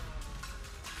 Yeah.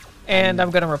 And I'm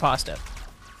gonna riposte it.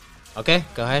 Okay,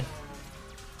 go ahead.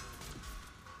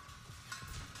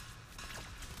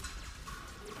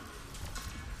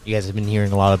 You guys have been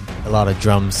hearing a lot of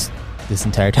drums this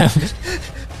entire time.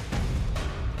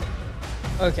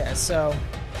 Okay, so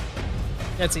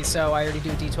let's see. So I already do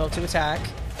a D12 to attack.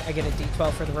 I get a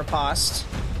D12 for the riposte,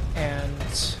 and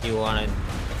You want to?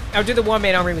 I'll do the one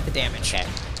man army with the damage. Okay.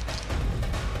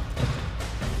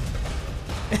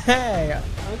 Hey,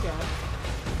 okay.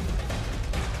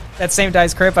 That same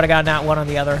dice crit, but I got not one on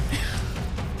the other.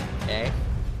 Okay.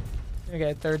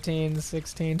 Okay, 13,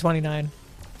 16, 29.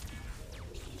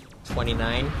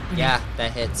 29. Yeah,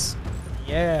 that hits.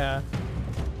 Yeah.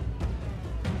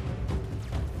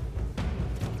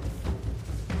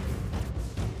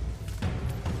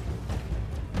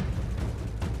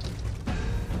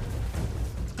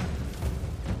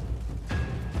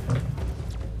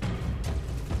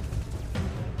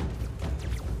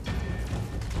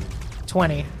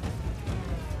 $20.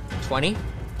 20.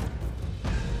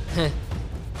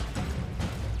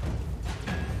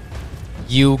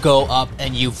 You go up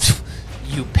and you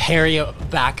parry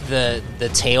back the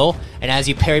tail, and as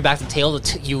you parry back the tail,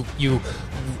 you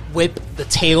whip the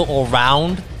tail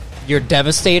around your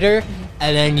Devastator,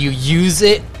 and then you use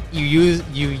it. You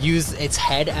use its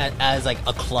head as like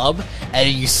a club, and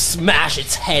you smash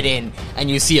its head in,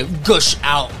 and you see it gush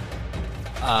out,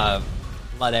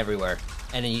 blood everywhere,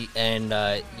 and you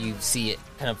see it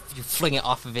kind of, you fling it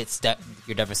off of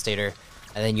your Devastator,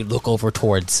 and then you look over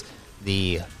towards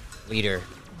the leader.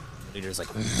 The leader's like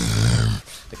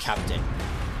the captain,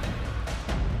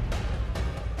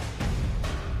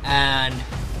 and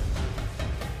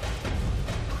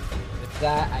with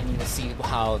that, I need to see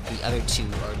how the other two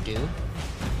are due.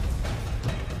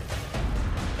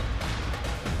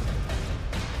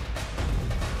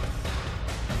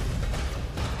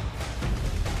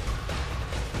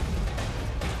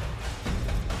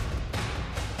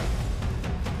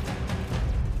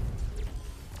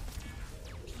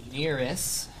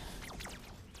 Nearest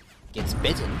gets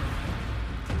bitten.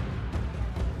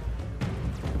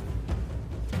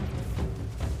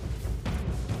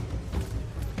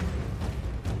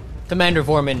 Commander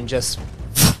Vorman just,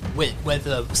 with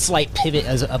a slight pivot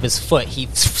of his foot, he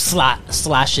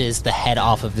slashes the head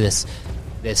off of this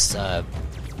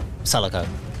Celica,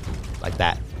 like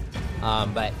that.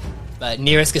 But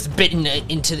Nearest gets bitten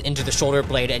into the shoulder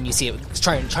blade, and you see it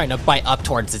trying to bite up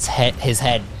towards his head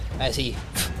as he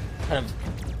kind of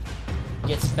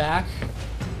gets back,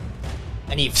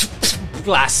 and he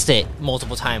blasts it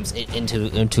multiple times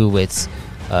into its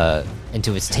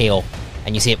tail,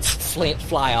 and you see it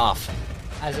fly off.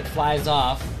 As it flies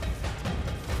off,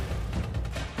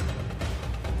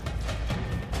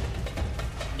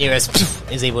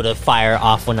 Nearest is able to fire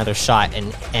off another shot,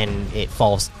 and it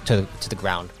falls to the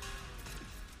ground.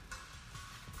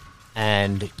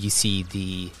 And you see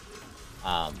the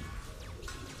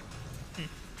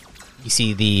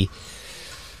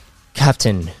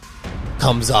captain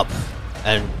comes up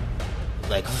and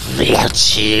like,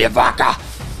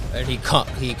 and he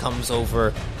comes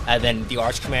over, and then the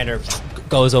arch commander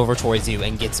goes over towards you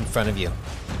and gets in front of you,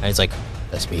 and he's like,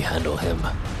 "Let me handle him."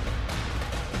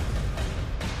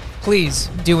 Please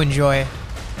do enjoy.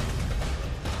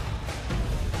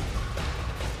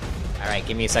 All Alright,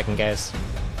 give me a second, guys.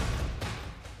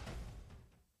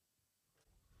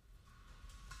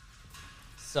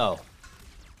 So,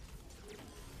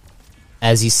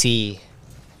 as you see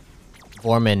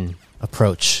Vorman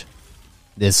approach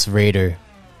this raider,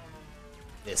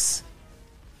 this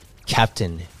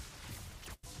captain,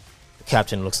 the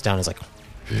captain looks down and is like,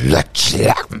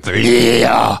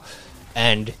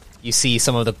 and you see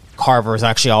some of the carvers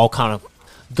actually all kind of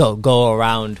go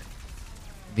around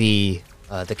the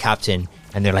captain,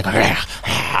 and they're like,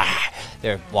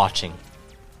 they're watching,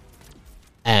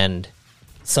 and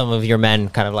some of your men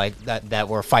kind of like that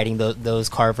were fighting those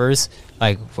carvers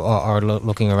like are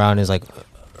looking around, is like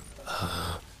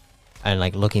and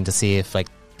like looking to see if like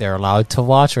they're allowed to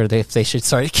watch or if they should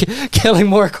start killing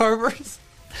more carvers.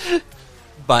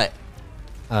 But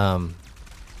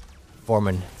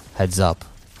Foreman heads up,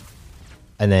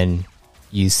 and then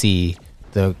you see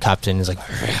the captain is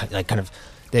like kind of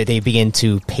they begin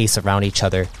to pace around each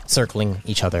other, circling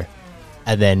each other,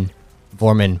 and then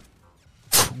Vorman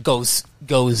goes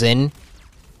in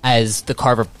as the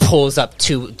carver pulls up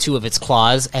two of its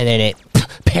claws, and then it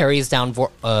parries down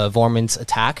Vorman's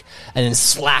attack, and then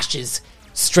slashes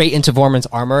straight into Vorman's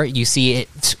armor. You see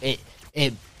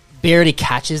it barely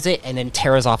catches it, and then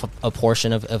tears off a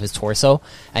portion of his torso,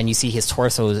 and you see his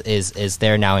torso is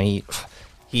there now, and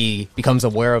he becomes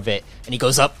aware of it, and he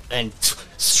goes up and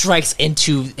strikes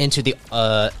into the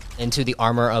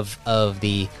armor of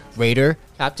the raider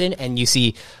captain, and you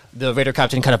see the raider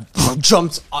captain kind of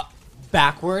jumps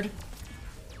backward,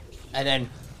 and then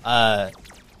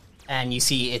and you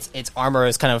see its armor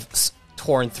is kind of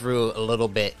torn through a little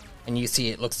bit, and you see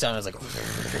it looks down and it's like,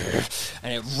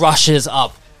 and it rushes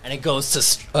up, and it goes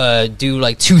to do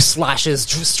like 2 slashes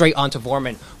straight onto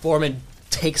Vorman. Vorman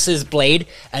takes his blade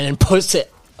and then puts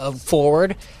it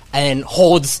forward and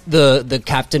holds the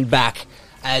captain back,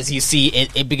 as you see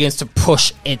it begins to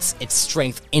push its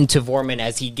strength into Vorman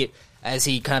as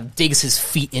he kind of digs his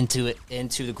feet into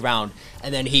the ground,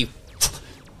 and then he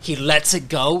lets it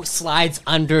go, slides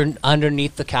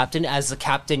underneath the captain, as the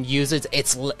captain uses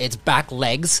its back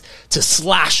legs to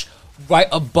slash right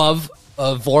above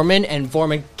Vorman, and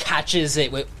Vorman catches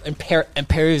it and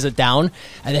parries it down,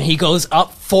 and then he goes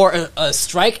up for a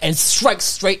strike and strikes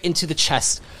straight into the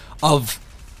chest of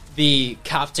the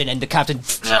captain, and the captain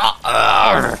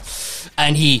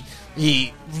and he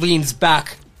leans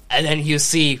back, and then you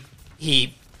see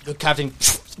the captain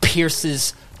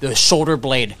pierces the shoulder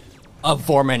blade of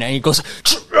Vorman, and he goes,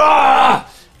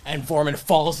 and Vorman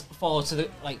falls to the,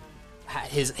 like,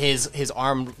 his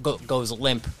arm goes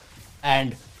limp,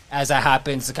 and as that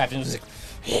happens, the captain is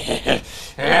like,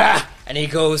 and he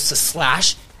goes to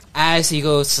slash. As he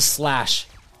goes to slash,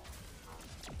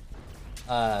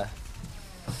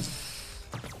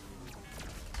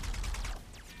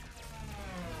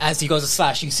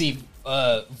 you see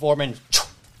Vorman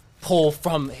pull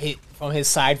from his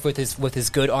side with his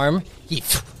good arm. He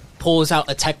pulls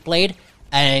out a tech blade,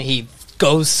 and he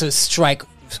goes to strike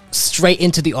straight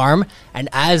into the arm. And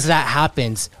as that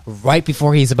happens, right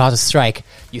before he's about to strike,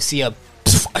 you see a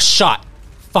shot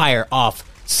fire off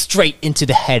straight into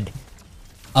the head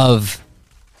of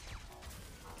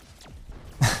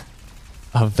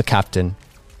the captain.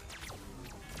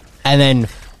 And then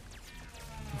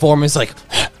Vorman's like,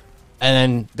 and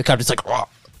then the captain's like,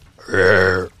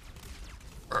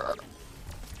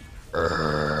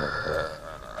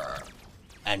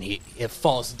 and it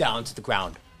falls down to the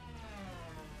ground.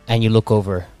 And you look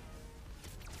over,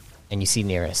 and you see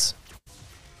Nearest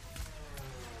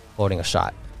holding a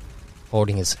shot,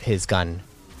 holding his gun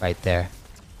right there.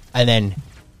 And then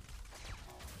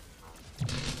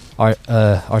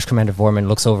Arch Commander Vorman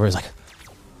looks over and is like,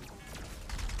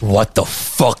 "What the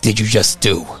fuck did you just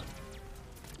do?"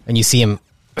 And you see him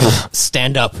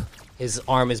stand up. His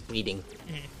arm is bleeding.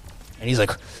 And he's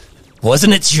like,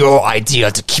 "Wasn't it your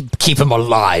idea to keep him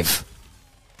alive?"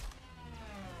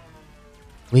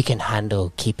 We can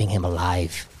handle keeping him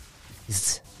alive.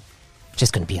 He's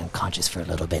just going to be unconscious for a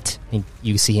little bit. And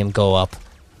you see him go up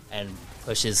and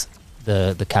pushes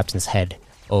the captain's head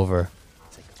over.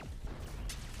 It's like,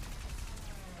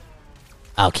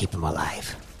 I'll keep him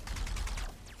alive.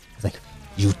 He's like,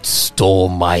 "You stole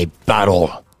my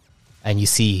battle." And you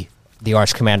see the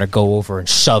Arch Commander go over and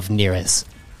shove Nearest.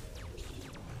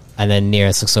 And then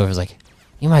Nearest looks over and is like,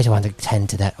 "You might want to tend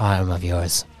to that arm of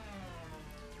yours."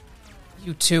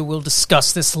 You two will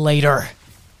discuss this later.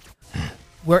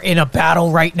 We're in a battle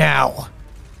right now.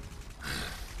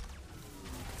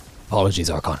 "Apologies,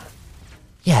 Archon."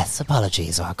 Yes,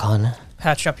 apologies, Archon.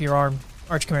 Patch up your arm,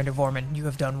 Arch Commander Vorman. You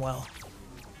have done well.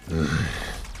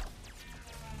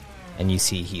 And you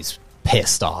see he's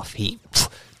pissed off. He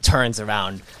turns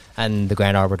around, and the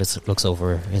Grand Arbiter just looks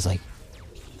over and is like,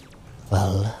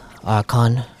 Well,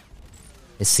 Archon,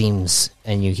 it seems,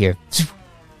 and you hear,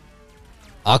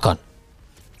 Archon,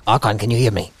 can you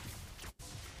hear me?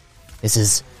 This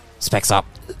is Spec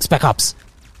Ops,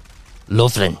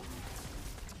 Lothrin.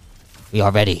 We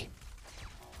are ready.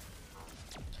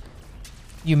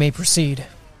 You may proceed.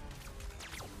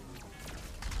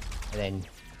 and then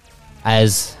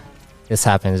as this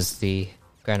happens, the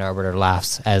Grand Arbiter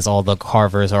laughs as all the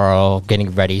carvers are all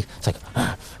getting ready. It's like,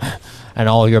 and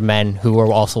all your men who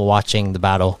are also watching the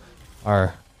battle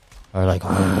are like,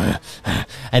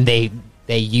 and they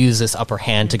use this upper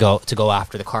hand to go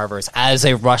after the carvers. As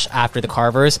they rush after the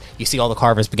carvers, you see all the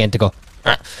carvers begin to go,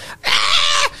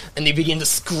 and they begin to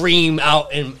scream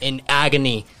out in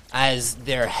agony as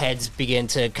their heads begin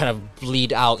to kind of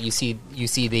bleed out. You see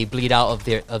they bleed out of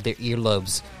their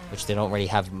earlobes, which they don't really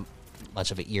have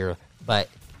much of an ear, but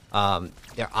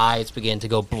their eyes begin to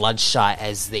go bloodshot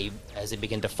as they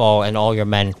begin to fall, and all your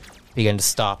men begin to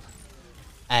stop,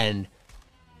 and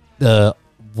the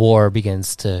war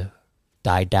begins to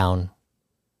die down.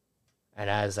 And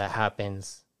as that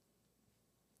happens,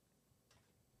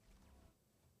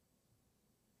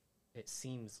 it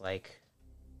seems like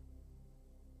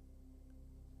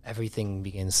everything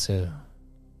begins to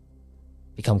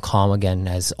become calm again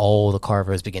as all the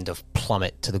carvers begin to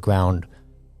plummet to the ground,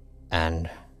 and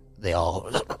they all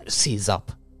seize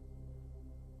up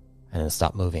and then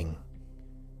stop moving.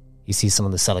 You see some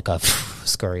of the Celica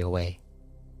scurry away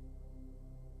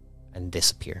and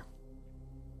disappear.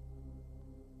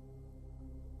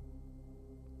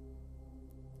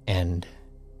 And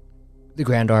the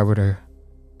Grand Arbiter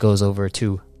goes over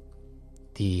to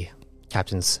the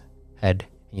captain's head,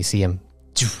 and you see him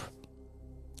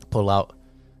pull out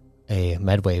a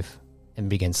medwave and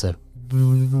begins to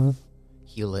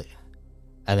heal it.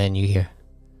 And then you hear,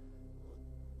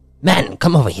 Men,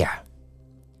 come over here.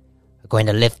 We're going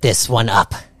to lift this one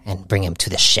up and bring him to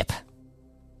the ship.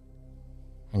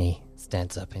 and he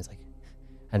stands up and he's like,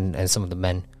 and some of the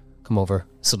men come over,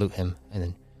 salute him, and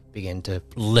then begin to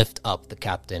lift up the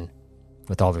captain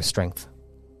with all their strength.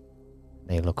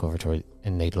 They look over toward,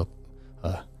 and they look,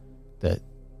 the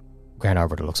Grand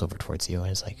Arbiter looks over towards you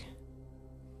and is like,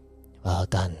 Well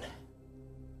done.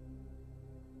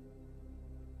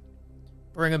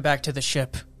 Bring him back to the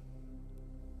ship.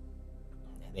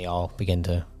 and they all begin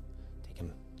to take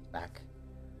him back.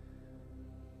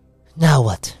 Now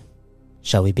what?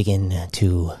 Shall we begin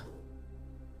to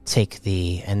Take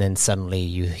the, and then suddenly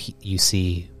you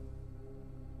see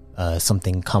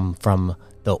something come from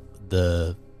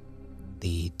the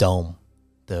dome.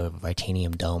 The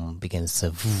Vitanium dome begins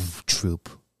to troop,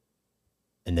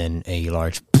 and then a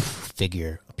large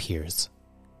figure appears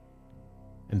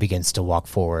and begins to walk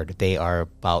forward. They are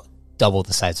about double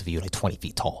the size of you, like 20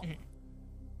 feet tall.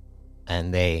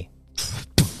 And they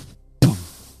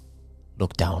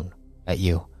look down at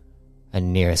you,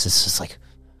 and Nearest is just like,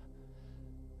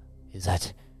 Is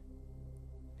that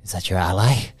your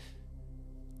ally?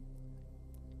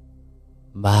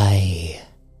 My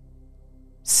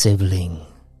sibling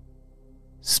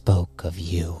spoke of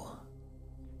you.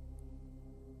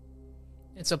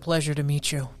 It's a pleasure to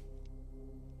meet you.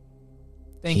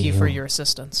 Thank you for your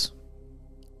assistance.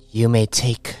 You may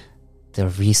take the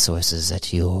resources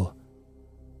that you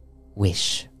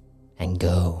wish and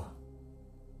go.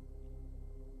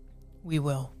 We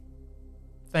will.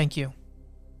 Thank you.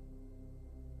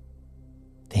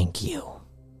 Thank you.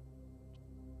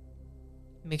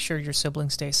 Make sure your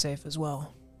siblings stay safe as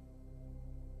well.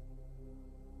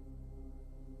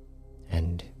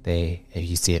 and they,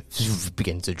 you see it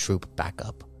begin to troop back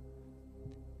up,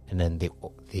 and then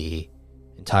the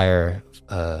entire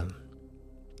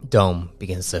dome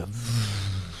begins to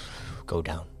go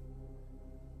down,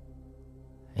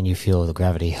 and you feel the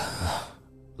gravity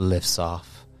lifts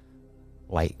off,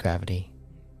 light gravity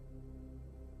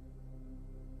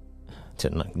to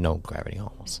no gravity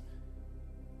almost,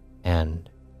 and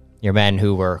your men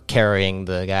who were carrying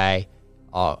the guy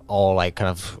all like kind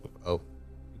of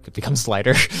it becomes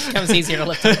lighter. Becomes easier to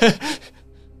lift him.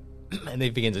 And they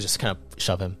begin to just kind of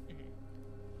shove him.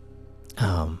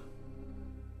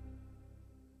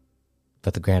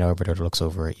 But the Grand Arbiter looks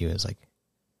over at you and is like,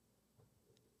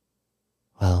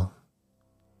 Well,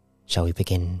 shall we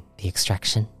begin the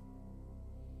extraction?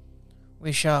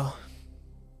 We shall.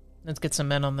 Let's get some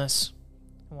men on this.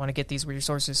 I want to get these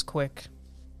resources quick.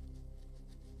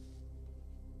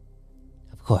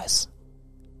 Of course.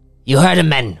 You heard him,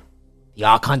 men. The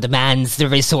Archon demands the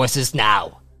resources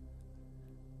now.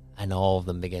 and all of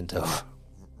them begin to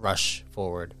rush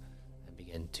forward and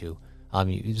begin to,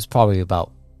 it was probably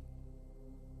about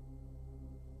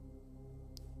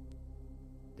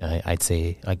I'd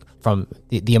say, like, from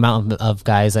the amount of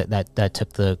guys that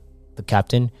took the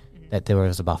captain, that there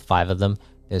was about 5 of them.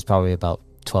 There's probably about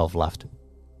 12 left.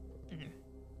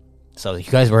 So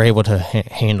you guys were able to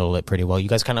handle it pretty well. You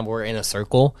guys kind of were in a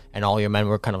circle, and all your men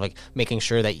were kind of like making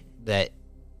sure that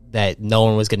no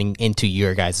one was getting into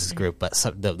your guys' group, but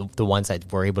the ones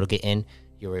that were able to get in,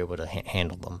 you were able to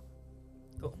handle them.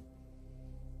 Cool.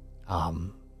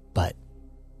 But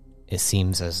it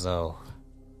seems as though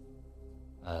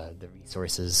the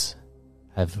resources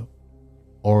have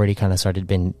already kind of started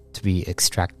to be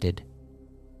extracted.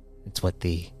 It's what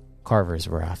the carvers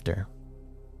were after.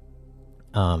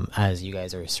 As you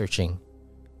guys are searching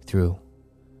through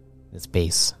this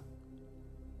base,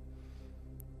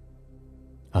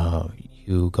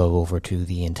 you go over to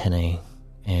the antennae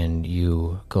and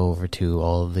you go over to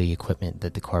all of the equipment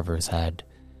that the carvers had,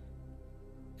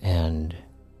 and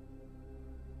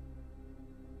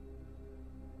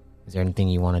is there anything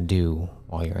you want to do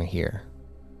while you're here?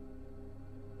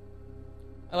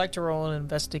 I like to roll an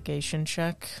investigation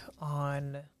check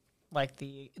on, like,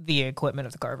 the equipment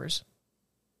of the carvers.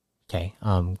 Okay,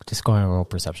 just go ahead and roll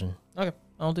perception. Okay,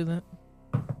 I'll do that.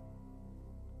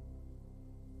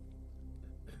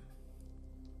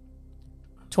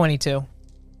 $22.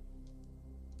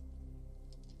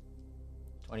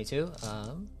 22.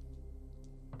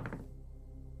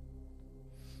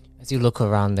 As you look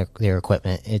around their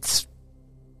equipment, it's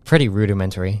pretty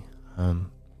rudimentary.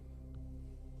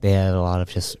 They have a lot of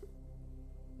just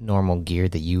normal gear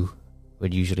that you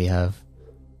would usually have.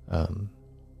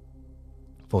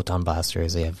 Photon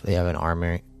blasters. They have an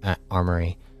armory.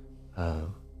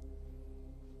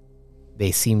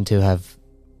 They seem to have.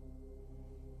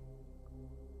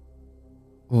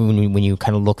 When you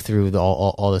kind of look through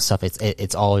all the stuff,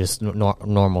 it's all just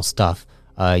normal stuff.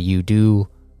 You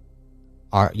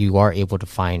are able to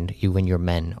find, you and your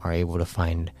men are able to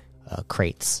find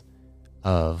crates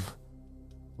of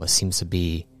what seems to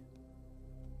be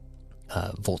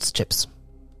Volts chips.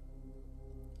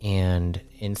 And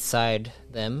inside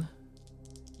them,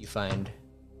 you find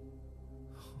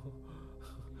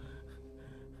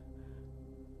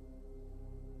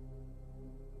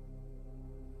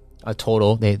a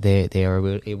total. They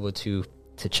are able to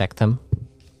check them.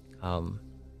 A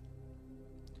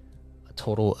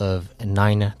total of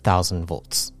 9,000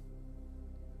 volts.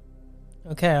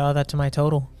 Okay, I'll add that to my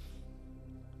total.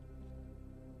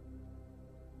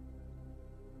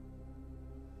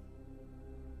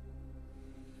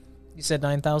 You said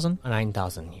 9,000?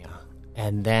 9,000, yeah.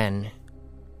 And then,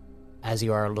 as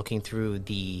you are looking through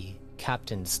the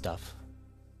captain stuff,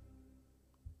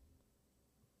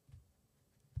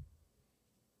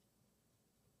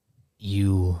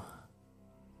 you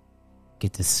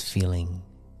get this feeling,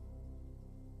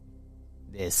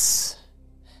 this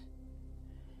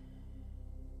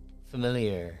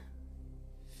familiar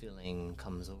feeling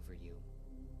comes over you.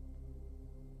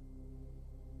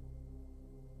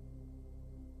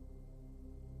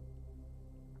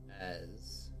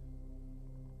 As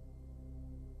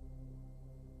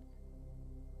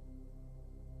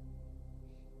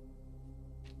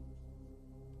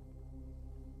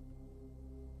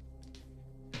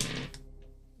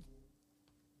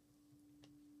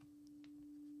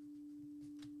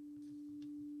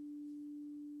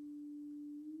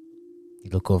you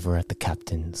look over at the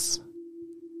captain's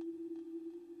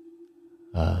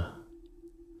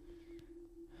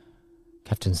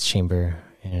chamber,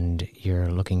 and you're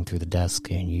looking through the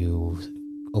desk, and you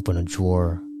open a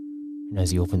drawer, and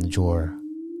as you open the drawer,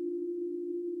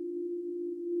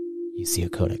 you see a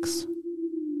codex.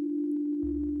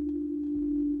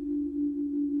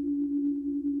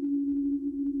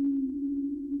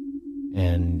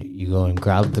 And you go and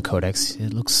grab the codex.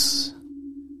 It looks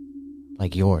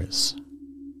like yours.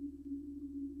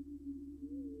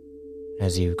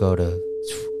 As you go to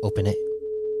open it,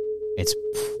 it's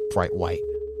bright white,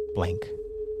 blank.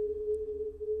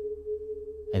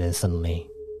 And then suddenly,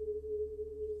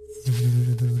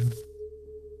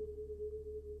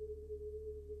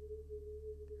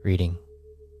 reading,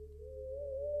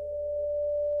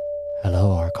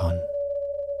 "Hello, Archon.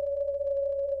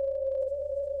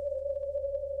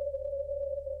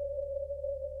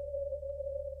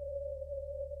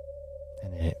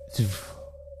 And then it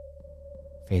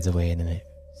fades away, and then it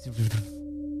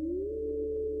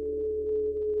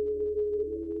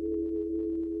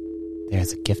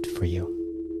there's a gift for you.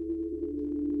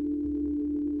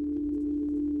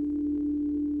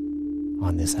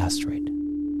 On this asteroid.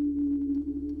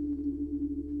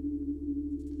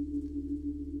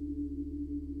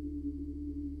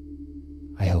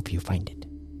 I hope you find it."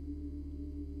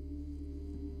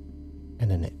 And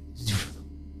then it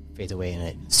fades away and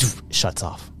it shuts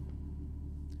off.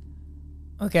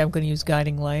 Okay, I'm going to use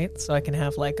guiding light so I can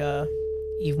have like a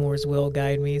Evemore's will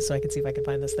guide me so I can see if I can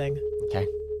find this thing. Okay.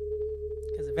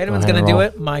 Because if anyone's going to do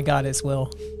it, my goddess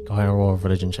will. Go ahead and roll a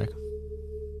religion check.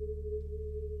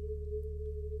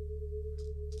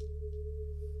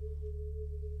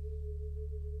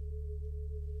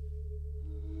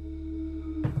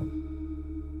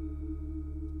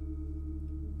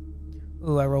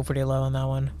 Ooh, I rolled pretty low on that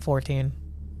one. 14.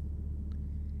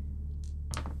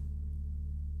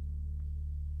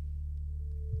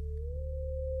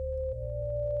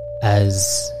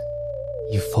 As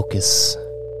you focus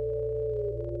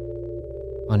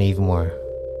on Evemore's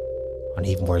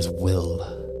will,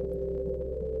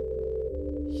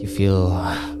 you feel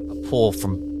a pull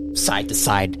from side to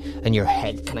side, and your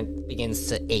head kind of begins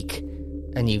to ache,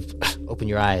 and you open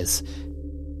your eyes,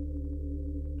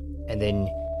 and then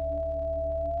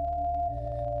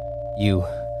you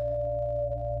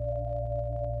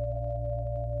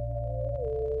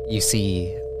see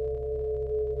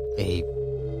a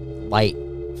light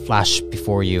flash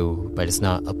before you, but it's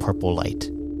not a purple light.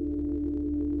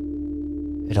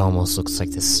 It almost looks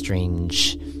like this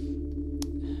strange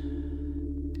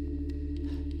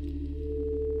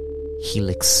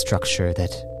helix structure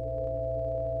that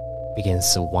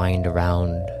begins to wind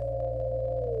around,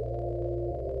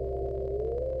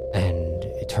 and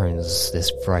it turns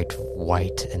this bright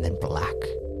white and then black,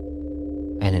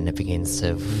 and then it begins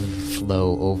to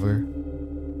flow over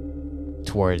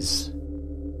towards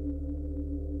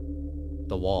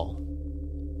the wall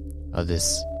of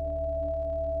this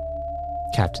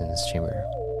captain's chamber.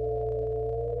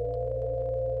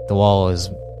 The wall is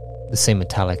the same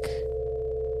metallic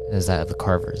as that of the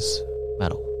carver's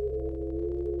metal.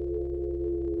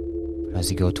 But as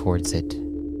you go towards it,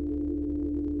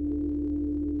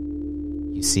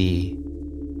 you see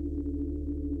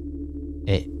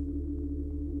it.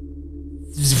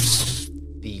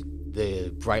 The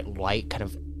bright light kind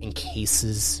of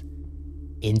encases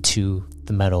into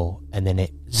the metal, and then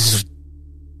it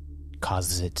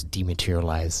causes it to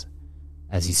dematerialize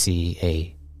as you see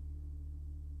a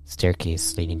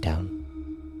staircase leading down.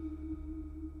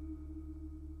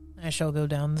 I shall go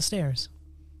down the stairs.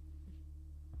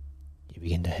 You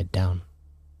begin to head down.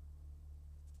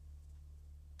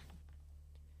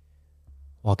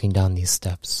 Walking down these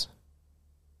steps,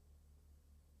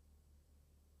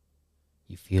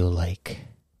 you feel like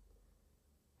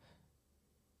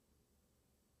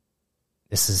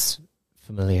this is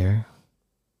familiar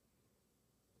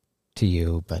to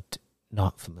you, but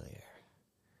not familiar.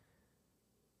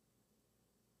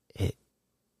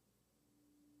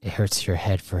 It hurts your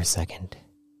head for a second.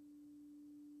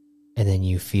 And then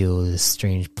you feel this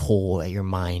strange pull at your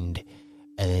mind,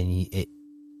 and then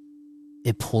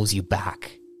it pulls you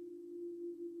back.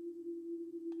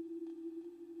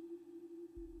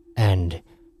 And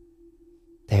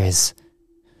there's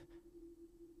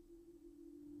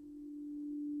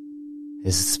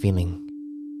this feeling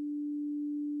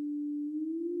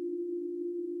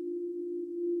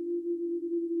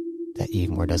that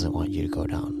Evemore doesn't want you to go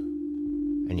down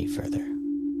any further.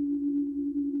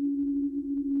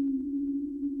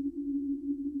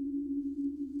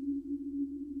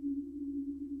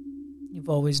 You've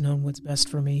always known what's best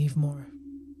for me, Evemore.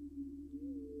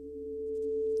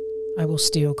 I will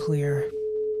steal clear.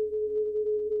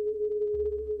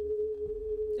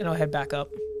 And I'll head back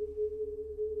up.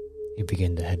 You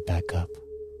begin to head back up.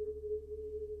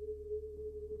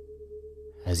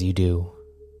 As you do,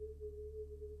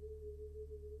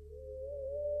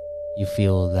 you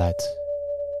feel that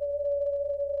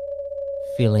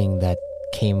feeling that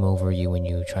came over you when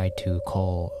you tried to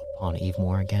call upon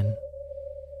Evemore again.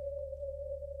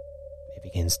 It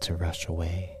begins to rush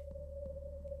away.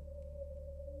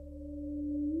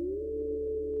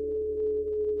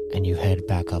 And you head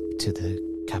back up to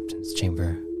the captain's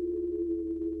chamber.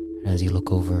 And as you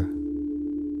look over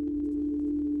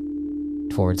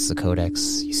towards the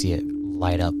codex, you see it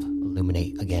light up,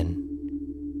 illuminate again.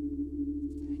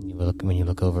 And when you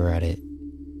look over at it,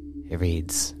 it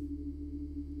reads,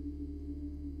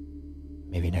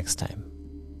 "Maybe next time."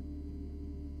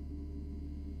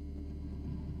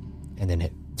 And then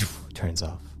it turns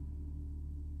off.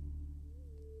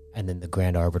 And then the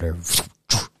Grand Arbiter,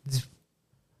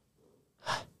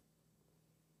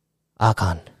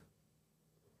 Archon,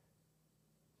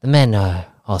 the men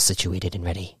are all situated and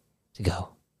ready to go.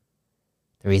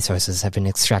 The resources have been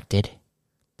extracted.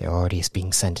 They're already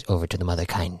being sent over to the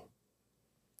Motherkind.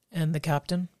 And the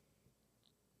captain?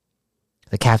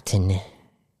 The captain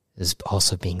is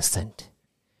also being sent.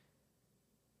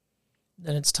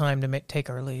 Then it's time to take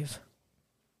our leave.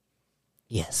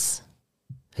 Yes,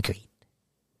 agreed.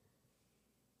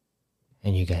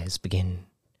 And you guys begin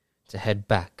to head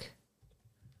back.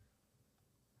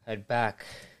 Head back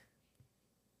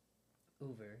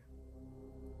over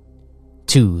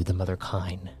to the Mother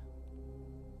Kine.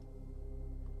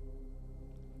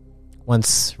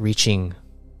 Once reaching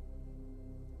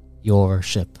your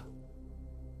ship,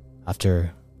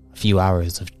 after a few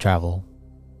hours of travel,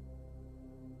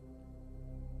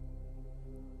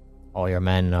 all your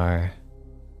men are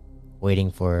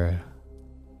waiting for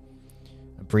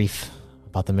a brief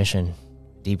about the mission,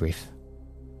 debrief.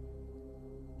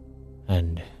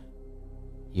 And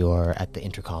you're at the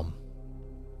intercom,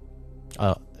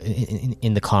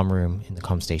 in the comm room, in the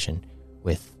comm station,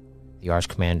 with the Arch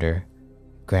Commander,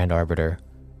 Grand Arbiter,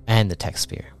 and the Tech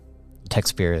Spear. The Tech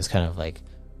Spear is kind of like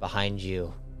behind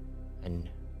you, and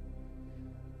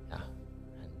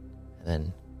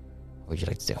then what would you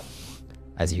like to do?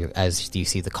 As you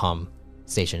see the comm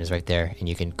station is right there, and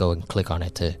you can go and click on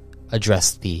it to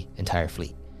address the entire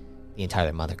fleet, the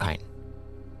entire Mother Kine.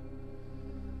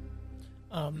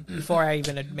 Before I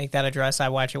even make that address,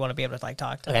 I actually want to be able to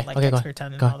talk to Expert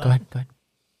 10 and go all that. Go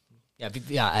ahead.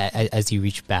 Yeah. As you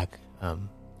reach back.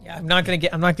 Yeah, I'm not gonna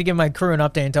give my crew an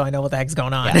update until I know what the heck's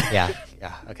going on. Yeah.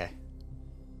 Okay.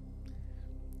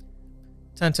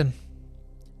 Tenton,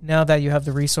 now that you have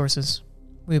the resources,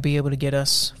 we'll be able to get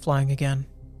us flying again.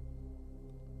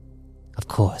 Of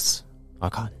course,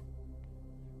 Archon.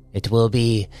 It will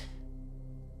be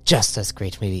just as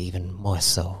great, maybe even more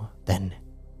so, than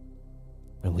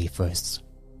when we first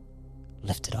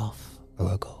lifted off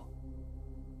Urugo.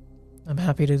 I'm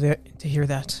happy to hear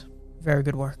that. Very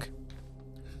good work.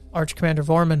 Arch Commander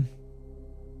Vorman.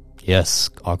 Yes,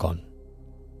 Archon.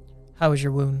 How is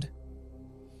your wound?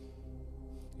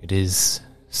 It is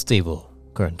stable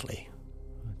currently.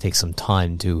 It takes some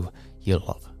time to heal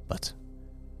up, but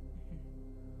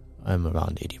I'm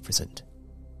around 80%.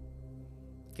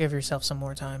 Give yourself some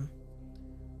more time.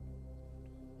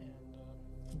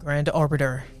 Grand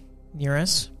Arbiter, near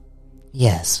us?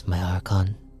 Yes, my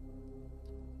Archon.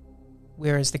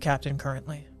 Where is the captain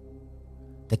currently?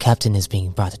 The captain is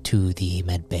being brought to the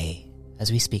med bay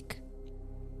as we speak.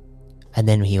 And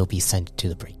then he'll be sent to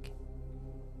the brig.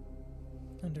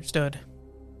 Understood.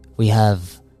 We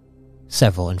have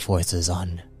several enforcers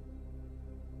on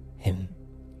him,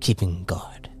 keeping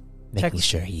guard, making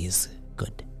sure he is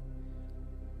good.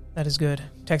 That is good.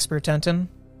 Texper Tenton,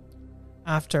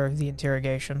 after the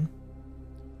interrogation,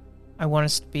 I want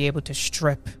us to be able to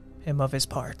strip him of his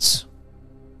parts.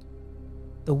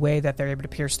 The way that they're able to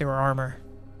pierce through our armor,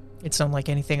 it's unlike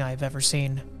anything I've ever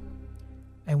seen.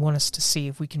 I want us to see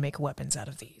if we can make weapons out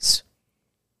of these.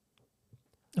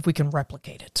 If we can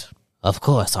replicate it. Of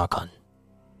course, Archon.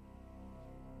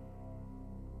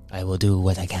 I will do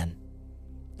what I can.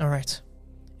 All right.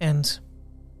 And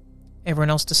everyone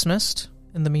else dismissed?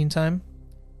 In the meantime,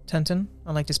 Tenton,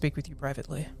 I'd like to speak with you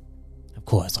privately. Of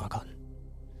course, Archon.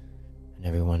 And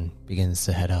everyone begins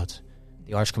to head out.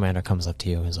 The Arch Commander comes up to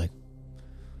you and is like,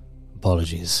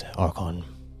 apologies, Archon,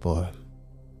 for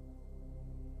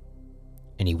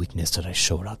any weakness that I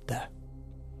showed out there.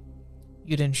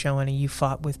 You didn't show any. You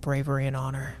fought with bravery and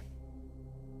honor.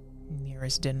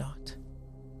 Nearest did not.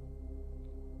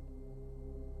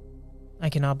 I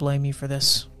cannot blame you for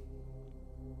this.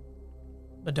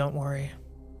 But don't worry.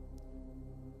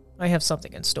 I have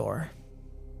something in store.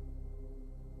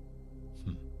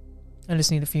 I just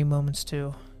need a few moments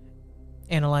to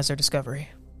analyze our discovery.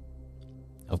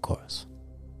 Of course.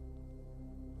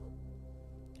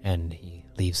 And he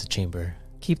leaves the chamber.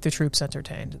 Keep the troops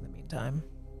entertained in the meantime.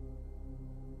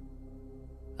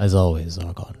 As always,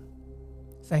 Archon.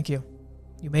 Thank you.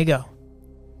 You may go.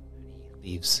 And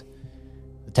he leaves.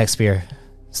 The Tech Spear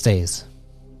stays.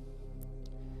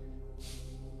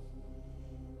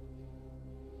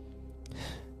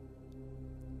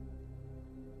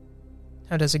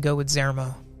 How does it go with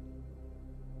Zermo?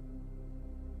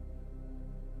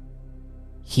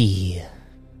 He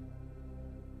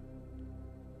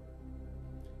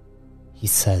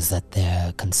says that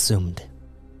they're consumed.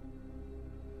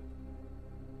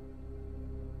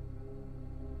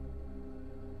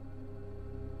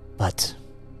 But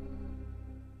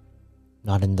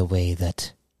not in the way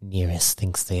that Nearest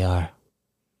thinks they are.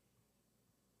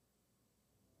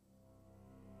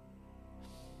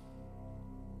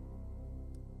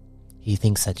 He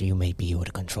thinks that you may be able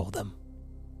to control them.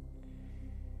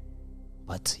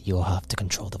 But you'll have to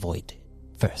control the void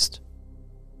first.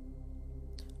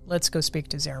 Let's go speak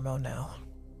to Zermo now.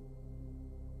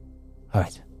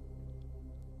 Alright.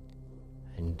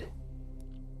 And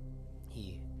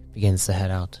he begins to head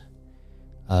out.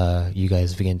 You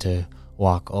guys begin to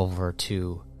walk over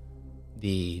to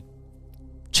the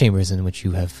chambers in which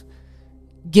you have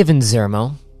given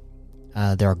Zermo.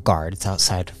 There are guards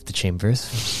outside of the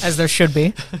chambers. As there should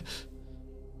be.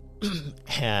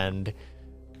 And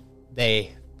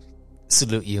they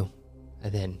salute you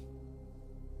and then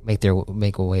make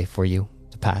a way for you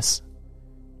to pass.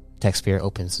 Texphere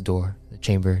opens the door, the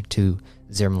chamber to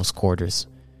Zermo's quarters.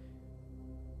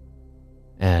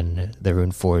 And the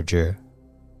Rune Forger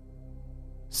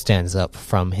stands up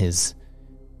from his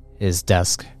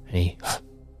desk and he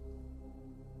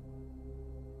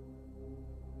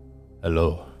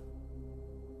Hello.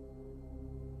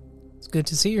 It's good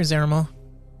to see you, Zermo.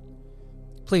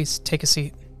 Please, take a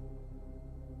seat.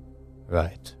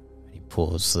 Right. He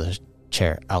pulls the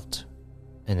chair out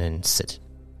and then sit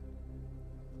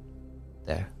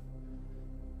there.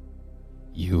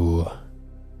 Your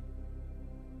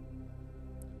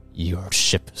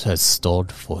ship has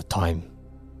stalled for a time.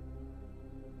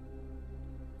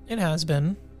 It has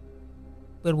been,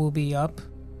 but we'll be up,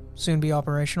 soon be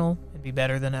operational, and be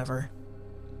better than ever.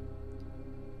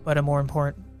 But a more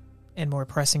important and more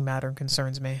pressing matter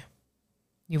concerns me.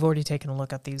 You've already taken a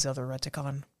look at these other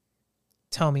Reticon.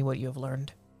 Tell me what you have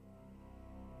learned.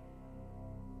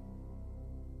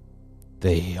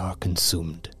 They are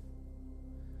consumed.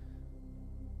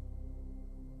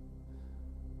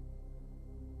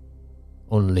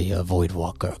 Only a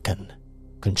Voidwalker can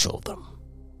control them.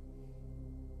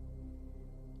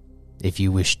 If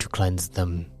you wish to cleanse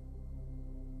them,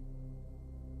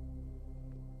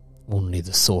 only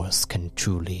the Source can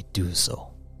truly do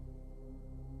so.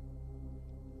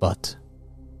 But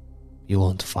you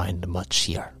won't find much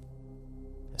here,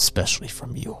 especially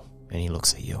from you. And he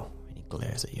looks at you, and he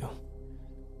glares at you.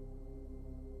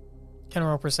 Can I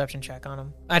roll a perception check on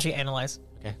him? Actually, analyze.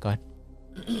 Okay, go ahead.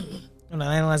 I'm not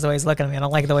analyze the way he's looking at me. I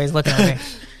don't like the way he's looking at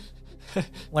me.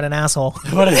 What an asshole.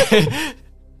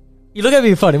 You look at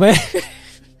me funny, man.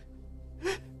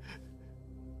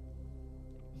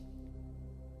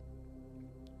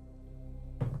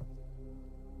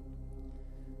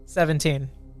 17.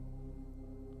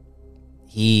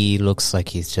 He looks like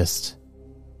he's just...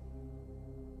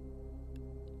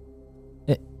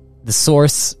 The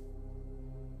Source...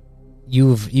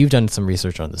 You've done some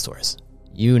research on the Source.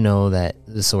 You know that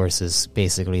the Source is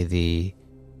basically the...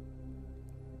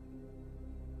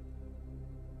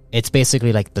 It's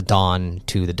basically like the dawn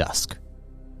to the dusk.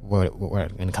 When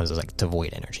it comes to like to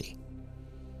void energy.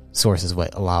 Source is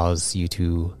what allows you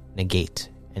to negate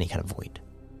any kind of void.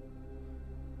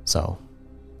 So,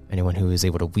 anyone who is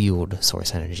able to wield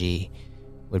Source energy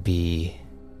would be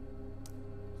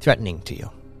threatening to you.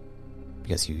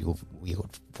 Because you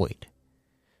wield void.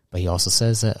 But he also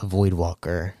says that a void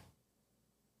walker,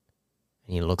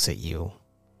 and he looks at you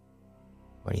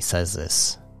when he says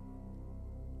this.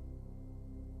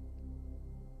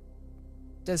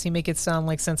 Does he make it sound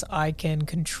like since I can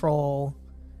control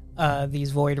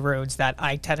these void roads that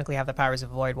I technically have the powers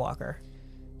of Void Walker?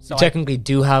 So you technically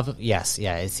do have... Yes,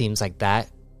 yeah, it seems like that.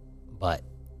 But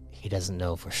he doesn't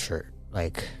know for sure.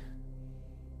 Like,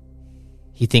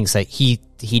 he thinks that... He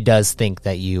does think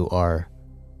that you are...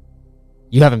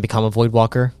 You haven't become a Void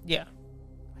Walker. Yeah.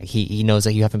 Like he knows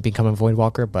that you haven't become a Void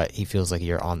Walker, but he feels like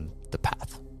you're on the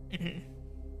path. Mm-hmm.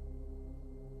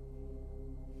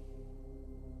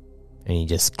 And he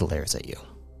just glares at you.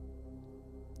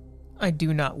 I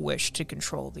do not wish to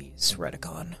control these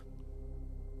Reticon.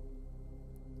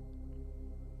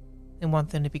 I want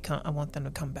them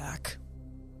to come back.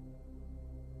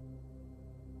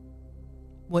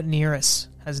 What Nearus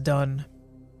has done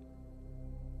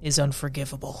is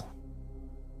unforgivable.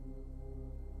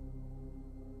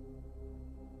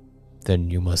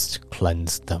 Then you must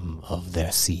cleanse them of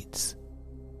their seeds.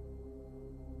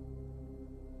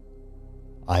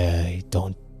 I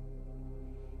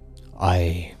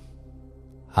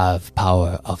have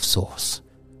power of Source,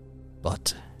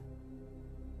 but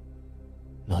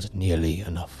not nearly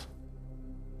enough.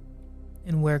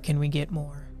 And where can we get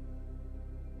more?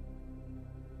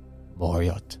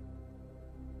 Moriot.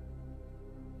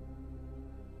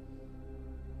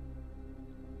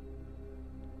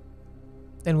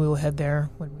 Then we will head there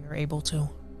when we are able to.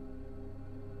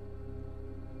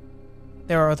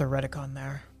 There are other Reticon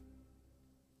there.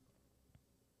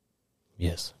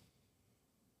 Yes.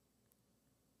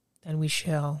 Then we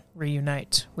shall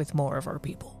reunite with more of our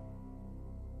people.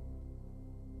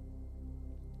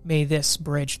 May this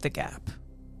bridge the gap.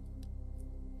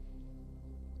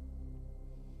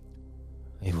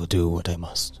 I will do what I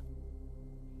must.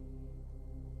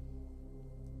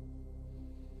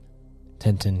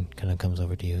 Tenton kind of comes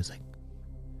over to you. He's like,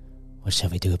 what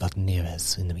shall we do about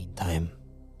Neres in the meantime?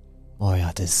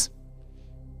 Moriot is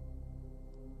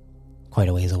quite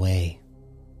a ways away,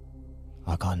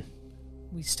 Archon.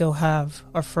 We still have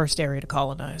our first area to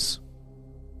colonize.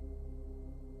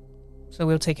 So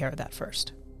we'll take care of that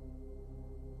first.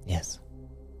 Yes.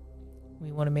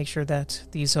 We want to make sure that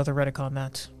these other Redicon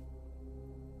that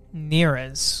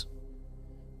Nira's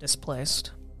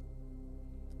displaced,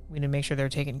 we need to make sure they're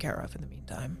taken care of in the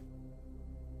meantime.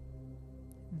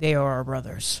 They are our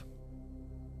brothers.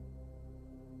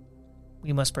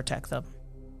 We must protect them.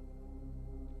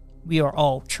 We are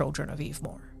all children of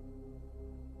Evemore.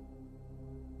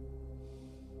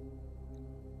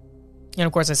 And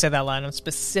of course I said that line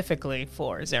specifically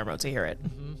for Zermo to hear it.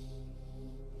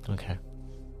 Mm-hmm. Okay.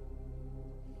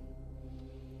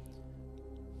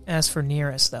 As for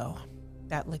Nearest, though,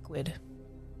 that liquid,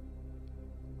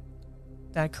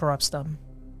 that corrupts them.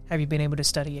 Have you been able to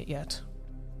study it yet?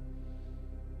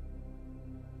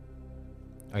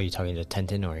 Are you talking to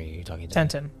Tenton or are you talking to...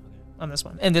 Tenton, on this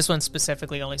one. And this one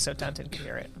specifically only so Tenton could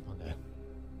hear it. Okay.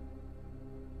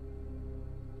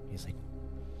 He's like...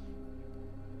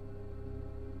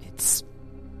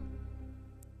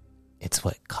 It's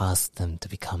what caused them to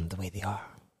become the way they are.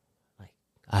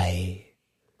 It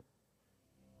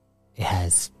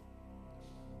has...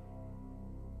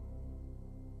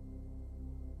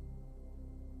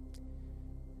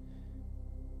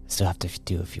 I still have to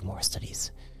do a few more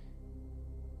studies.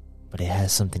 But it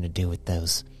has something to do with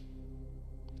those...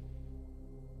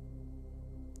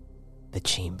 the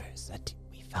chambers that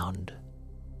we found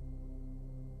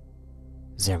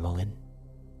Zermo in.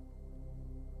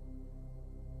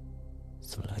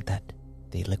 Something like that.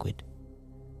 The liquid.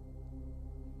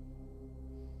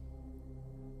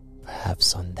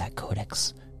 Perhaps on that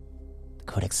codex. The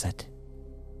codex that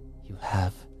you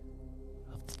have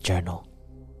of the journal.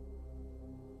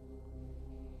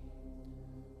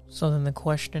 So then the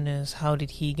question is, how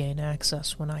did he gain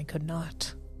access when I could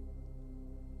not?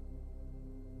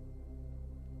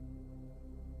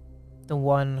 The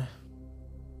one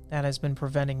that has been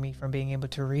preventing me from being able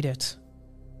to read it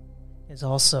is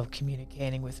also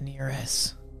communicating with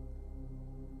Nearest.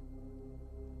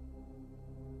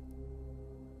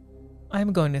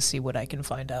 I'm going to see what I can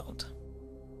find out.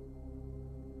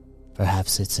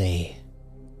 Perhaps it's a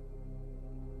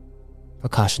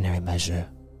precautionary measure.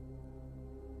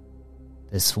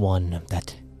 This one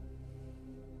that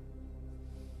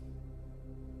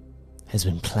has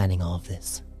been planning all of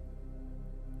this.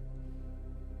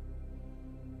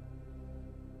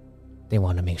 They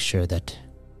want to make sure that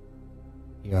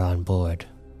you're on board.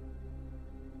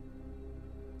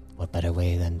 What better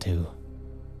way than to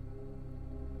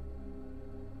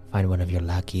find one of your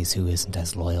lackeys who isn't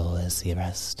as loyal as the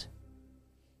rest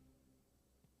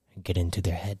and get into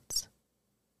their heads?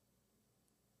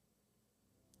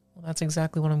 Well, that's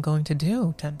exactly what I'm going to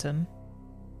do, Tenton.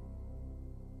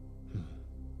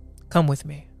 Come with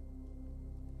me.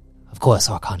 Of course,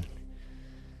 Archon.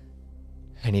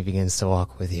 And he begins to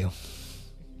walk with you.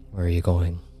 Where are you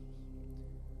going?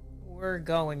 We're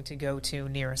going to go to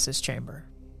Nearest's chamber.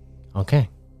 Okay.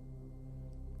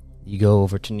 You go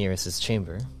over to Nearest's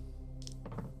chamber.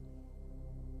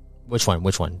 Which one?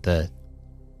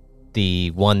 The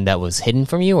one that was hidden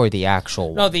from you or the actual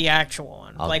one? No, the actual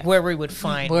one. Okay. Like where we would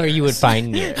find Where Nearest. You would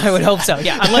find Nearest. I would hope so,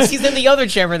 yeah. Unless he's in the other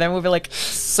chamber, then we'll be like,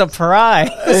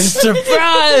 surprise!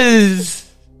 Surprise!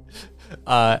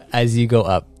 As you go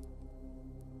up,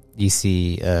 you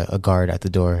see a guard at the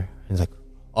door. He's like,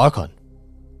 Archon,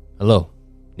 hello.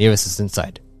 Nearest is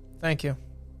inside. Thank you.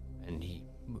 And he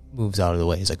moves out of the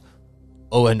way. He's like,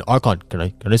 oh, and Archon,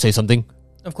 can I say something?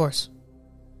 Of course.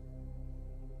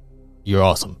 You're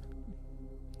awesome.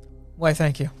 Why,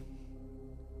 thank you.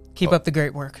 Keep up the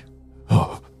great work.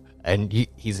 Oh, and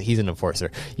he's an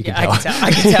enforcer. You can tell.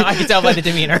 I can tell by the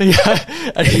demeanor.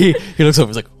 Yeah. And he looks over.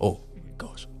 He's like, oh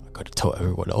gosh, I gotta tell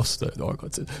everyone else that the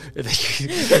Archon's in. And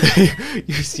then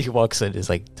you see he walks in. Is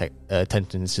like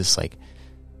Tenton's just like,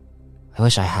 I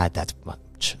wish I had that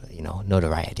much,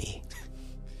 notoriety.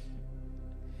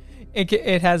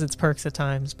 It has its perks at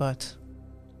times, but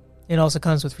it also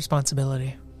comes with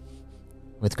responsibility.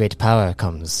 With great power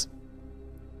comes...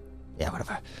 Yeah,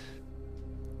 whatever.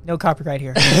 No copyright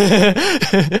here.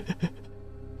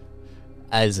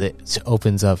 As it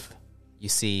opens up, you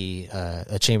see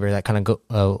a chamber that kind of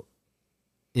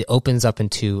it opens up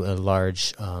into a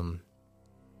large, kind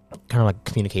of like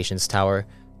communications tower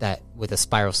that with a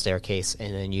spiral staircase,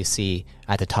 and then you see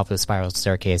at the top of the spiral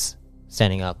staircase,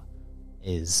 standing up,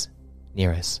 is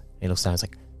Nearest. He looks down. It's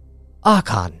like,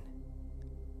 Archon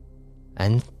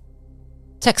and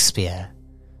Texpear.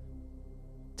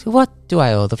 To what do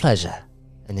I owe the pleasure?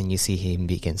 And then you see him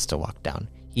begins to walk down.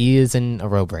 He is in a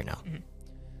robe right now.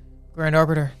 Grand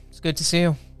Arbiter, it's good to see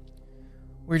you.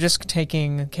 We're just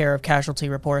taking care of casualty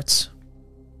reports.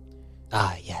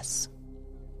 Ah, yes.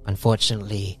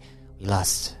 Unfortunately, we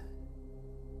lost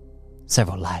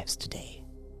several lives today.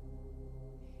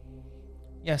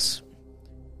 Yes.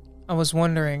 I was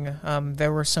wondering,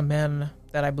 there were some men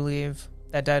that I believe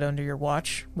that died under your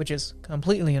watch, which is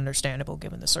completely understandable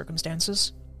given the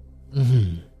circumstances.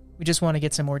 Mm-hmm. We just want to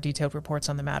get some more detailed reports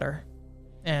on the matter.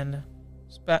 And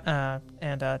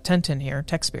Tenton here,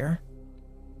 Techspear,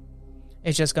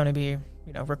 is just going to be,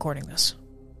 recording this.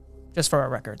 Just for our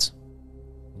records.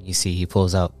 You see he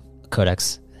pulls out a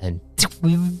codex and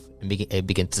it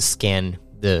begins to scan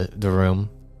the room,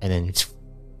 and then...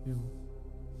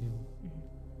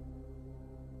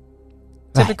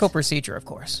 Typical procedure, of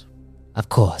course. Of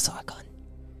course, Archon.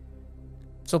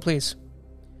 So please,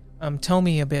 tell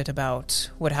me a bit about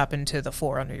what happened to the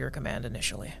 4 under your command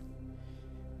initially.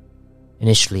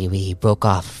 Initially, we broke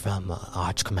off from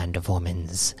Arch Commander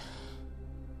Vorman's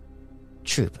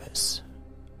troopers,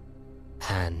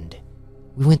 and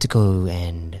we went to go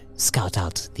and scout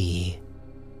out the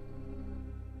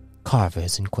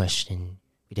carvers in question.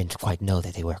 We didn't quite know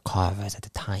that they were carvers at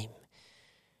the time.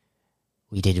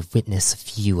 We did witness a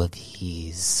few of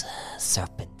these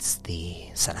serpents, the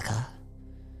Seneca,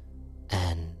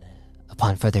 and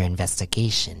upon further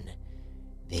investigation,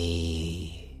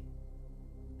 they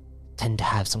tend to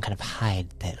have some kind of hide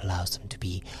that allows them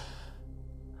to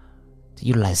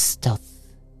utilize stealth.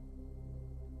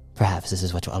 Perhaps this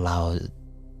is what will allow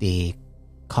the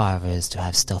carvers to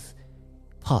have stealth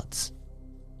pods.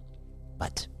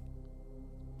 But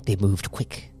they moved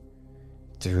quick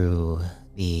through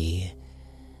the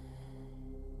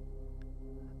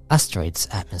asteroid's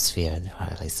atmosphere, or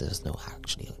at least there's no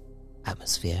actually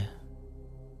atmosphere.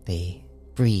 They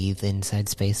breathe inside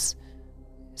space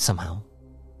somehow,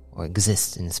 or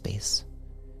exist in space,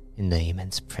 in the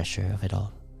immense pressure of it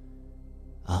all.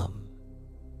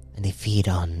 And they feed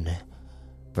on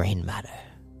brain matter.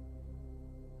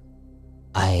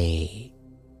 I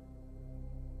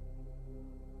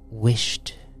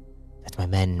wished that my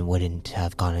men wouldn't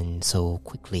have gone in so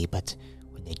quickly, but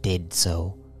when they did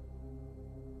so,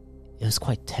 it was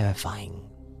quite terrifying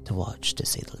to watch, to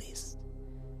say the least.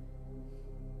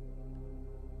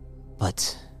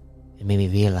 But it made me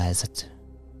realize that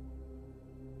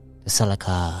the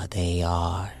Celica,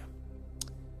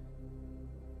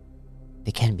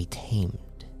 they can be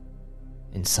tamed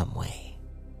in some way.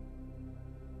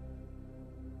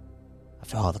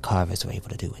 After all, the carvers were able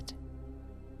to do it.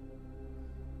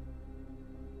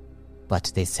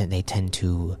 But they tend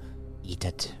to eat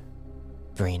at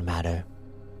brain matter,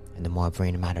 and the more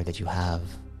brain matter that you have,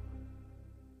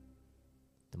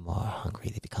 the more hungry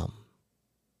they become.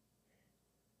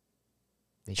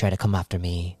 They tried to come after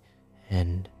me,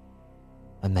 and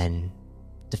my men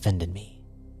defended me.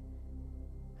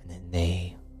 And then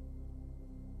they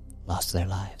lost their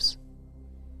lives.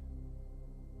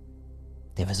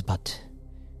 There was about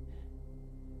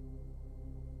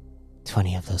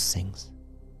 20 of those things.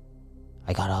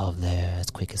 I got out of there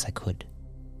as quick as I could,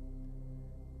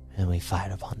 and we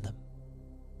fired upon them.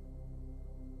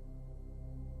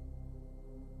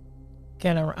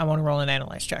 I want to roll an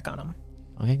analyze check on him.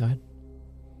 Okay, go ahead.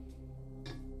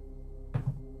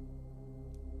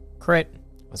 Crit.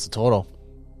 What's the total?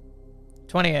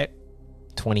 28.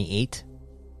 28?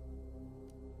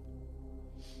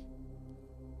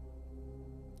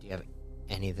 Do you have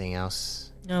anything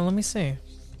else? No, let me see.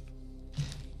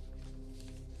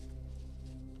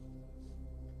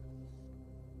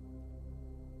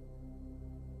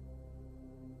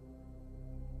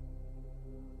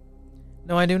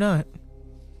 No, I do not.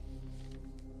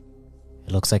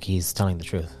 It looks like he's telling the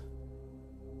truth.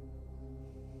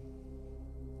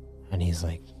 And he's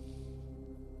like,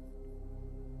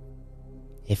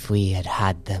 If we had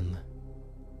had them,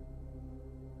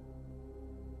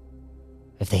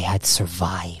 if they had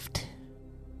survived,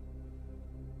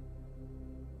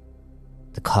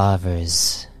 the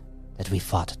carvers that we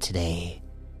fought today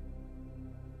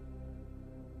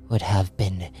would have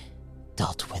been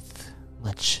dealt with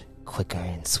much quicker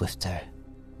and swifter.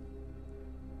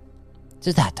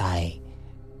 To that I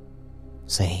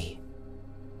say,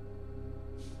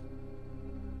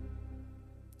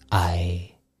 I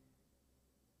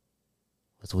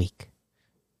was weak,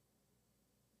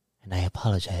 and I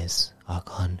apologize,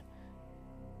 Archon.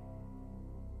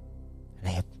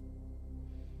 And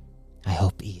I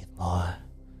hope Evelyn,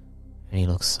 and he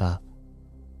looks up.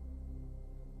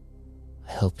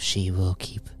 I hope she will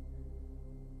keep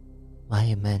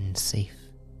my men safe,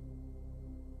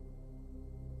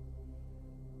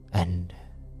 and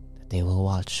that they will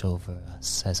watch over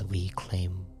us as we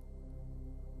claim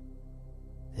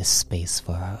this space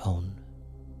for our own.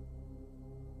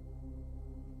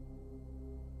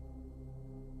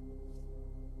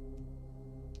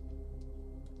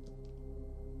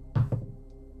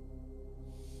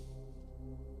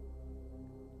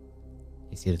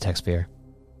 You see the tech spear.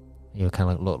 You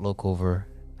kind of look over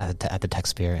at the tech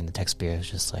spear, and the tech spear is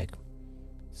just like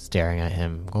staring at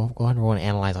him. Go ahead and roll and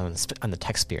analyze on the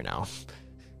tech spear now.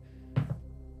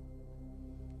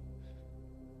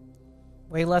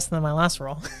 Way less than my last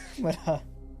roll. But,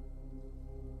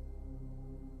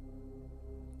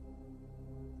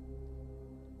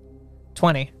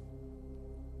 20.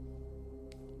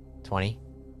 20.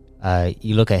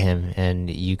 You look at him, and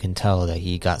you can tell that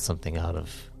he got something out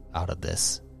of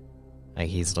this. Like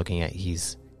he's looking at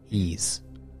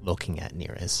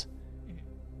Nearest,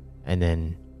 and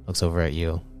then looks over at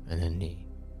you, and then he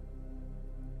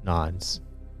nods,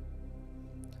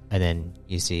 and then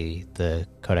you see the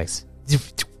codex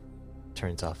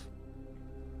turns off.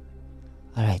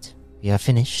 All right, we are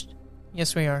finished.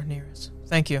 Yes, we are, Nearest.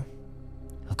 Thank you.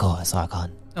 Of course,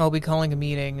 Archon. I'll be calling a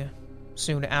meeting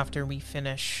soon after we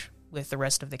finish with the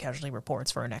rest of the casualty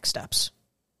reports for our next steps.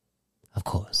 Of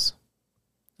course.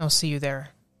 I'll see you there.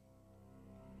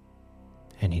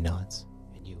 And he nods,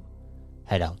 and you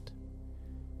head out.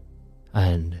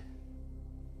 And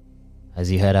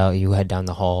as you head out, you head down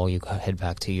the hall, you head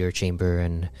back to your chamber,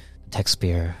 and the tech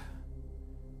spear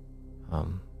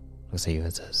looks at you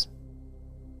and says,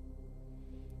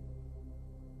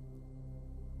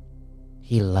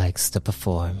 he likes to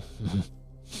perform.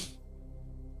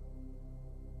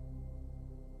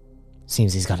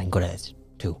 Seems he's gotten good at it,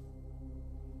 too.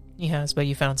 He has, but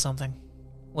you found something.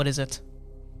 What is it?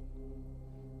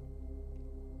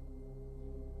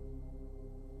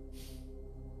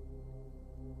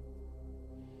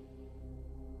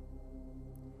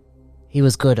 He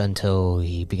was good until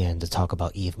he began to talk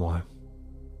about Evemore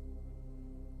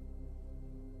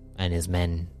and his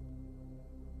men.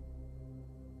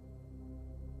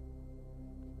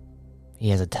 He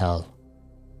has a tell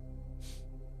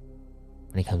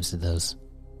when it comes to those.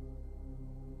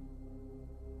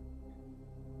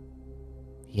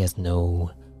 He has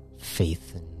no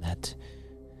faith in that,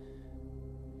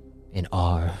 in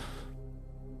our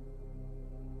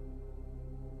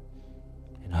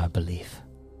belief.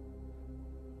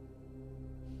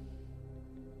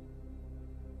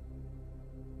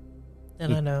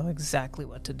 Then I know exactly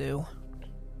what to do.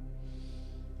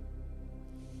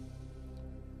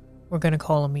 We're going to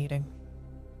call a meeting.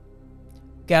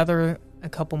 Gather a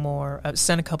couple more,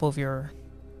 send a couple of your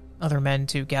other men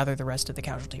to gather the rest of the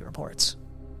casualty reports.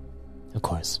 Of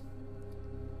course.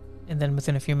 And then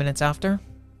within a few minutes after,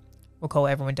 we'll call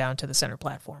everyone down to the center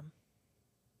platform.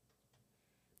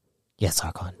 Yes,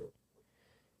 Archon.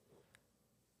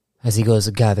 As he goes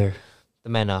to gather the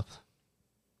men up,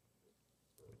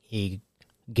 he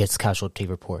gets casualty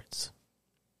reports.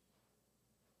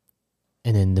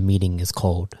 And then the meeting is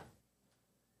called.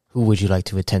 Who would you like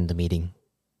to attend the meeting?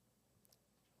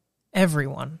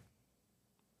 Everyone.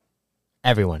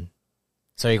 Everyone.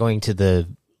 So you're going to the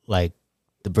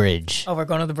bridge. Oh, we're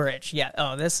going to the bridge. Yeah.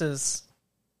 Oh, this is...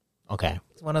 Okay.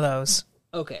 It's one of those.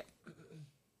 Okay.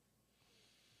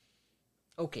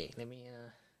 Okay, let me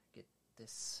get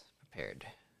this prepared.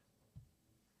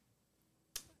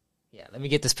 Yeah, let me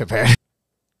get this prepared.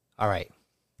 All right.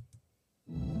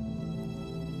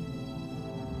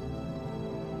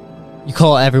 You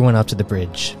call everyone up to the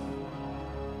bridge.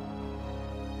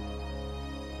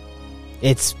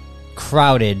 It's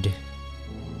crowded.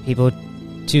 People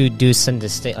do send to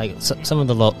stay, like some of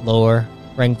the lower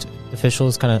ranked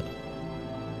officials kind of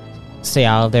stay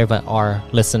out of there, but are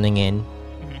listening in.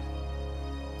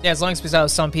 Yeah, as long as we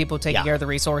have some people taking care of the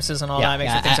resources and all that,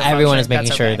 makes sure things are everyone is making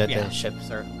that's sure okay. that the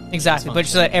ships are exactly, but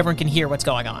just so that everyone can hear what's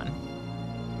going on.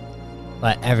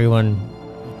 But everyone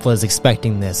was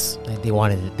expecting this. Like,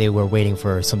 they were waiting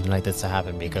for something like this to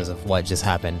happen because of what just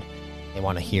happened. They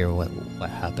want to hear what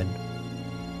happened.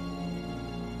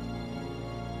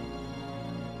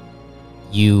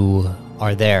 You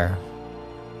are there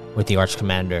with the Arch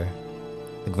Commander,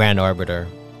 the Grand Arbiter.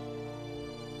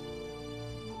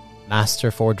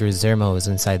 Master Forger Zermo is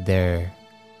inside there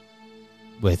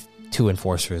with 2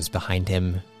 enforcers behind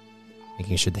him,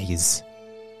 making sure that he's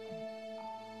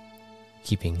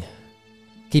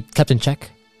kept in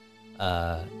check.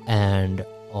 And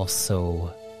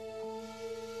also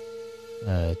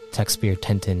Tech Spear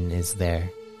Tenton is there,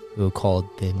 who called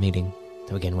the meeting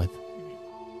to begin with.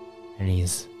 And he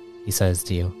says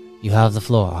to you, "You have the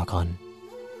floor, Archon."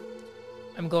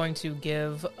 I'm going to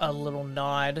give a little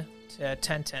nod to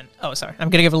Tenton. Oh, sorry.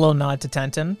 I'm going to give a little nod to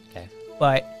Tenton. Okay.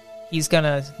 But he's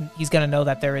gonna know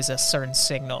that there is a certain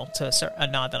signal to a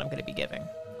nod that I'm gonna be giving.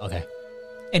 Okay.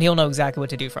 And he'll know exactly what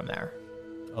to do from there.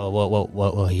 Oh, what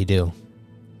will he do?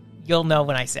 You'll know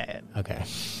when I say it. Okay.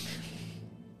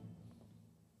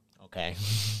 Okay.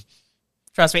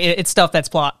 Trust me, it's stuff that's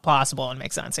plausible and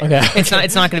makes sense here. Okay. It's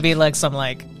not going to be like some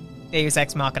like Deus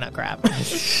Ex Machina crap.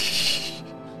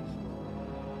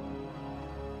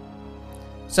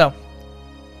 So,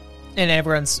 and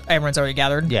everyone's already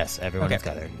gathered. Yes, everyone is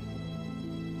Okay. gathered.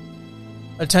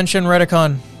 Attention,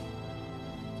 Redicon.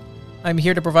 I'm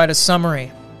here to provide a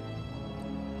summary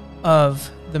of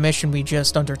the mission we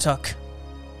just undertook.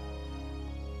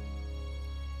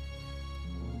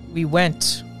 We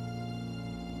went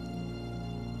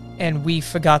and we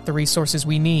forgot the resources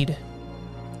we need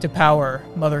to power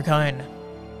Mother Kine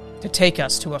to take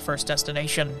us to a first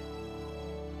destination.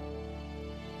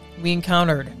 We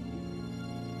encountered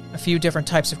a few different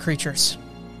types of creatures,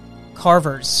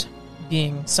 carvers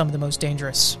being some of the most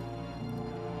dangerous.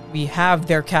 We have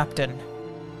their captain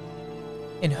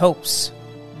in hopes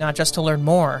not just to learn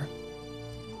more,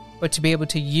 but to be able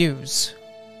to use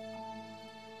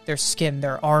their skin,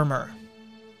 their armor,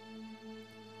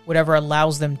 whatever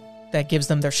allows them, that gives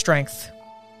them their strength.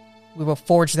 We will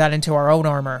forge that into our own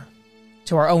armor,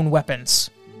 to our own weapons,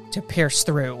 to pierce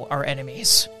through our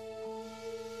enemies.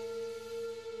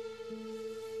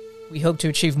 We hope to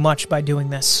achieve much by doing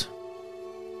this.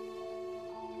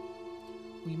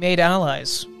 We made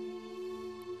allies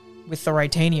with the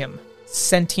Ritanium,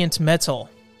 sentient metal,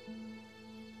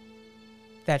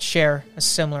 that share a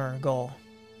similar goal.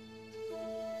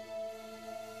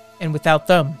 And without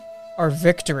them, our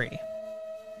victory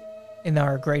in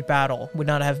our great battle would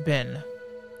not have been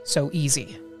so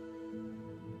easy.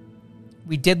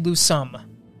 We did lose some.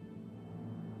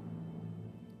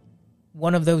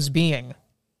 One of those being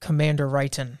Commander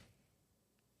Righton.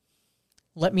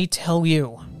 Let me tell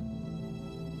you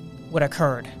what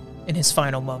occurred in his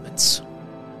final moments.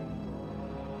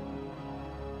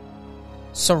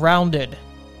 Surrounded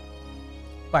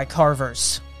by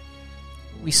carvers,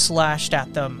 we slashed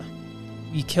at them.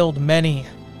 We killed many.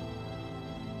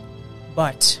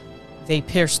 But they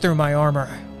pierced through my armor.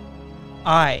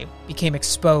 I became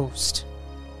exposed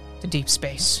to deep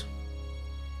space.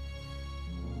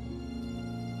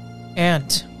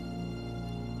 And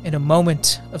in a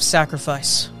moment of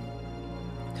sacrifice,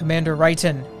 Commander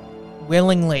Righton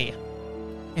willingly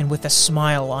and with a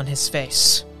smile on his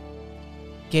face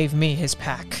gave me his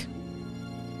pack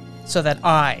so that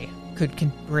I could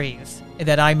breathe and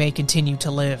that I may continue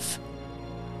to live.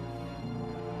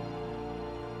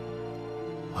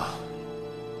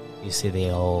 You see, they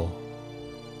all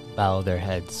bow their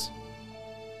heads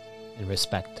in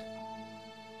respect.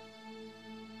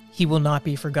 He will not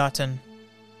be forgotten.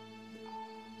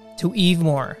 To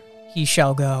Evemore he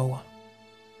shall go.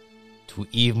 To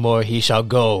Evemore he shall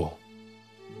go.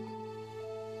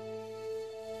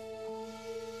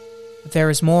 But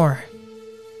there is more.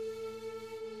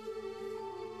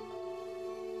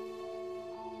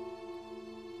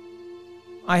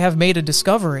 I have made a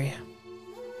discovery.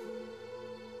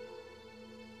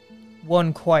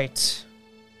 One quite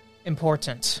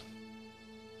important.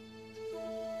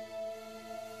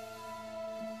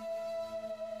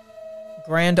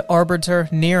 Grand Arbiter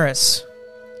Nearest,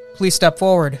 please step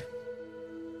forward.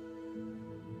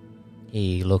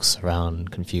 He looks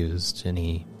around confused and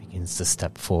he begins to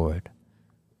step forward.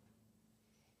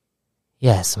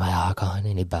 Yes, my Archon,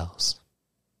 and he bows.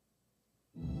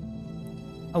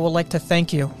 I would like to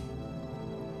thank you.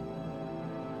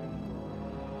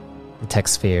 The tech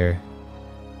sphere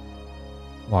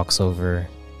walks over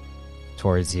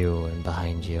towards you and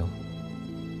behind you.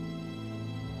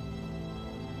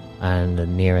 And the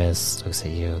Nearest looks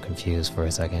at you confused for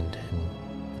a second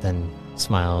and then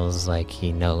smiles like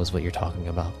he knows what you're talking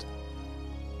about.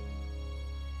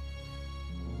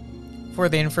 For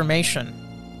the information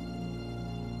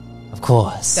Of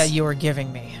course. that you are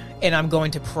giving me, and I'm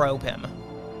going to probe him.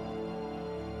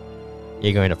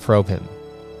 You're going to probe him.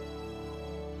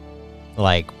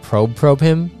 Like, probe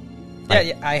him?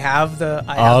 Yeah, I have the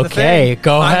Okay, thing.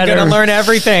 go ahead. I'm going to learn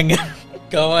everything.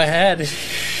 Go ahead.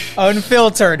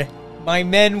 Unfiltered. My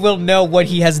men will know what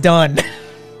he has done.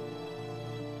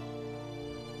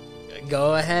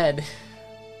 Go ahead.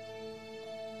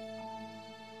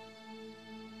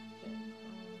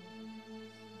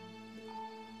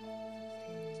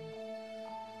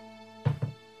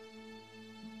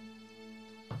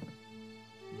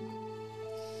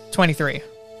 $23.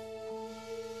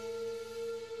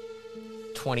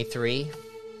 23.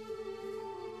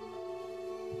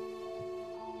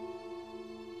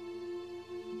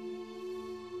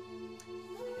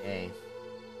 Okay.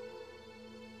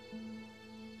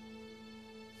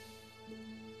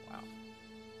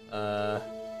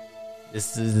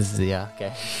 This is yeah,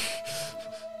 okay.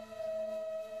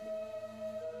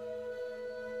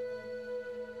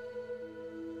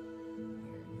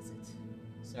 Where is it?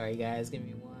 Sorry guys, give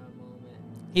me one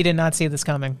moment. He did not see this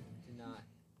coming. Did not.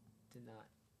 Where are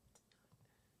you?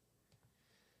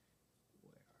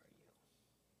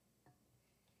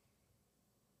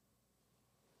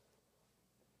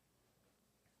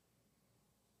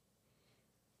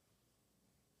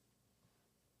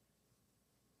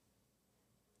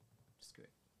 Screw it.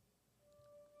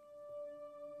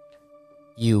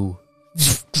 You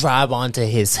grab onto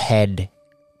his head,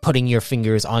 putting your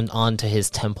fingers onto his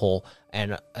temple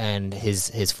and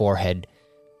his forehead,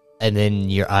 and then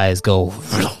your eyes go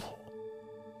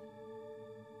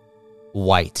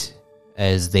white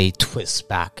as they twist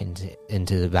back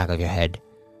into the back of your head,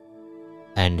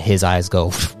 and his eyes go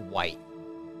white,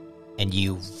 and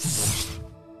you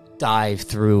dive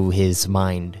through his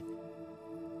mind,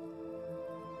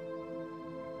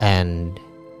 and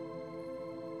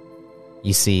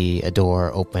you see a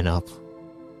door open up,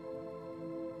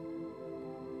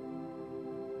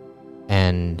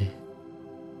 and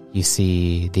you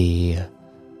see the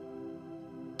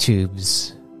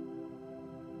tubes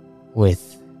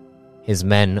with his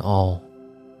men all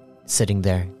sitting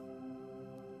there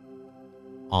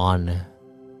on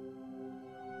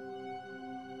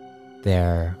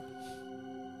their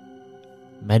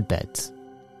med beds.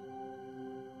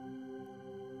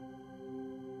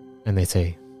 And they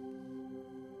say,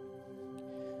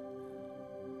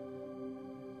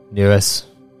 "Near us,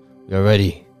 we are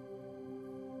ready."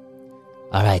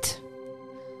 All right.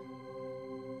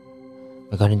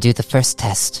 We're going to do the first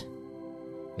test.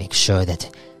 Make sure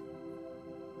that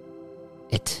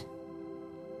it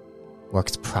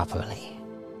works properly.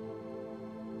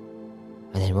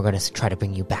 And then we're going to try to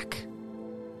bring you back.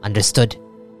 Understood?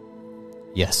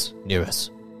 Yes, near us.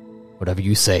 Whatever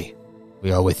you say,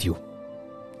 we are with you.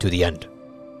 To the end.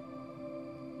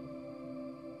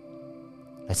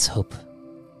 Let's hope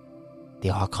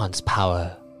the Archon's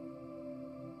power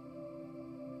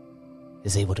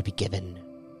is able to be given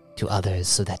to others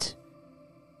so that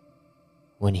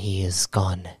when he is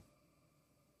gone,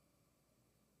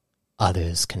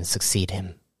 others can succeed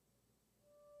him.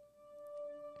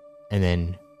 And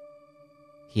then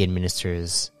he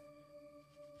administers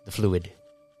the fluid,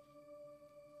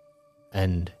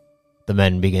 and the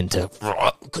men begin to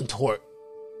contort,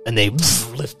 and they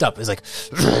lift up. It's like,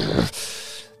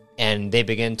 and they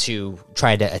begin to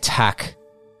try to attack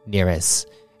Nereus,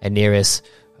 and Nereus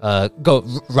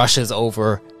rushes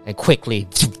over and quickly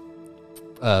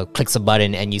clicks a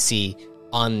button, and you see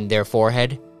on their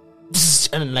forehead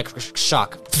an electric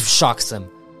shock shocks them,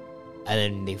 and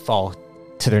then they fall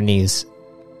to their knees.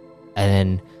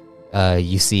 And then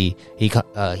you see he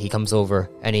comes over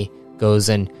and he goes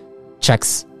and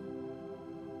checks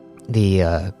the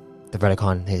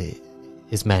Predacon,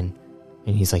 his men,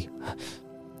 and he's like,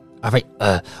 "All right,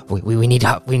 we need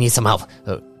help. We need some help.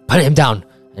 Put him down."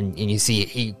 And you see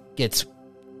he gets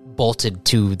bolted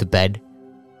to the bed,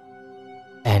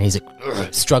 and he's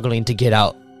like struggling to get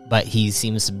out, but he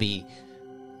seems to be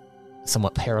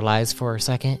somewhat paralyzed for a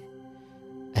second.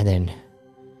 And then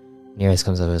Nereus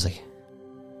comes over and is like,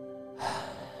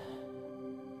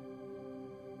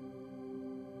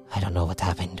 I don't know what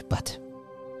happened, but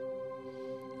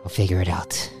I'll figure it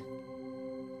out.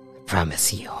 I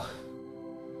promise you.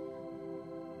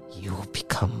 You will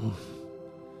become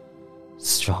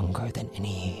stronger than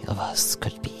any of us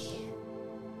could be.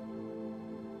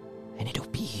 And it'll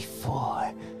be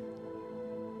for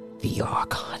the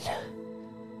Archon.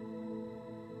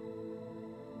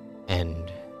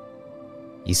 and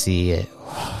you see it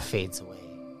fades away.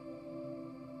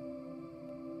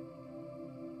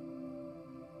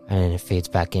 And then it fades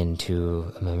back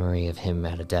into a memory of him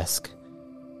at a desk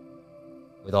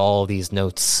with all these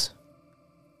notes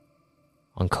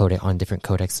on different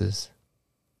codexes.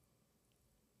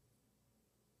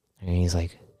 And he's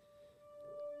like,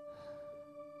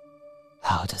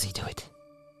 how does he do it?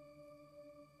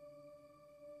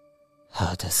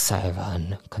 How does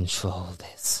Cyron control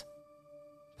this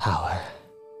power?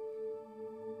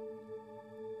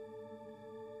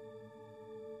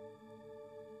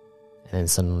 and then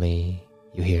suddenly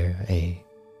you hear a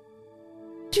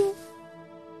doo,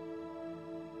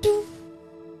 doo,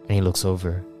 and he looks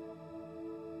over.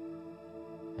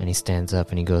 And he stands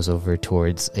up and he goes over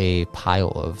towards a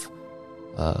pile of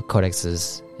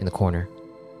codexes in the corner.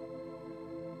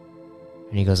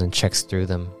 And he goes and checks through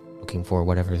them, looking for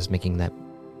whatever is making that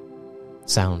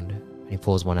sound. And he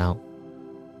pulls one out.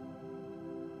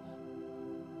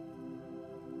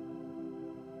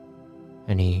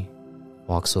 And he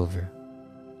walks over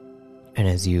And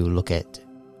as you look at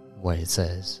what it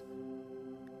says,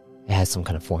 it has some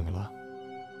kind of formula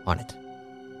on it.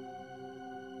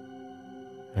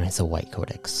 And it's a white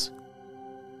codex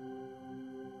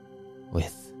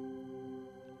with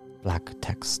black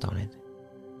text on it.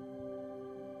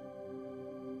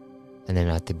 And then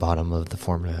at the bottom of the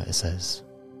formula it says,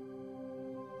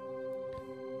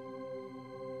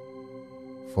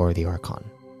 for the Archon.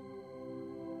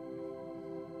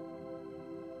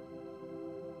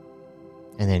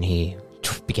 And then he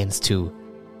begins to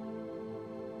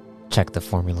check the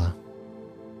formula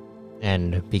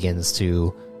and begins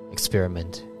to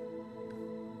experiment.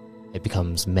 It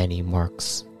becomes many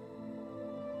marks.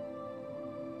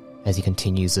 As he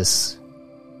continues this,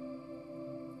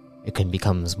 it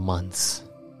becomes months.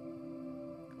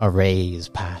 Arrays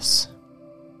pass.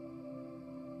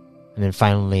 And then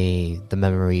finally, the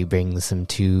memory brings him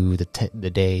to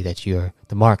the day that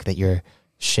the mark that your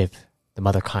ship, the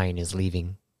Motherkind, is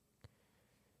leaving.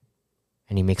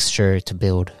 And he makes sure to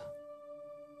build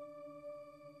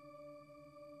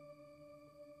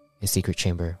a secret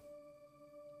chamber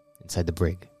inside the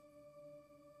brig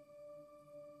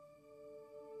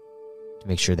to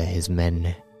make sure that his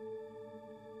men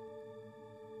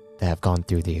that have gone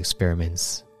through the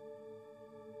experiments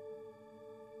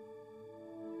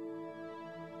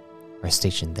are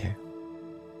stationed there,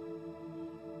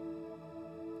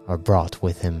 are brought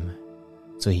with him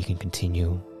so he can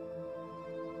continue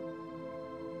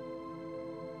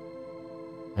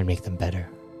and make them better,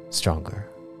 stronger.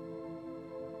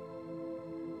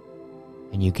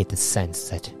 And you get the sense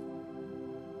that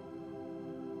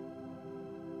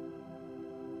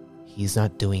he's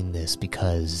not doing this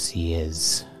because he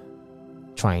is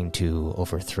trying to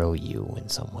overthrow you in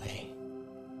some way.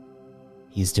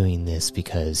 He's doing this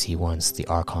because he wants the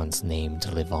Archon's name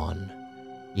to live on,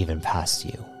 even past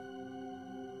you.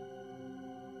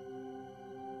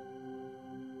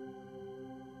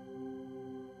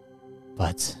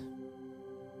 But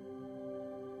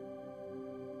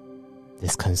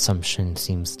this consumption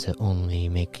seems to only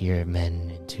make your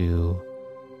men into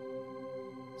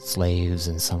slaves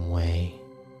in some way.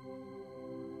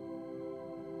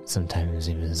 Sometimes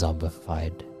even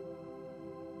zombified,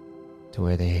 to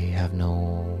where they have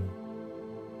no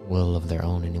will of their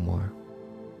own anymore.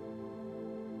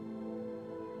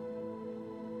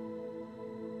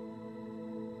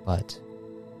 But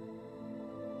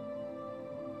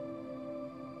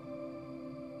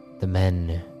the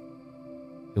men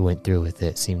who went through with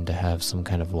it seemed to have some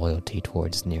kind of loyalty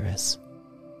towards Nereus.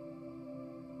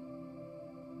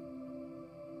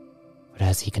 But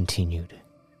as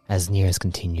Nereus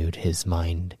continued his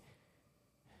mind,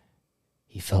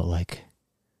 he felt like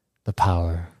the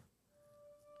power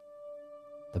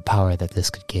that this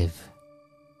could give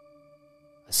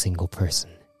a single person.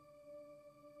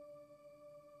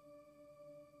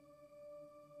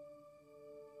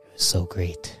 It was so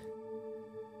great.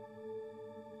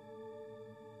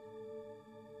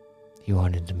 He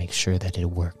wanted to make sure that it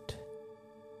worked,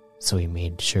 so he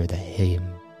made sure that he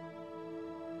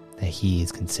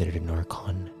is considered an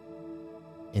Archon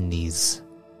in these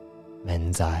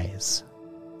men's eyes,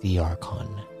 the Archon.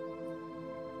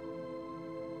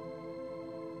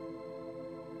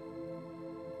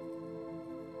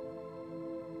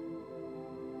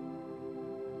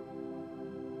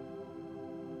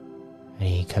 And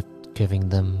he kept giving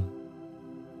them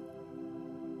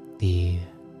the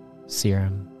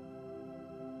serum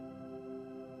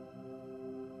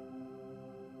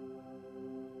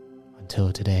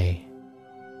until today.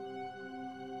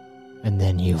 And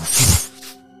then you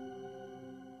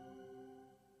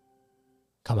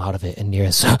come out of it, and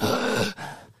Nereus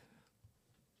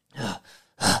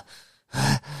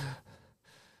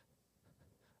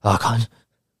Archon.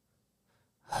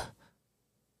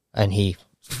 And he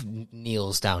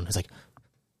kneels down. He's like,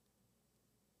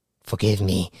 forgive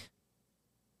me.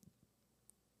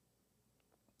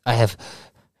 I have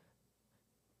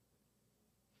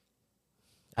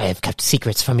kept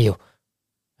secrets from you.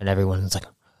 And everyone's like,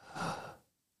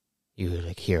 you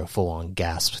like hear a full-on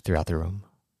gasp throughout the room,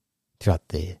 throughout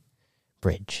the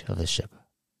bridge of the ship.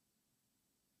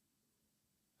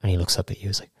 And he looks up at you.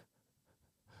 He's like,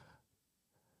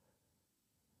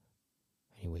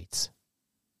 and he waits.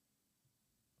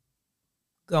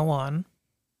 Go on.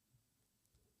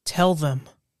 Tell them.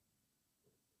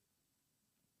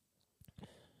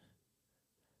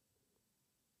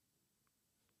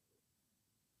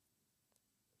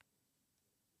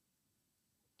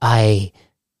 I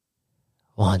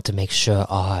want to make sure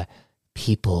our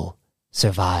people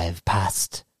survive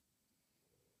past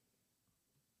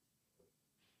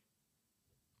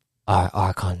our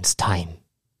Archon's time.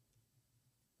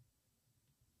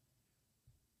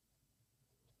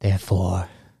 Therefore,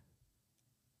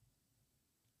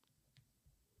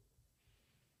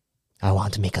 I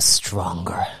want to make us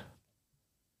stronger.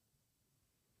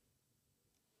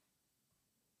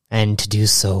 And to do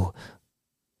so,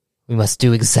 we must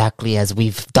do exactly as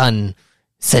we've done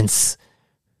since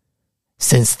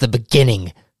the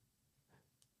beginning.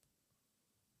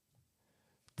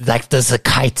 Like as a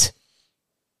kite.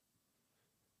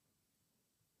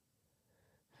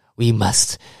 We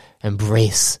must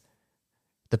embrace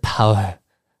the power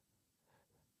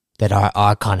that our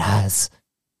Archon has.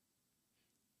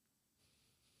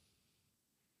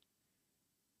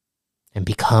 And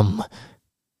become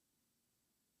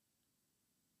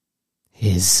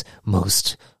his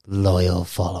most loyal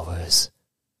followers.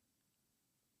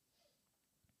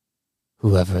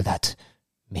 Whoever that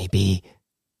may be.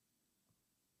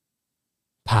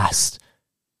 Past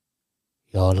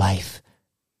your life,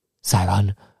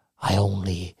 Siron, I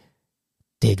only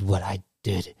did what I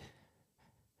did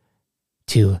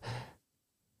to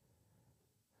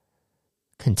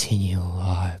continue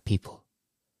our people.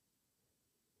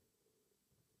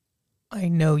 I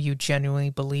know you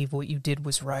genuinely believe what you did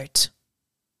was right.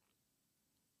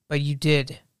 But you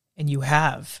did, and you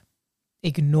have,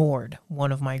 ignored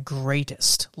one of my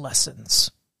greatest lessons,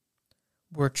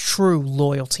 where true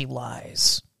loyalty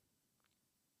lies.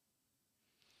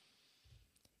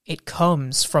 It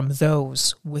comes from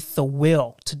those with the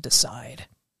will to decide.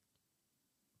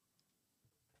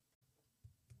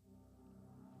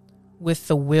 With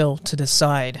the will to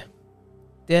decide,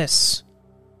 this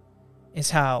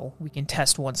is how we can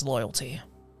test one's loyalty.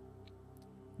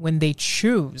 When they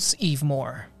choose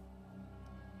Evemore,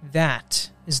 that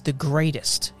is the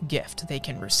greatest gift they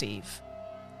can receive.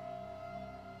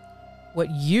 What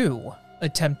you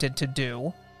attempted to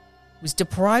do was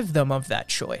deprive them of that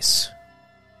choice.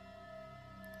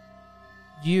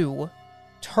 You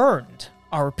turned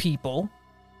our people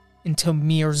into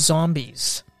mere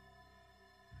zombies.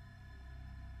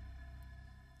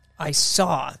 I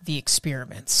saw the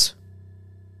experiments.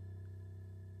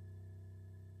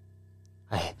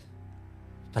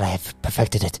 But I have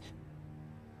perfected it.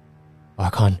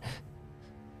 Archon.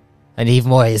 And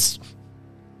Evemore is...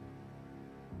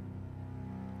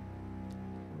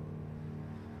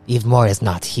 Evemore is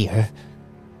not here.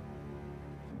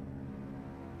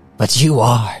 But you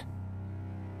are.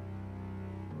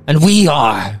 And we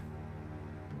are.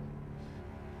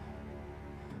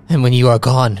 And when you are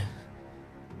gone,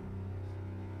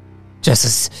 just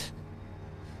as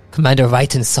Commander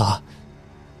Ryton saw,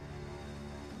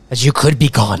 as you could be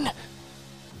gone,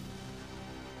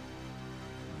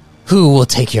 who will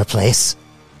take your place?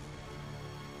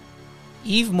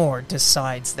 Evemore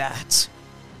decides that.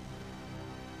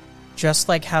 Just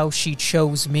like how she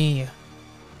chose me.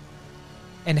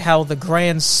 And how the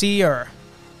Grand Seer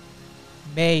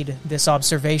made this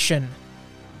observation.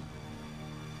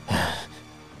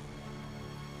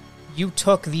 You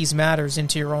took these matters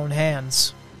into your own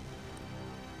hands.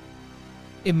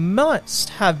 It must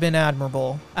have been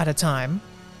admirable at a time.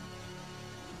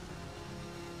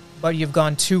 But you've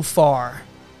gone too far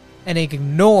and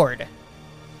ignored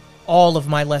all of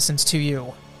my lessons to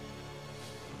you.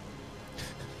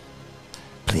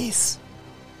 Please.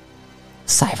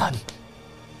 Siron.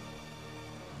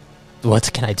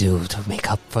 What can I do to make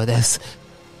up for this?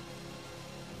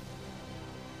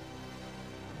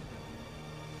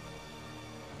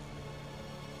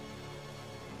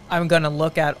 I'm gonna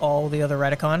look at all the other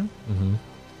Redicon. Mm-hmm.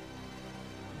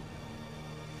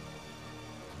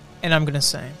 And I'm gonna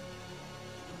say,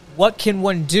 what can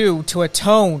one do to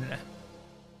atone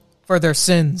for their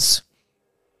sins?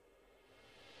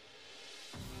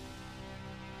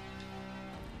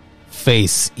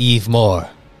 Face Evemore.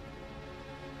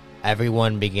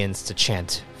 Everyone begins to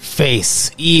chant, Face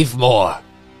Evemore!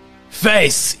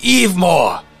 Face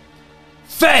Evemore!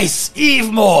 Face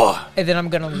Evemore! And then I'm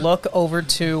gonna look over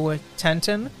to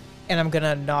Tenton, and I'm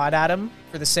gonna nod at him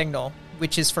for the signal,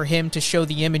 which is for him to show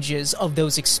the images of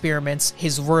those experiments,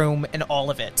 his room, and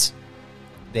all of it.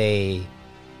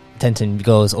 Tenton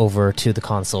goes over to the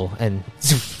console and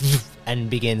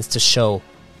begins to show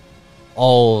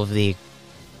all of the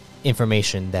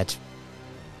information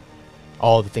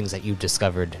all the things that you've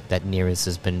discovered that Nereus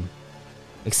has been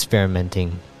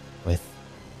experimenting with.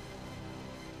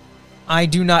 I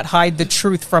do not hide the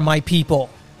truth from my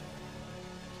people,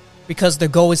 because the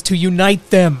goal is to unite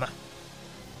them.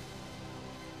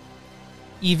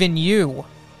 Even you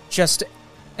just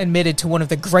admitted to one of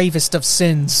the gravest of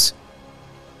sins.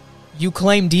 You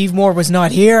claimed Evemore was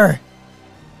not here.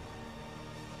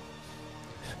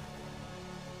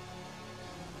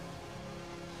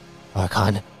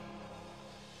 Archon.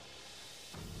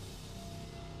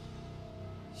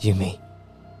 Yumi,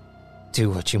 do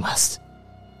what you must.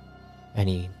 And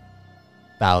he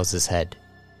bows his head.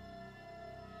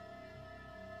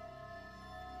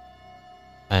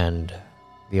 And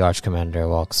the Arch Commander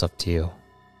walks up to you.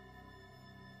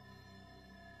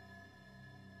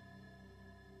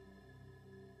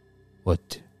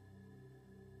 What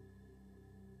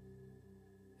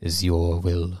is your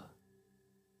will?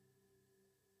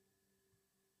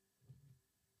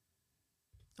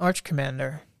 Arch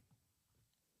Commander,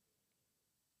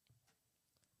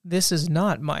 this is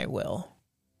not my will.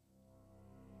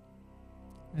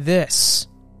 This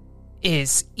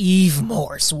is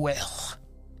Evemore's will.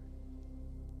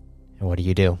 And what do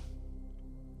you do?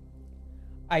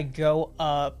 I go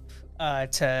up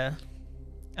to...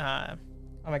 oh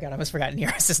my god, I almost forgot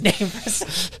Nearest's name.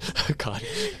 Oh god.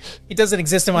 He doesn't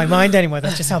exist in my mind anymore.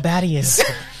 That's just how bad he is.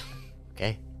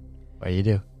 Okay. What do you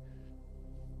do?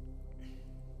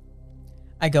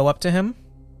 I go up to him.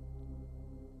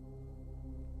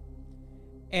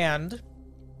 And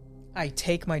I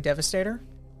take my Devastator.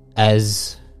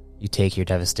 As you take your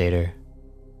Devastator,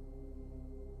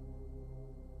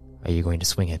 are you going to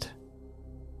swing it?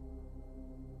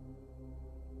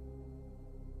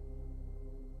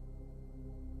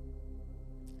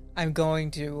 I'm going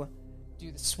to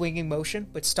do the swinging motion,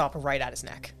 but stop right at his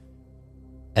neck.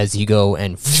 As you go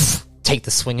and take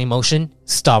the swinging motion,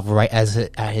 stop right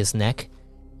at his neck,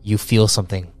 you feel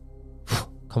something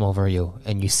come over you,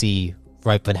 and you see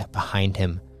right behind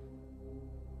him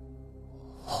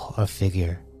a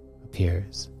figure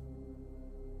appears.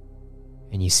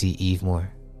 And you see Evemore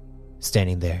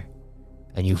standing there,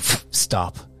 and you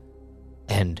stop,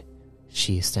 and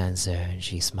she stands there and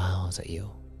she smiles at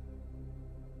you.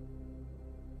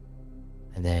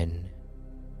 And then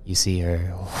you see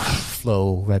her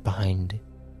flow right behind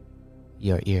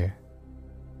your ear.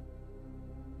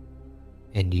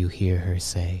 And you hear her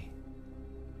say,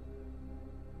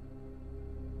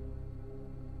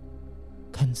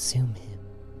 "Consume him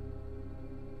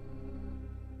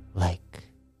like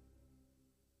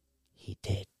he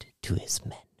did to his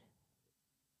men."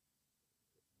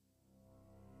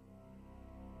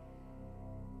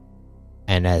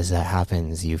 And as that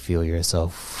happens, you feel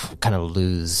yourself kind of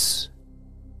lose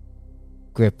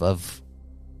grip of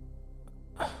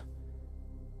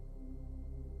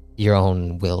your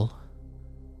own will.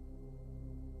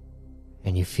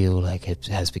 And you feel like it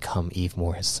has become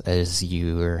Evemore's as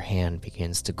your hand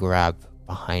begins to grab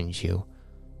behind you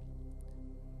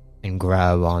and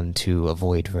grab onto a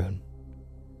void rune.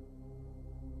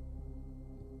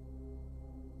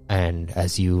 And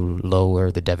as you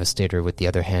lower the Devastator with the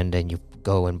other hand and you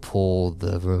go and pull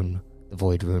the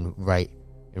void rune right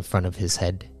in front of his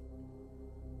head,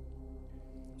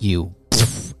 you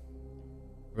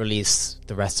release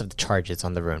the rest of the charges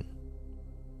on the rune.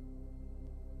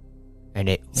 And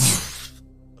it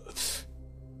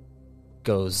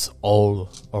goes all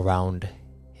around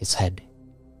his head.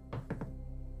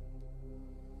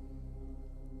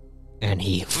 And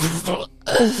he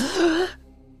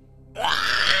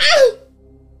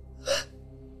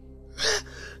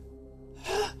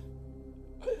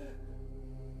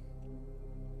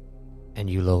and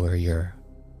you lower your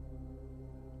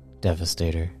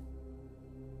Devastator.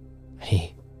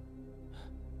 He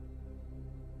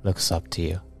looks up to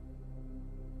you.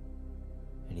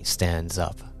 And he stands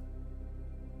up.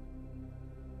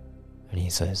 And he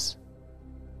says,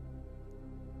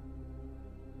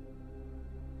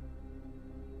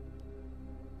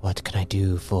 "What can I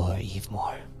do for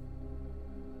Evemore?"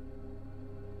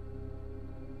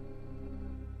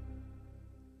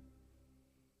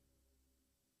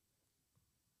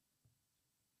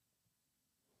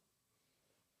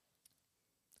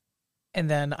 And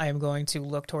then I am going to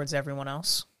look towards everyone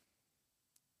else.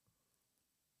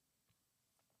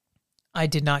 I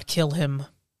did not kill him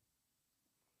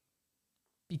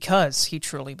because he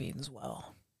truly means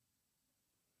well.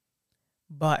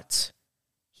 But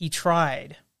he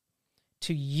tried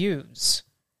to use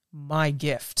my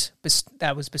gift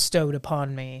that was bestowed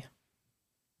upon me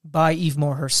by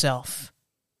Evemore herself,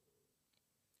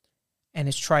 and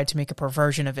has tried to make a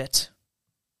perversion of it.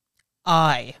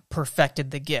 I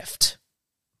perfected the gift,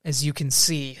 as you can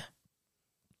see.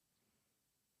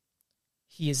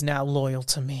 He is now loyal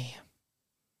to me.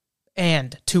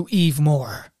 And to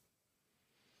Evemore.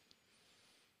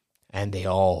 And they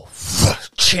all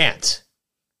chant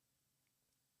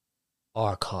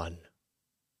Archon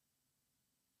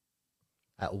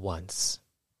at once.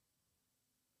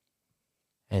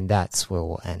 And that's where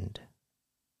we'll end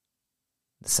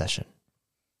the session.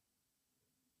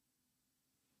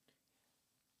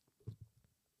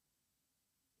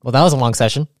 Well, that was a long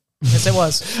session. Yes, it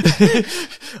was.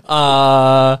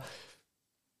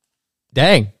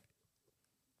 Dang.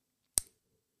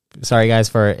 Sorry guys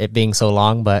for it being so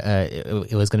long, but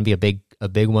it was going to be a big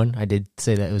one. I did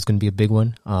say that it was going to be a big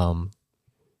one.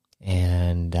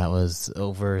 And that was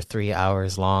over 3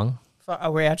 hours long.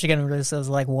 Are we actually going to release this as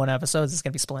like one episode? It's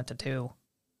going to be split into two.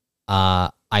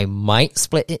 I might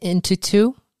split it into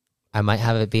two. I might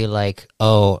have it be like,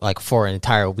 like for an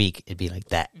entire week, it'd be like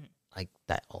that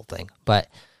whole thing. But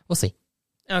we'll see.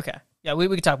 Okay. Yeah, we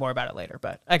can talk more about it later,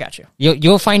 but I got you.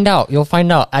 You'll find out. You'll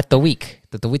find out at the week,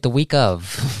 the week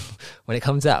of when it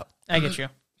comes out. I get you.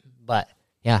 But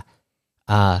yeah,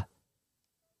 that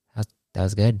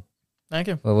was good. Thank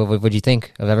you. What did you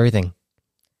think of everything?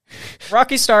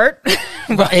 Rocky start.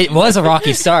 It was a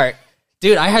rocky start,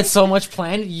 dude. I had so much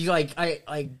planned.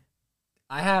 I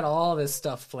had all this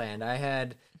stuff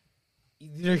planned.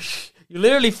 You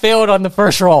literally failed on the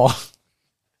first roll.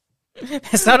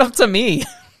 It's not up to me.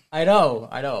 I know,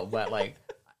 but like,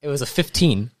 it was a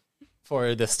 15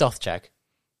 for the stealth check.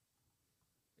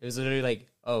 It was literally like,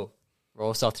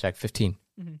 roll stealth check, 15.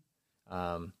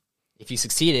 Mm-hmm. If you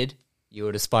succeeded, you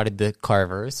would have spotted the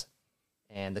carvers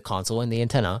and the console and the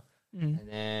antenna, and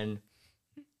then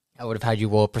I would have had you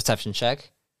roll a perception check,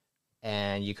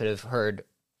 and you could have heard,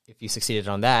 if you succeeded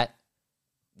on that,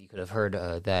 you could have heard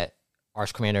that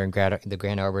Arch Commander and the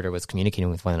Grand Arbiter was communicating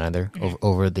with one another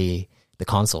over the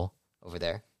console over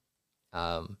there.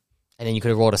 And then you could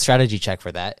have rolled a strategy check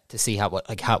for that to see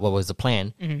what was the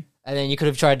plan, and then you could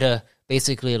have tried to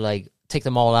basically like take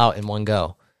them all out in one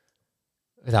go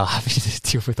without having to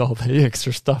deal with all the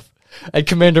extra stuff. And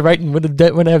Commander Wrighton would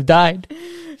have died.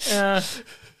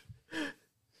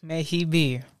 May he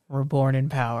be reborn in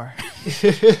power.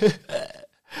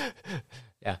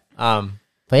 Yeah.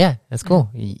 But yeah, that's cool.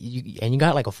 You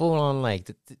got like a full on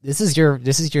like this is your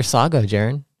saga,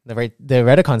 Jaren. The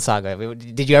Redicon saga.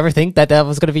 Did you ever think that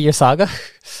was going to be your saga?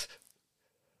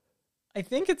 I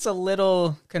think it's a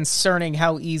little concerning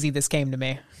how easy this came to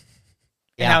me,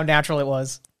 and how natural it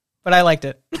was. But I liked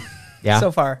it. Yeah.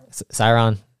 So far,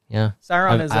 Siron. Yeah,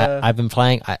 Siron is. I've been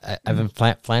playing. I've been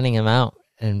planning him out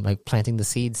and like planting the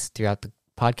seeds throughout the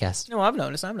podcast. No, I've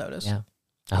noticed. Yeah,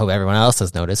 I hope everyone else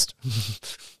has noticed.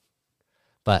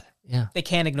 But yeah, they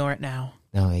can't ignore it now.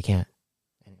 No, they can't.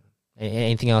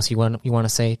 Anything else you want to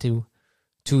say to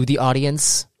the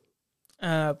audience?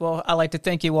 Well, I'd like to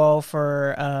thank you all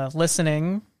for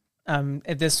listening.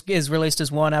 If this is released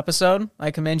as one episode,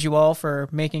 I commend you all for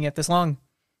making it this long.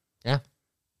 Yeah,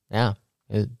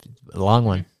 it's a long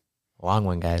one,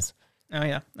 guys. Oh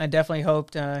yeah, I definitely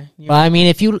hoped. But I mean,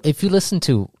 if you listen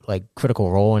to like Critical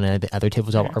Role and other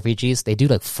tabletop RPGs, they do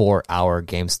like 4-hour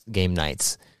game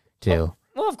nights too.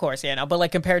 Well, of course, yeah, no, but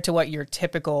like compared to what your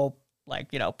typical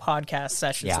podcast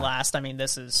sessions last, I mean,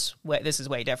 this is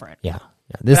way different. Yeah.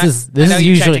 This is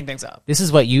usually things up. This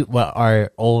is what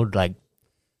our old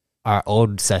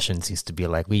sessions used to be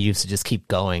like. We used to just keep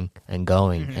going and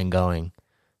going and going.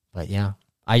 But yeah,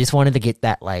 I just wanted to get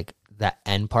that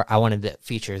end part. I wanted to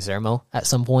feature Zermo at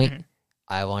some point.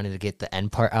 I wanted to get the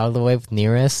end part out of the way with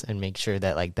Nearest and make sure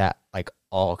that that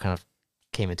all kind of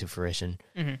came into fruition.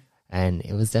 And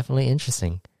it was definitely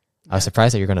interesting. I was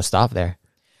surprised that you're going to stop there.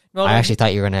 Well, I actually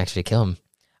thought you were going to actually kill him.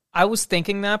 I was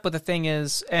thinking that, but the thing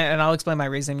is, and I'll explain my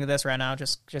reasoning to this right now,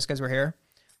 just because we're here,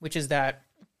 which is that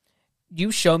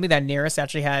you showed me that Nearest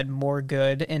actually had more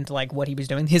good into what he was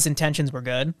doing. His intentions were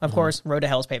good. Of course, Road to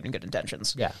Hell is paved in good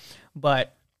intentions. Yeah.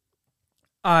 But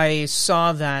I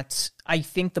saw that I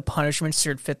think the punishment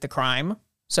should fit the crime.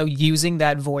 So using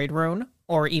that Void Rune,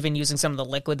 or even using some of the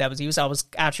liquid that was used, I was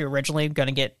actually originally going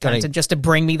to get tempted just to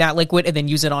bring me that liquid and then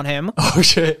use it on him. Oh,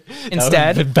 shit. Instead. That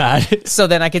would have been bad. So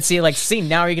then I could see,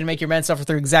 now you're going to make your men suffer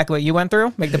through exactly what you went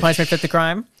through, make the punishment fit the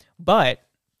crime. But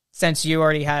since you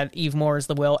already had Eve Moore's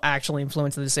The Will actually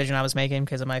influence the decision I was making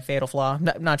because of my fatal flaw,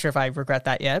 not sure if I regret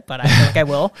that yet, but I feel like I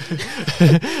will.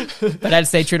 But I'd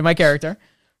stay true to my character.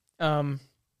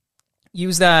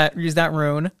 Use that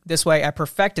rune. This way I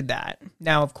perfected that.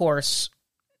 Now, of course,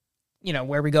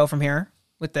 where we go from here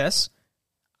with this,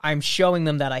 I'm showing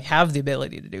them that I have the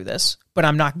ability to do this, but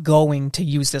I'm not going to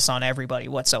use this on everybody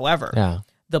whatsoever. Yeah.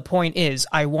 The point is,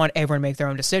 I want everyone to make their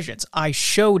own decisions. I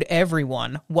showed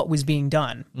everyone what was being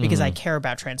done because I care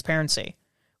about transparency,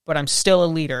 but I'm still a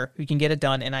leader who can get it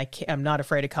done, and I'm not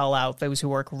afraid to call out those who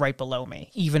work right below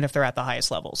me, even if they're at the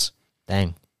highest levels.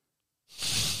 Dang.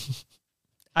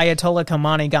 Ayatollah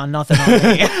Khamenei got nothing on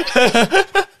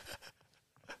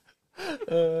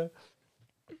me.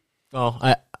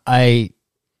 Well, I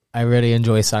really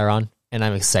enjoy Siron, and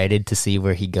I'm excited to see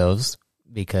where he goes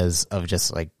because of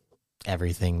just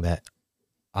everything that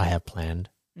I have planned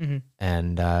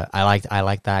And I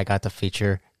liked that I got to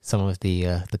feature some of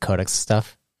the codex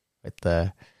stuff with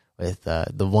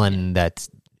the one that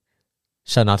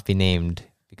shall not be named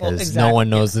because no one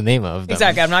knows the name of them.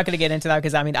 Exactly. I'm not going to get into that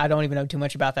because, I mean, I don't even know too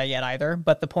much about that yet either.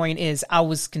 But the point is, I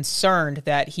was concerned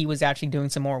that he was actually doing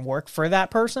some more work for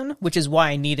that person, which is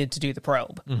why I needed to do the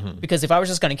probe. Because if I was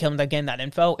just going to kill him to gain that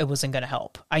info, it wasn't going to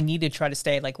help. I needed to try to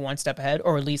stay like one step ahead,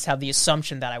 or at least have the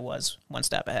assumption that I was one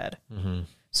step ahead.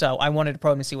 So I wanted to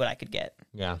probe and see what I could get.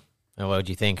 Yeah. And what would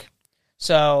you think?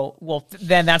 So, well,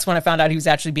 then that's when I found out he was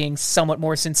actually being somewhat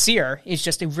more sincere. It's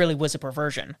just, it really was a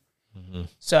perversion.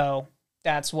 So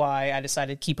that's why I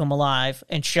decided to keep him alive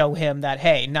and show him that,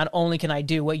 hey, not only can I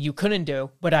do what you couldn't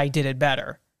do, but I did it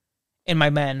better. And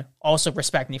my men also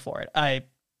respect me for it. I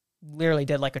literally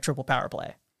did like a triple power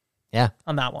play. Yeah.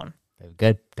 On that one.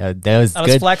 Good. That was good. I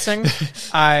was flexing.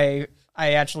 I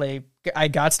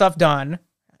got stuff done.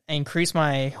 I increased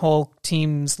my whole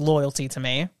team's loyalty to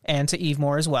me and to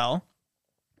Evemore as well.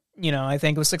 You know, I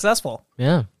think it was successful.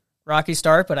 Yeah. Rocky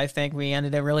start, but I think we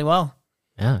ended it really well.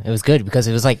 Yeah, it was good because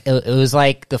it was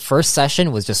like the first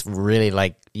session was just really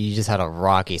like you just had a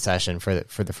rocky session for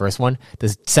the first one.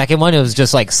 The second one, it was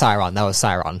just like Siron. That was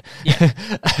Siron. Yeah,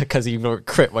 because you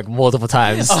crit like multiple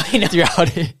times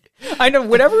throughout it. I know.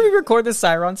 Whenever we record this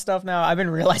Siron stuff now, I've been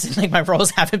realizing like my rolls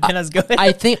haven't been as good.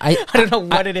 I think I don't know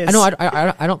what it is. I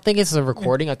know. I don't think it's a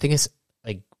recording. I think it's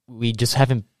like we just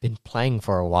haven't been playing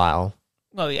for a while.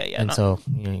 Oh yeah. And so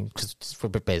just we're a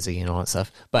bit busy and all that stuff.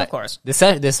 But of course, this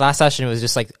last session was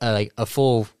just like a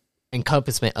full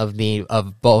encompassment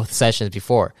of both sessions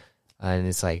before, and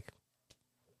it's like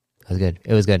it was good.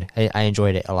 It was good. I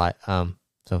enjoyed it a lot.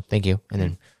 So thank you. And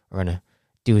then we're gonna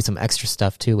do some extra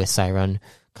stuff too with Siron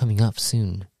coming up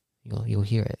soon. You'll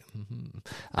hear it.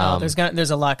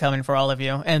 There's a lot coming for all of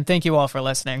you, and thank you all for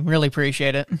listening. Really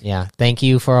appreciate it. Yeah, thank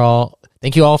you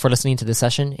all for listening to this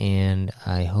session, and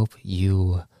I hope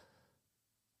you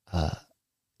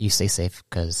stay safe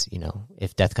because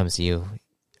if death comes to you,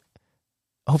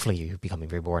 hopefully you becoming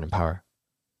reborn in power.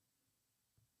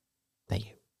 Thank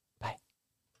you. Bye.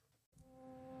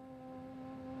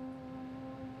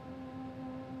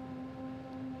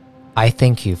 I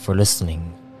thank you for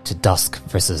listening to Dusk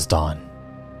vs. Dawn.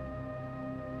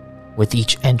 With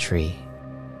each entry,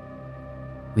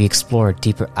 we explore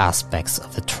deeper aspects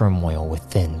of the turmoil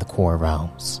within the core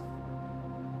realms.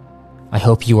 I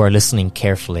hope you are listening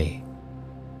carefully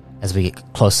as we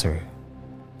get closer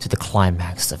to the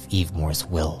climax of Evemore's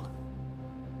will.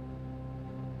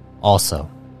 Also,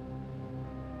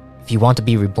 if you want to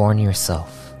be reborn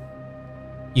yourself,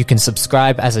 you can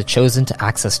subscribe as a Chosen to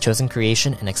access Chosen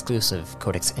creation and exclusive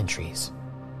Codex entries.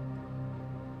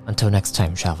 Until next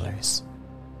time, travelers,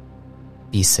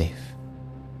 be safe,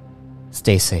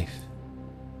 stay safe,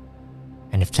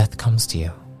 and if death comes to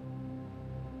you,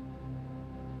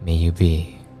 may you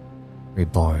be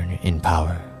reborn in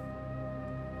power.